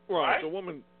 Right? The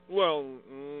woman,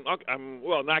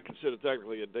 not considered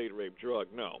technically a date rape drug,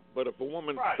 no. But if a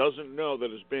woman doesn't know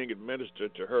that it's being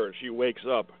administered to her, she wakes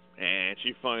up and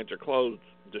she finds her clothes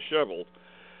disheveled.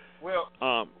 Well,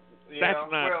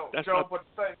 that's not. Joe, but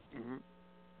the thing,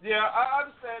 yeah, I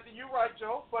understand. You're right,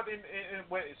 Joe. But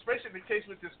especially in the case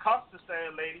with this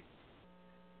Costastan lady,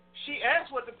 she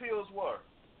asked what the pills were.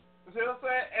 You see what I'm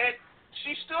saying? And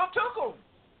she still took them.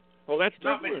 Well, that's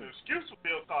not different. making an excuse for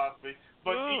Bill Cosby,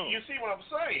 but you see what I'm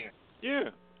saying? Yeah,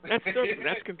 that's different.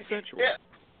 That's consensual. Yeah.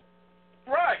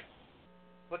 Right.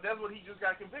 But that's what he just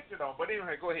got convicted on. But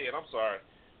anyway, go ahead. I'm sorry.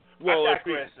 Well, I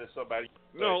digress to somebody.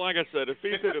 No, like I said, if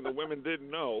he did and the women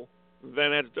didn't know, then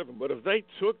that's different. But if they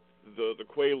took the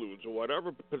Quaaludes or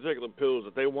whatever particular pills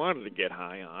that they wanted to get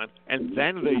high on, and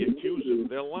then they accuse them,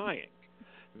 they're lying.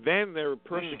 Then they're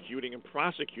persecuting and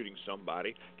prosecuting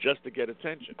somebody just to get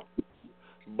attention.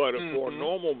 But for a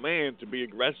normal man to be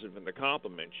aggressive and to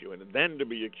compliment you and then to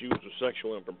be accused of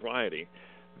sexual impropriety,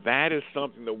 that is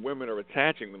something that women are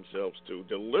attaching themselves to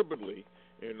deliberately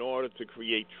in order to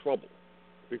create trouble.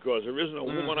 Because there isn't a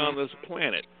woman on this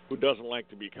planet who doesn't like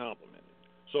to be complimented.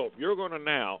 So if you're going to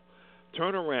now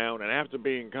turn around and after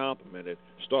being complimented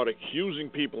start accusing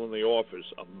people in the office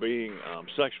of being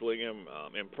sexually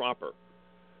improper,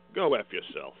 go F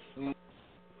yourself.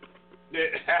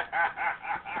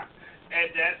 And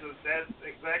that's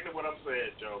exactly what I'm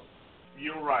saying, Joe.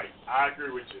 You're right. I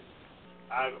agree with you.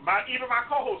 Even my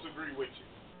co-hosts agree with you.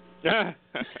 Ain't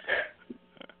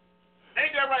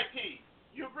that right, T?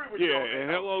 You agree with Yeah, and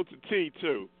hello to T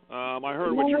too. I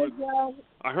heard what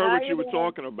you were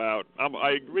talking about.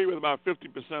 I agree with about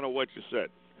 50% of what you said.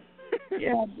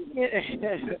 Yeah.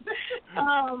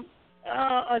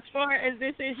 As far as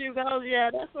this issue goes,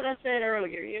 that's what I said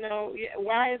earlier.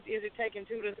 Why is it taking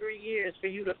 2 to 3 years for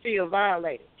you to feel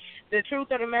violated? The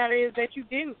truth of the matter is that you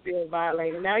didn't feel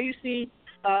violated. Now you see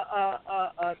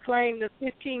a claim to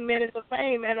 15 minutes of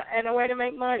fame and a way to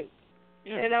make money.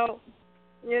 Yeah.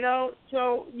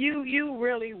 So you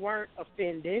really weren't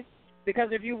offended,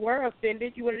 because if you were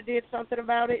offended, you would have did something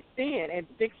about it then. And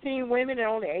 16 women, and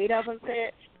only 8 of them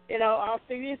said, I'll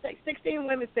see you say 16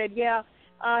 women said, yeah.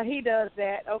 He does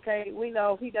that. Okay, we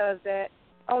know he does that.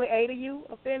 Only 8 of you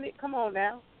offended? Come on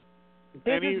now.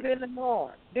 This has been the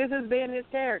norm. This has been his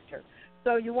character.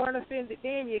 So you weren't offended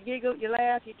then. You giggled, you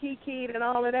laughed, you kikied, and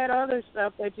all of that other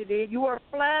stuff that you did. You were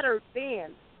flattered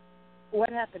then.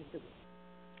 What happened to it?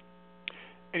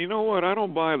 And you know what? I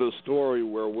don't buy the story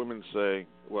where women say,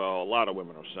 well, a lot of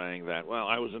women are saying that, well,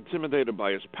 I was intimidated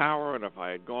by his power, and if I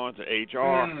had gone to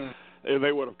HR,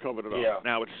 they would have covered it up. Yeah.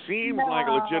 Now, it seems like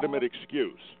a legitimate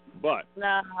excuse, but...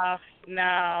 No.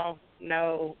 Not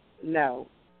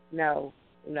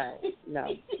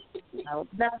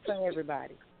for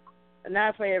everybody.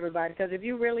 Not for everybody, because if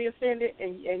you're really offended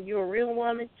and you're a real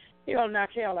woman, you're going to knock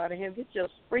hell out of him. Get your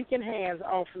freaking hands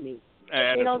off me.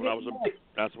 And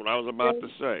that's what I was about to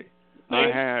say.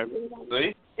 I have...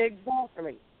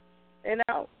 Exactly.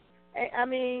 I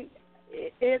mean...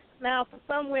 It's now for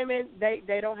some women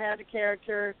they don't have the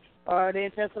character or the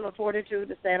intestinal fortitude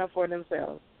to stand up for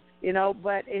themselves,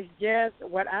 But it's just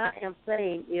what I am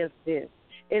saying is this: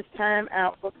 it's time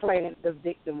out for playing the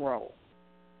victim role.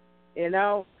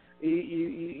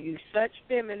 You such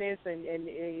feminists and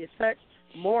you're such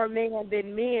more men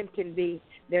than men can be.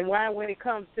 Then why, when it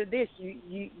comes to this,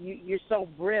 you're so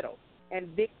brittle and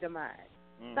victimized?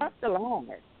 Stop the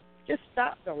lies. Just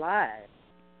stop the lies.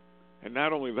 And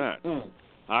not only that,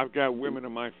 I've got women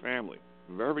in my family,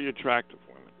 very attractive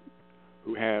women,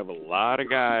 who have a lot of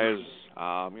guys,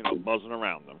 buzzing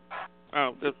around them.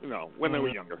 When they were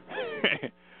younger.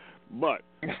 But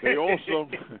they also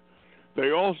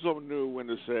knew when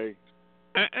to say,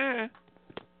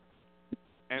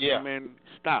 and Yeah. the men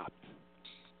stopped.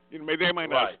 You know, they might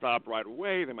not Right. have stopped right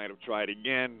away. They might have tried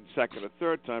again, second or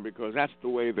third time, because that's the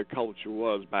way the culture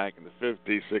was back in the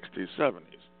 50s, 60s,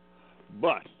 70s.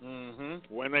 But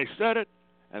when they said it,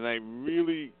 and they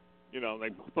really, you know,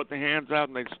 they put their hands out,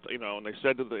 and they, you know, and they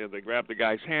said to they grabbed the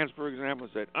guy's hands, for example,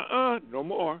 and said, no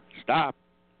more, stop,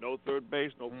 no third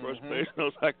base, no first base,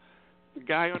 no second. The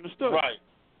guy understood. Right.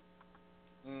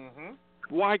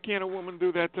 Why can't a woman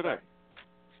do that today?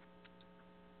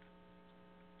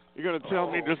 You're going to tell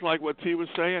me, just like what T was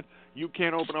saying, you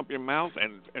can't open up your mouth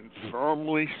and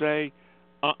firmly say,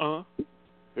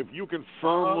 If you can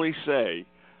firmly say,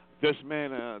 this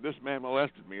man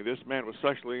molested me, this man was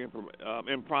sexually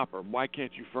improper, why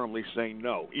can't you firmly say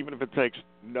no, even if it takes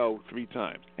no 3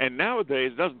 times? And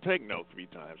nowadays, it doesn't take no 3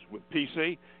 times. With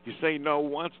PC, you say no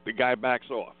once, the guy backs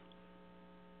off.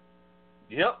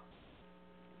 Yep.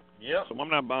 So I'm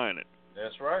not buying it.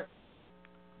 That's right.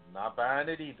 Not buying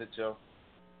it either, Joe.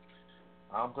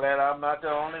 I'm glad I'm not the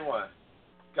only one.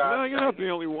 No, you're not the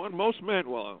only one. Most men,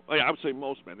 well, I would say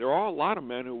most men. There are a lot of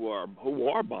men who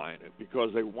are buying it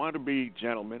because they want to be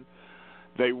gentlemen.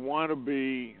 They want to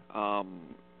be,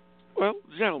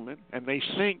 gentlemen, and they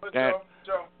think but that.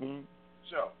 Joe.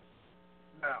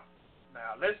 Now,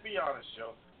 let's be honest,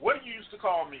 Joe. What you used to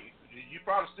call me? You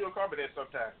probably still call me that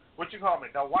sometimes. What you call me?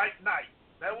 The White Knight.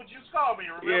 That's what you used to call me.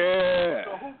 Remember? Yeah.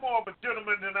 So who's more of a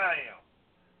gentleman than I am?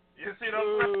 You see what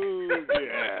Ooh,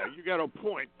 yeah, you got a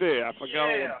point there. I forgot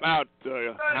all about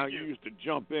how you used to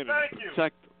jump in and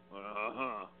protect them.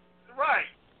 Right.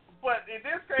 But in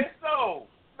this case, no.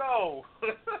 No.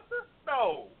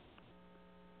 So,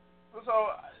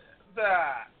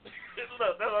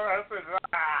 look, that's what I said.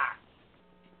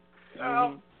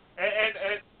 And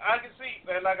I can see,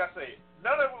 and like I say,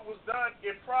 none of it was done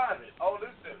in private.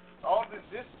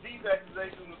 These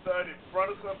accusations was done in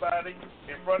front of somebody,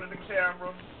 in front of the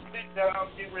camera, sit down,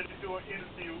 get ready to do an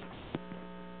interview.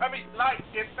 I mean, like,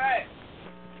 in fact,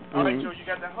 all right, Joe, you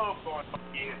got that hump going on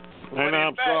again. And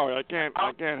I'm sorry, I can't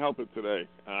help it today.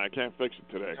 I can't fix it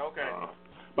today. Okay.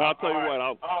 But I'll tell you what,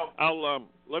 I'll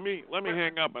let me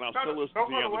hang up and I'll still listen to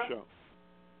the end of the show.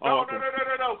 No,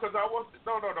 because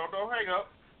don't hang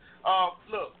up.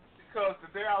 Look, because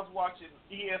the day I was watching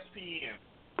ESPN,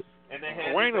 and they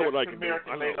had I know what I can do.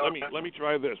 American I know. Let me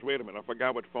try this. Wait a minute, I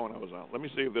forgot what phone I was on. Let me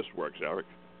see if this works, Eric.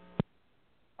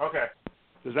 Okay.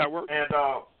 Does that work? And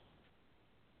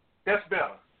that's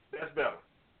better.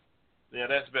 Yeah,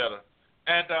 that's better.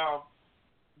 And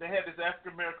they had this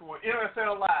African American woman,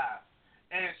 NFL Live,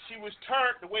 and she was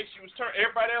turned the way she was turned.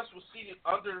 Everybody else was seated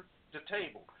under the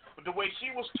table, but the way she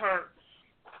was turned,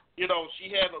 you know, she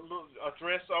had a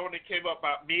dress on that came up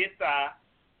about mid-thigh.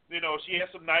 You know, she had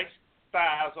some nice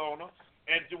thighs on her,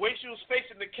 and the way she was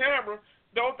facing the camera,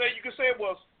 the only thing you could say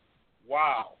was,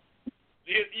 "Wow."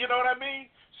 You know what I mean?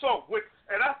 So,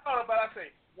 and I thought about it, I say,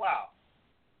 wow.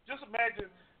 Just imagine,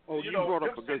 you brought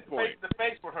up a good point. Face to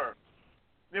face with her.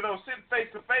 You know, sitting face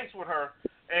to face with her,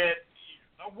 and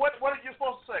what are you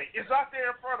supposed to say? It's out there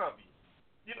in front of you.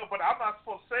 You know, but I'm not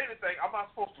supposed to say anything. I'm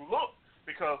not supposed to look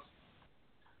because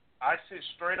I sit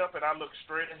straight up and I look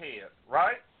straight ahead,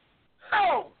 right?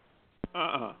 No!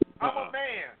 I'm a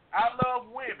man. I love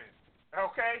women,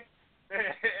 okay?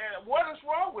 And what is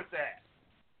wrong with that?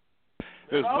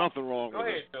 There's nothing wrong with it. Go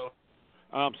ahead, Bill.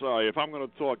 I'm sorry. If I'm going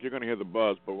to talk, you're going to hear the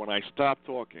buzz. But when I stop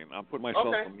talking, I'll put myself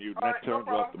on mute, and that turns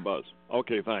off the buzz.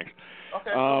 Okay, thanks.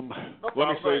 Okay. Let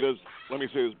me say this. Let me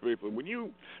say this briefly. When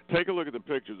you take a look at the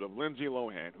pictures of Lindsay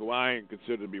Lohan, who I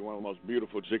consider to be one of the most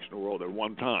beautiful chicks in the world at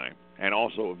one time, and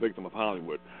also a victim of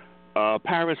Hollywood,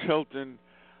 Paris Hilton,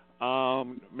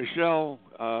 Michelle,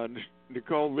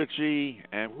 Nicole Richie,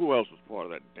 and who else was part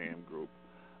of that damn group?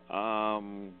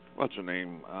 What's her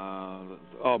name?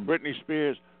 Britney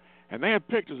Spears. And they have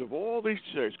pictures of all these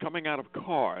chicks coming out of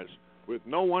cars with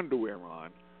no underwear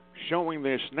on, showing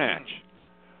their snatch.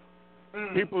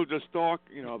 People just talk,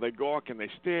 you know, they gawk and they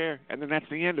stare, and then that's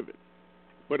the end of it.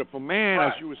 But if a man,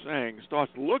 as you were saying,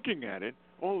 starts looking at it,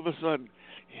 all of a sudden,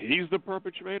 he's the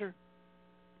perpetrator?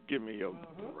 Give me a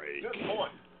break.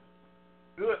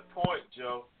 Good point,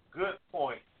 Joe. Good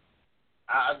point.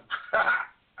 I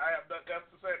have nothing else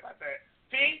to say about that.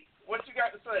 Pete, what you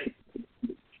got to say?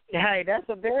 Hey, that's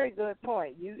a very good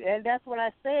point. And that's what I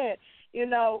said. You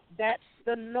know, that's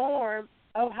the norm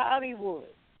of Hollywood.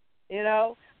 You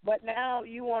know, but now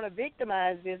you want to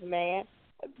victimize this man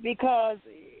because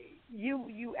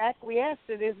you acquiesce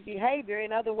to this behavior.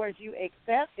 In other words, you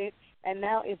accept it, and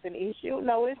now it's an issue.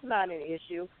 No, it's not an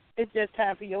issue. It's just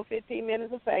time for your 15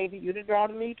 minutes of fame, for you to draw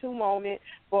the Me Too moment,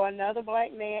 for another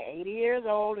black man, 80 years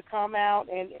old, to come out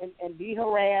and be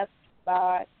harassed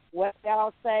by what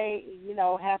y'all say,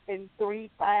 happened 3,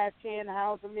 5, 10,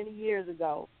 however many years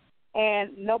ago.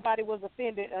 And nobody was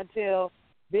offended until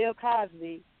Bill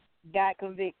Cosby got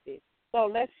convicted. So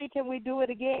let's see, can we do it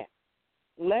again?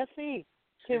 Let's see,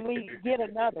 can we get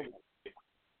another one?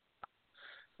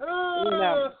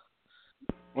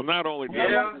 Well, not only that.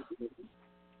 Yeah.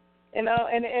 And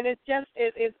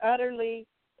it's utterly,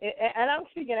 and I'm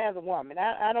speaking as a woman.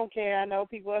 I don't care. I know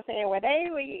people are saying, well,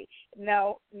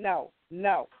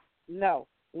 no.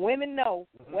 Women know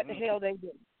what the hell they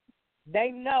do.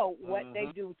 They know what they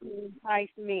do to entice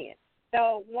men.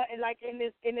 So, like in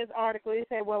this article, it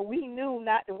said, well, we knew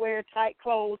not to wear tight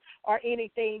clothes or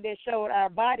anything that showed our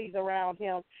bodies around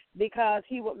him because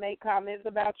he would make comments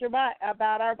about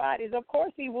our bodies. Of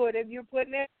course he would if you're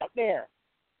putting it out there.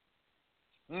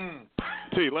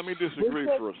 T, let me disagree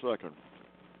for a second.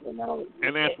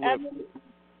 And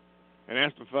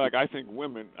that's the fact. I think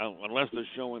women, unless they're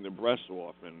showing their breasts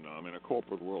off in a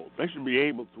corporate world, they should be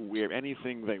able to wear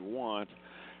anything they want.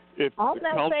 If I'm the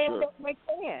not culture, saying that they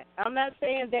can't. I'm not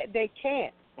saying that they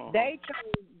can't. They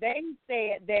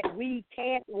said that we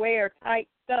can't wear tight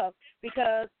stuff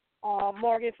because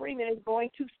Morgan Freeman is going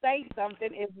to say something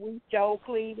if we show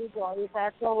cleavage or if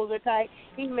our clothes are tight.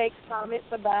 He makes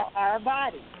comments about our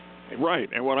body. Right,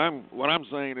 and what I'm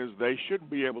saying is they should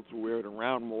be able to wear it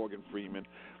around Morgan Freeman.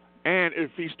 And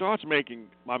if he starts making,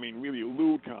 really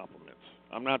lewd compliments,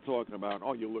 I'm not talking about,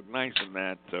 oh, you look nice in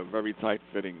that very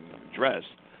tight-fitting dress.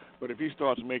 But if he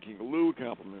starts making lewd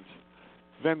compliments,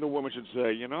 then the woman should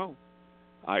say,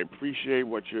 I appreciate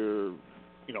what you're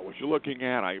looking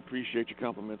at. I appreciate your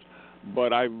compliments,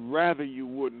 but I'd rather you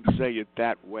wouldn't say it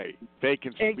that way. They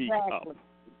can speak up.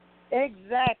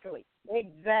 Exactly.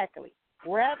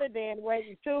 Rather than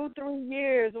waiting 2-3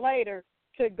 years later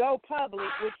to go public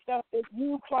with stuff that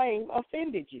you claim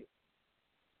offended you.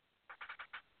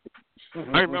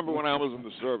 I remember when I was in the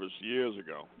service years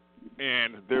ago,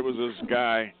 and there was this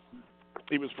guy.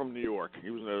 He was from New York.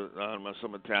 He was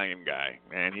some Italian guy,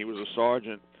 and he was a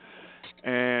sergeant.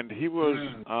 And he was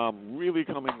really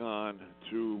coming on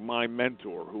to my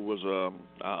mentor, who was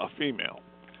a female.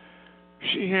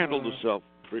 She handled herself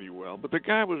pretty well, but the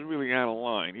guy was really out of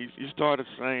line. He started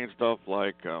saying stuff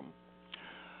like,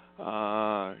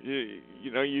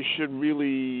 you should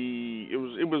really.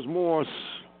 It was more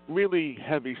really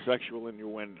heavy sexual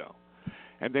innuendo,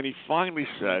 and then he finally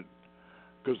said,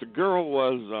 because the girl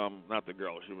was not the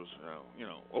girl, she was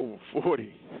over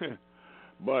 40,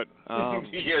 but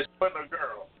yes, but a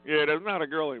girl. Yeah, there's not a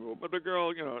girl anymore, but the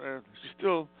girl, she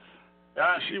still.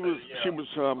 She was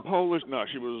Polish. No,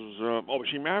 she was.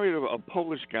 She married a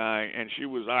Polish guy, and she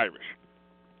was Irish.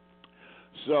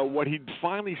 So what he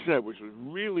finally said, which was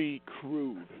really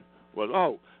crude, was,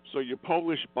 "Oh, so you're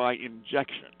Polish by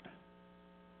injection."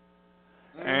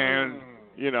 And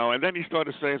and then he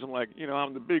started saying something like,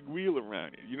 I'm the big wheel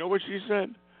around you. You know what she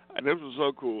said? And this was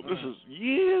so cool. This is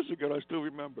years ago. I still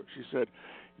remember. She said,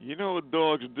 "You know what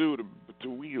dogs do to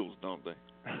wheels, don't they?"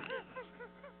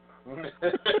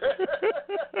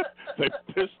 They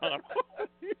piss on them.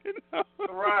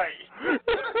 Right.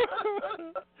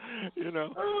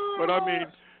 But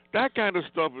that kind of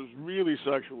stuff is really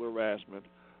sexual harassment.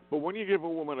 But when you give a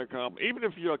woman a compliment, even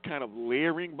if you're kind of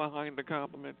leering behind the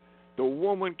compliment, the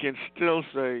woman can still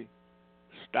say,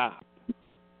 "Stop."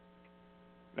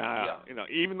 Now,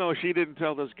 even though she didn't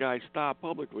tell this guy stop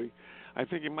publicly, I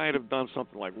think he might have done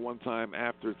something like one time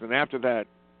after, and after that,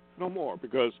 no more,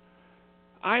 because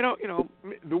I don't,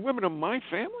 the women of my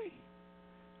family,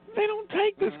 they don't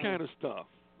take this kind of stuff.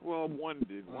 Well, one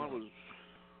did. One was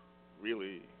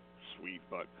really sweet,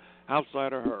 but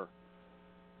outside of her,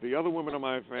 the other women of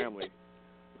my family,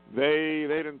 they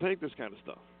didn't take this kind of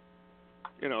stuff.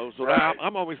 So right.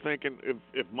 I'm always thinking,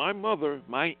 if my mother,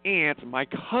 my aunt, my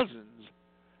cousins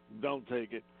don't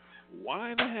take it, why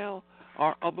in the hell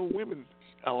are other women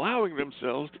allowing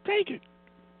themselves to take it?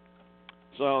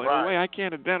 So in a way, I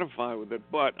can't identify with it.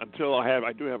 But until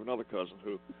I do have another cousin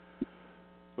who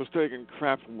was taking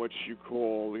crap from what you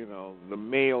call, the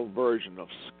male version of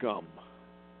scum.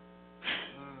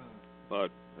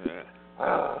 But yeah.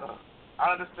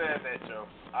 I understand that, Joe.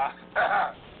 I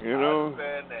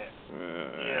understand that.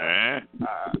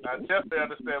 I definitely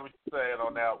understand what you're saying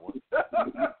on that one.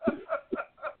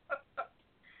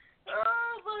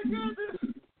 Oh my goodness.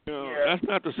 That's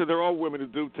not to say there are women who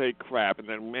do take crap, and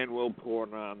then men will pour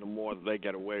it on the more that they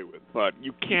get away with. But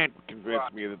you can't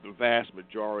convince me that the vast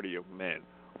majority of men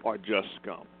are just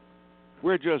scum.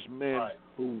 We're just men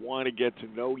who want to get to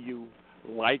know you,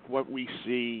 like what we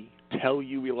see, tell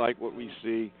you we like what we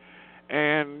see,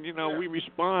 and we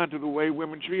respond to the way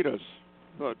women treat us.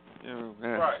 But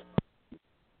Right.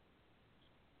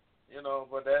 You know,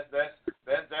 but that's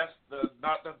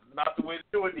not the way to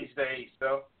do it these days.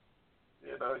 So,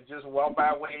 you know, just walk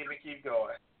by, wave, and keep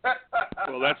going.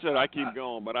 Well, that's it. I keep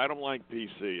going, but I don't like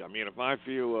PC. I mean, if I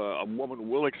feel a woman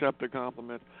will accept a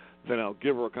compliment, then I'll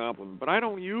give her a compliment. But I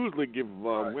don't usually give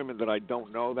women that I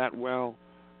don't know that well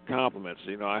compliments.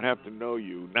 You know, I have to know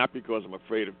you, not because I'm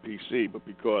afraid of PC, but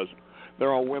because there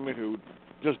are women who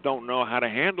just don't know how to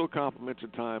handle compliments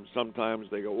at times. Sometimes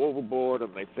they go overboard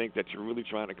and they think that you're really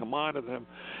trying to come on to them.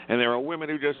 And there are women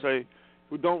who just say,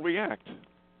 who don't react.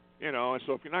 You know, and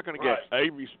so if you're not going to get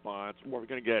a response, or if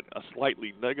you're going to get a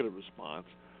slightly negative response,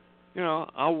 you know,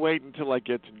 I'll wait until I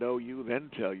get to know you,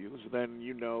 then tell you. So then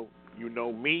you know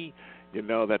me, you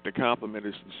know that the compliment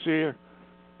is sincere,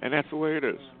 and that's the way it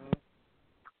is. Mm-hmm.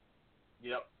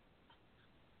 Yep.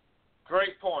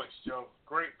 Great points, Joe.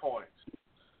 Great points.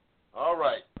 All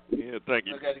right. Yeah, thank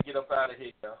you. We got to get up out of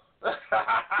here.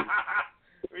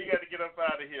 We got to get up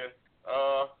out of here.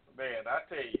 Man,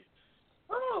 I tell you.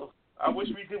 Oh. I wish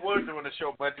we were doing the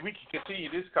show, but we can continue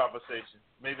this conversation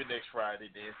maybe next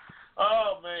Friday then.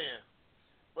 Oh, man.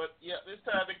 But, yeah, it's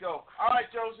time to go. All right,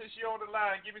 Joe, since you're on the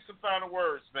line, give me some final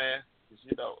words, man.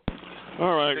 You know.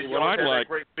 All right. What I'd like,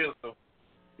 great wisdom.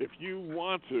 If you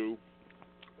want to,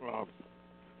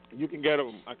 you can get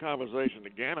a conversation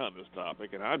again on this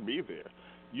topic, and I'd be there.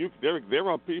 There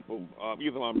are people,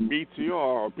 either on BTR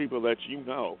or people that you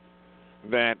know,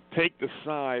 that take the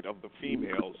side of the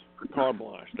females carte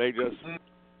blanche. They just,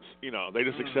 you know, they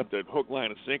just accept it hook, line,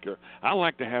 and sinker. I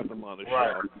like to have them on the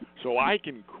show so I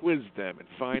can quiz them and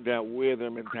find out where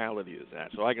their mentality is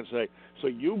at. So I can say, so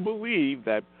you believe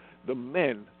that the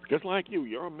men, just like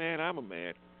you're a man, I'm a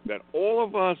man, that all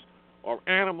of us are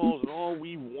animals and all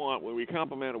we want when we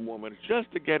compliment a woman is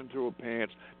just to get into her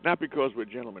pants, not because we're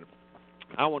gentlemen.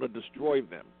 I want to destroy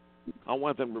them. I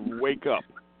want them to wake up.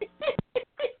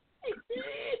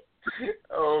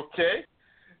 Okay.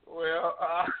 Well,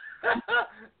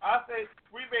 I think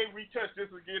we may retouch this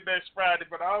again next Friday,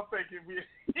 but I don't think it be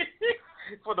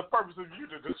for the purpose of you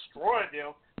to destroy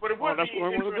them. But it would be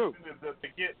interesting to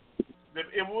get.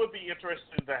 It would be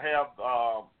interesting to have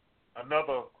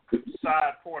another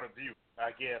side point of view.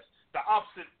 I guess the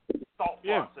opposite thought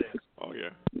process. Oh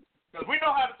yeah. Because we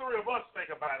know how the three of us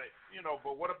think about it, you know.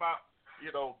 But what about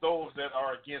those that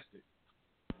are against it?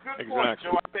 Good point,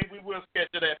 Joe. I think we will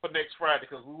schedule that for next Friday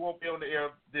because we won't be on the air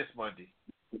this Monday.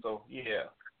 So, yeah.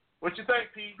 What you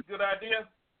think, Pete? Good idea?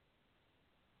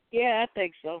 Yeah, I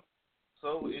think so.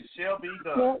 So it shall be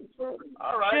done.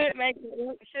 All right.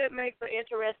 Should make for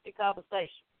interesting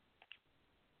conversation.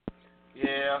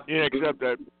 Yeah. Yeah, except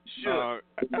that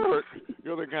Eric,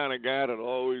 you're the kind of guy that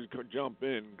always jump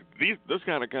in. This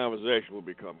kind of conversation will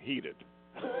become heated.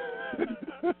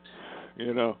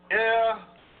 You know. Yeah.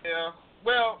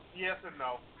 Well, yes and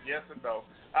no.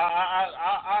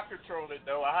 I control it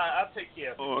though. I take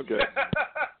care of it. Oh, okay.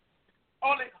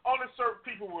 Only certain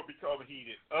people will become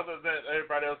heated. Other than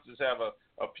everybody else, just have a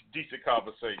decent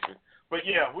conversation. But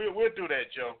yeah, we'll do that,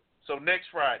 Joe. So next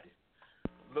Friday.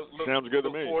 Sounds good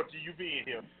to me. Look forward to you being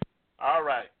here. All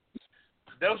right.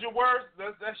 Those your words?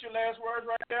 That's your last words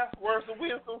right there? Words of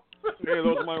wisdom? Yeah,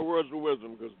 those are my words of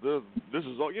wisdom because this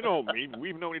is all. You know me.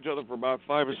 We've known each other for about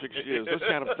 5 or 6 years. This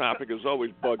kind of topic has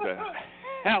always bugged the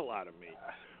hell out of me.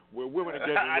 Where women are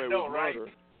getting away with murder.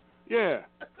 Right? Yeah.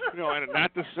 You know, and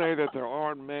not to say that there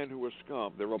aren't men who are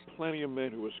scum. There are plenty of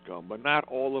men who are scum, but not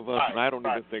all of us, and I don't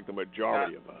even think the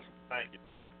majority of us. Thank you.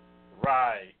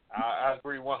 Right. I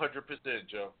agree 100%,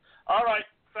 Joe. All right.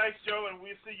 Thanks, Joe, and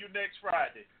we'll see you next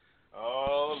Friday.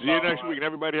 Oh, see you next week, and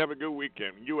everybody have a good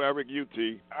weekend. You, Eric, you,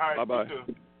 T. All right, bye-bye. You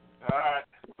too. All right,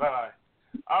 bye.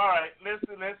 All right, let's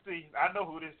see. I know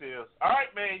who this is. All right,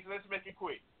 Maze, let's make it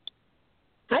quick.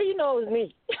 How you know it was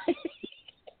me?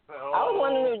 I was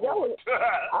wondering if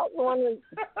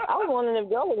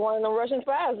Joe was one of them Russian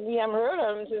spies. We haven't heard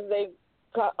of him since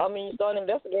started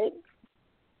investigating.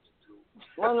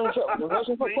 One of them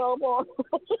Russian patrol boys.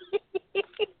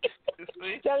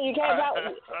 Tell you can't talk.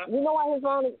 You know why his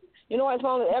phone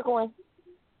is echoing?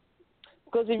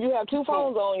 Because if you have two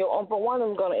phones on, one of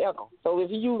them is going to echo. So if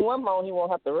you use one phone, he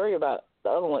won't have to worry about the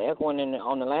other one echoing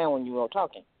on the line when you are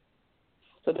talking.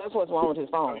 So that's what's wrong with his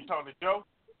phone. Oh, you talking to Joe?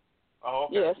 Oh,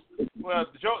 okay. Yes. Well,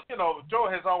 Joe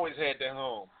has always had that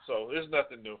home, so it's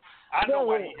nothing new. I know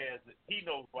why he has it. He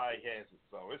knows why he has it,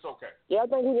 so it's okay. Yeah, I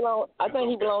think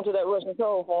he belongs to that Russian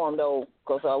patrol farm though,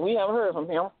 because we haven't heard from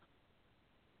him.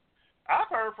 I've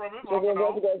heard from him. So the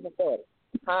investigation started.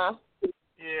 Huh?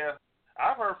 Yeah,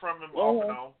 I've heard from him off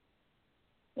and on.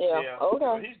 Yeah. Okay.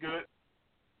 So he's good.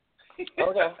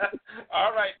 Okay.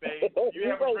 All right, babe. You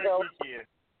have a great weekend.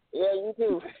 Yeah, you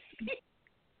too.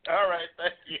 All right,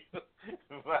 thank you.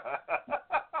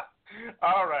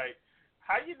 All right.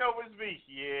 How you know it's me?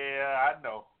 Yeah, I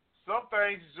know. Some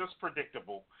things is just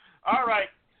predictable. All right.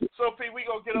 So, P, we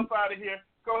going to get up out of here.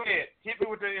 Go ahead. Hit me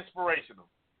with the inspirational.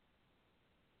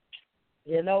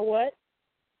 You know what?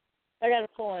 I got a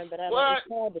poem, but it's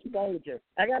called The Soldier.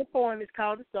 I got a poem. It's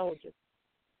called The Soldier.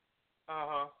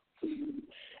 Uh-huh.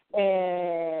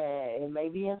 And it may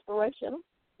be inspirational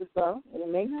to some, and it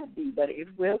may not be, but it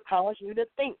will cause you to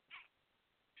think.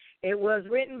 It was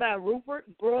written by Rupert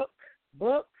Brooke.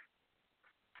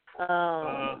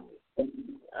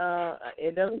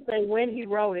 It doesn't say when he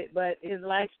wrote it, but his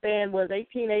lifespan was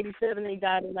 1887 and he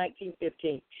died in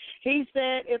 1915. He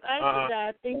said, if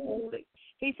I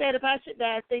should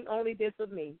die, think only this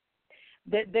of me,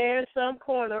 that there's some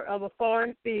corner of a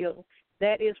foreign field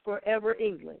that is forever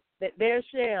England, that there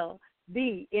shall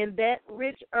be in that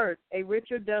rich earth a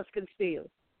richer dust concealed,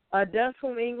 a dust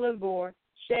whom England bore,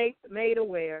 shaped, made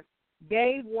aware,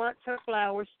 gave once her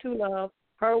flowers to love,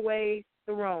 her ways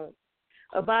to roam,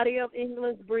 a body of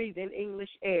England's breathing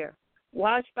English air,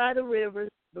 washed by the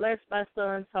rivers, blessed by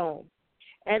sun's home.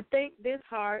 And think this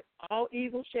heart, all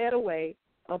evil shed away,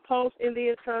 a pulse in the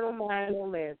eternal mind no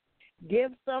less,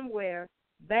 give somewhere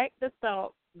back the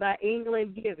thought by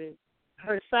England given,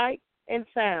 her sight and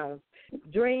sounds,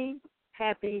 dream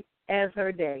happy as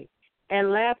her day,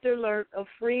 and laughter lurk of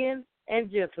friends and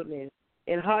gentlemen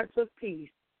in hearts of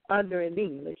peace under an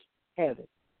English heaven.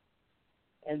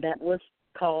 And that was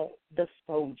called The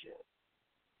Soldier,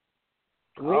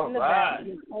 written about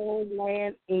his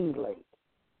homeland, England.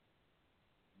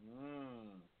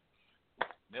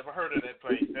 Never heard of that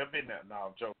place. Never been there. No,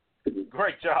 I'm joking.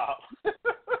 Great job.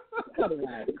 Cut it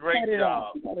out. Great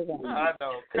job. Cut it out. I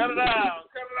know. Cut it out.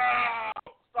 Cut it out.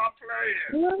 Stop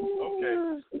playing.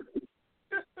 Okay.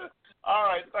 All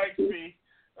right. Thanks, P.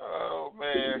 Oh,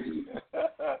 man.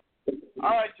 All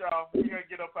right, y'all. We're going to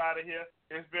get up out of here.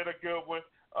 It's been a good one.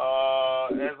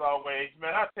 As always,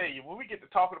 man, I tell you, when we get to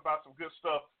talking about some good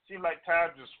stuff, it seems like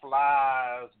time just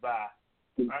flies by.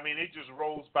 I mean, it just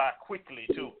rolls by quickly,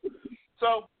 too.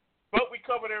 So, but we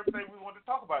covered everything we wanted to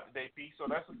talk about today, P, so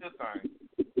that's a good thing.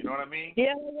 You know what I mean?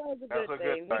 Yeah, it was a good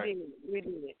thing. We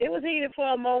did it. It was heated for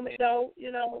a moment, though,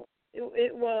 you know.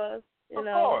 It was, you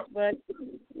know, but,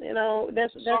 you know,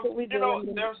 that's what we do.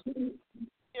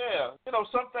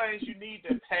 Some things you need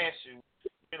that passion,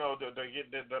 you know, to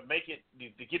make it,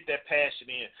 to get that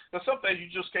passion in. Because some things you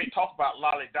just can't talk about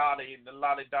lolly-dolly and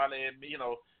you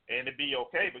know, and it be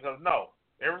okay, because no,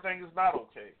 everything is not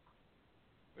okay.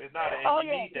 It's not, and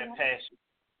you need that passion.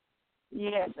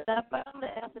 Yes, and I found the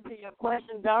answer to your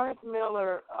question. Doris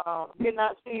Miller did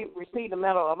not receive the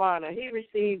Medal of Honor. He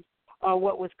received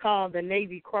what was called the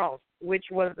Navy Cross, which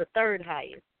was the third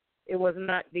highest. It was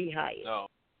not the highest. No.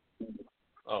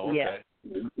 Oh, okay.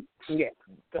 Yeah.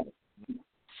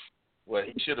 Well,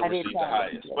 he should have received the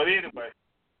highest. But anyway.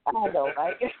 I know,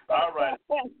 right? All right.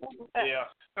 Yeah.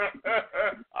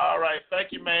 All right.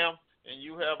 Thank you, ma'am. And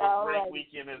you have a great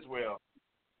weekend as well.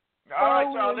 All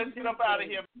right, y'all. Let's get up out of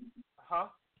here. Huh?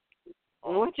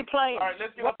 What you playing? All right,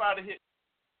 let's get up out of here.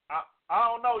 I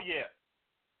don't know yet.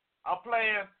 I'm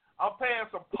playing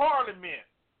some Parliament.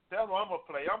 That's what I'm gonna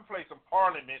play. I'm gonna play some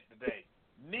Parliament today.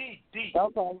 Knee deep.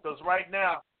 Okay. Because right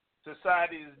now,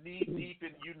 society is knee deep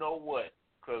in you know what.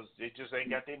 Because they just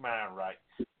ain't got their mind right.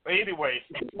 But anyway,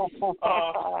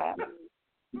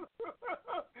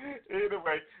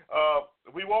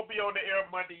 we won't be on the air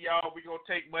Monday, y'all. We're gonna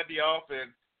take Monday off,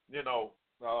 and you know,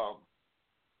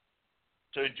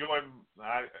 to enjoy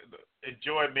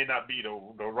may not be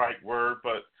the right word,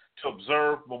 but to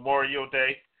observe Memorial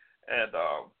Day, and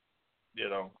you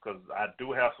know, because I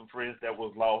do have some friends that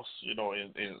was lost, you know,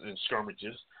 in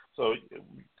skirmishes. So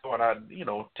going out, you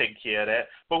know, taking care of that.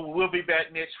 But we'll be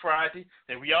back next Friday,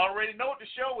 and we already know what the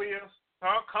show is: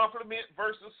 compliment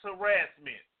versus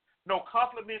harassment. No,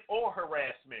 compliment or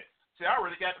harassment. See, I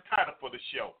already got the title for the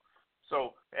show.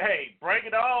 So hey, bring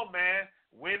it on, man.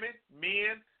 Women,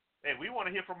 men, and we want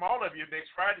to hear from all of you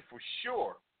next Friday for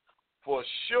sure,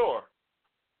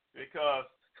 because.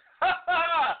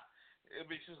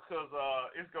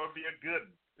 It's gonna be a good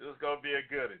one. It's gonna be a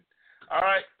good one. All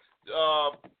right.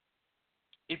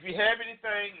 If you have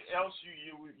anything else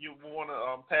you want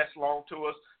to pass along to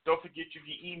us, don't forget you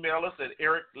can email us at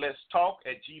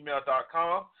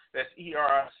ericletstalk@gmail.com. That's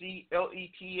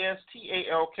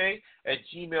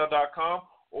ericletstalk@gmail.com,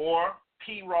 or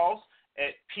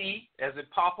pross@p as in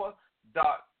Papa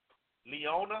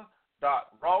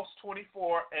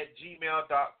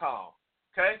 .leona.ross24@gmail.com.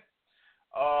 Okay.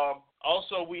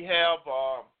 Also, we have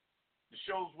the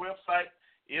show's website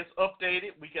is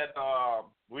updated. We got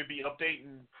we'll be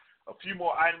updating a few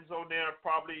more items on there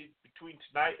probably between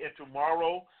tonight and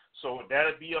tomorrow. So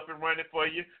that'll be up and running for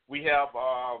you. We have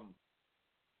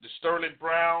the Sterling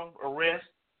Brown arrest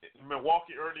in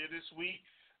Milwaukee earlier this week.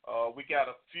 We got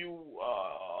a few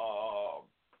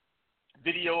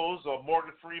videos of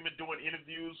Morgan Freeman doing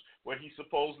interviews where he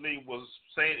supposedly was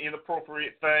saying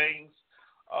inappropriate things.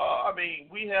 I mean,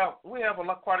 we have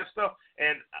quite a stuff,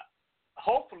 and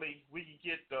hopefully we can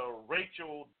get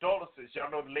Rachel Dolezal.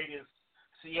 Y'all know the lady in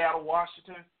Seattle,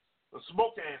 Washington,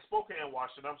 Spokane,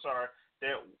 Washington. I'm sorry,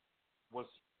 that was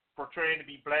portraying to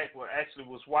be black, well, actually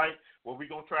was white. Well, we're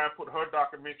gonna try and put her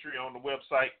documentary on the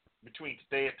website between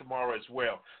today and tomorrow as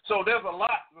well. So there's a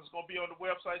lot that's going to be on the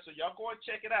website, so y'all go and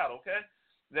check it out, okay?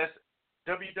 That's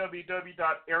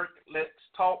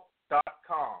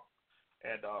www.ericletstalk.com.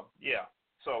 And, yeah,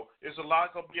 so there's a lot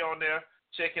going to be on there.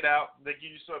 Check it out. They give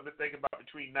you something to think about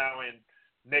between now and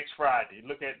next Friday.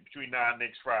 Look at it between now and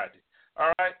next Friday.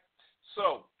 All right?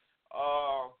 So,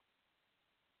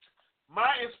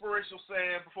 my inspirational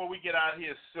saying before we get out of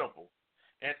here is simple.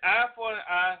 An eye for an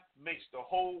eye makes the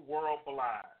whole world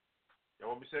blind.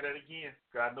 Y'all want me to say that again?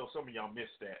 Because I know some of y'all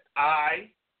missed that.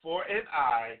 Eye for an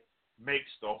eye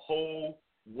makes the whole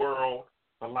world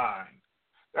blind.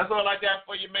 That's all I got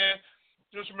for you, man.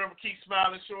 Just remember, keep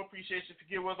smiling, show appreciation,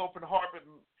 forgive with open heart, but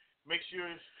make sure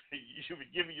you should be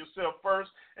giving yourself first.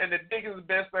 And the biggest and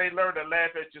best thing, learn to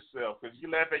laugh at yourself. Because if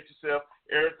you laugh at yourself,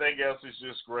 everything else is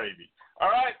just gravy. All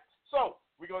right? So,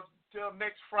 we're going to till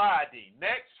next Friday.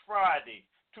 Next Friday,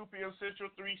 2 p.m.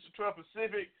 Central, 3 to 12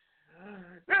 Pacific.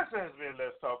 This has been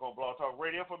Let's Talk on Blog Talk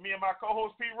Radio. For me and my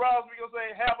co-host, Pete Ross, we're going to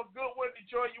say have a good one.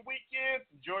 Enjoy your weekend.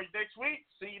 Enjoy your next week.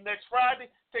 See you next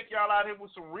Friday. Take y'all out here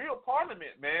with some real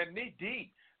parliament, man. Knee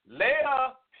deep.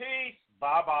 Later. Peace.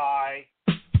 Bye-bye.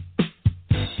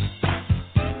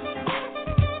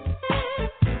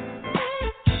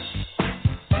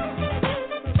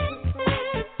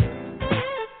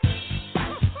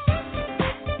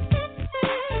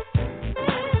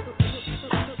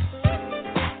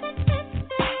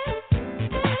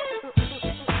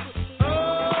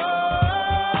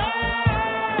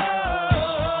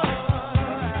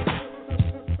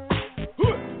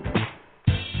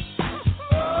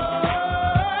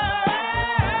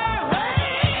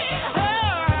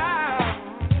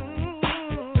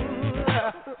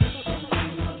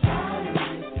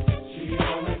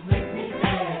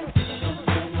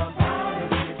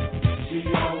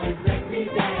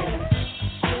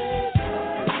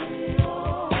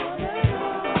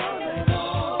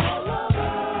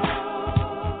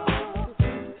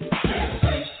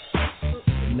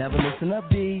 Never missing a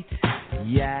beat,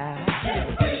 yeah.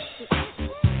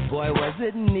 Boy, was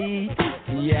it neat,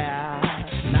 yeah.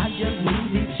 Not just knee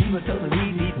deep, she was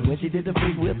totally deep when she did the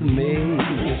freak with me.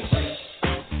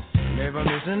 Never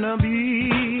missing a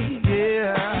beat,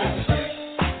 yeah.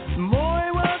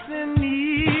 Boy, was it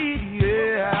neat,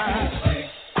 yeah.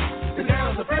 The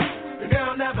girl's a freak, the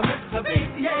girl never misses a beat,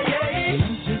 yeah, yeah.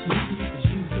 She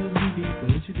was totally deep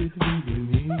when she did the freak with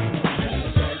me.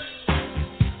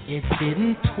 It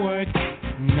didn't twerk,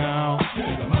 no.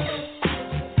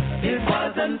 It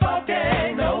wasn't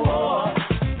funky no more.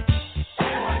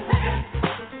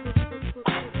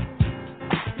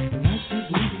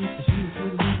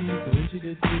 She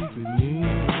did things with me.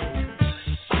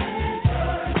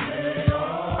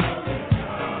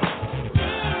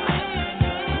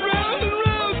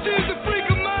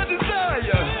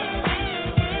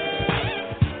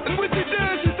 With the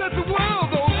dance, that's the world.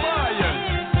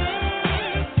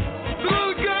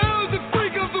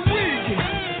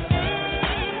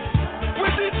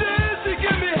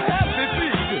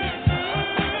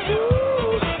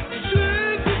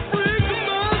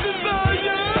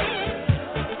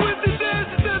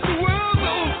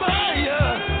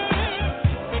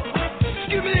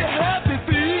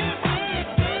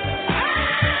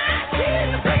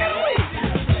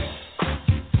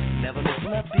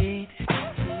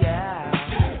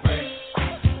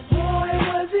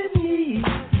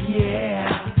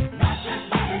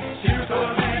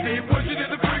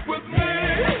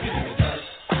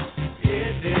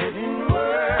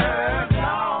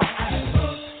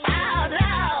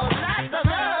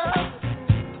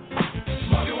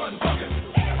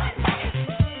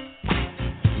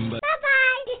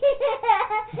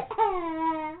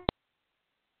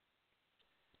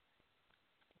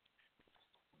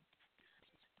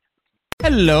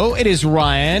 Hello, it is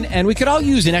Ryan, and we could all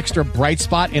use an extra bright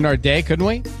spot in our day, couldn't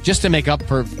we? Just to make up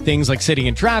for things like sitting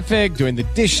in traffic, doing the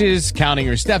dishes, counting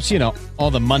your steps, all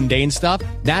the mundane stuff.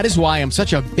 That is why I'm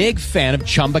such a big fan of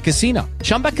Chumba Casino.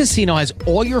 Chumba Casino has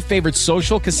all your favorite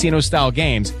social casino-style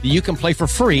games that you can play for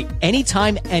free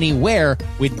anytime, anywhere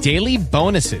with daily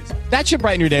bonuses. That should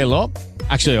brighten your day a little.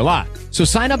 Actually, a lot. So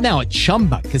sign up now at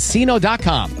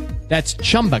ChumbaCasino.com. That's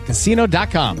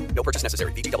ChumbaCasino.com. No purchase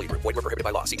necessary. VGW Group. Void where prohibited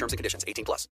by law. See terms and conditions. 18+.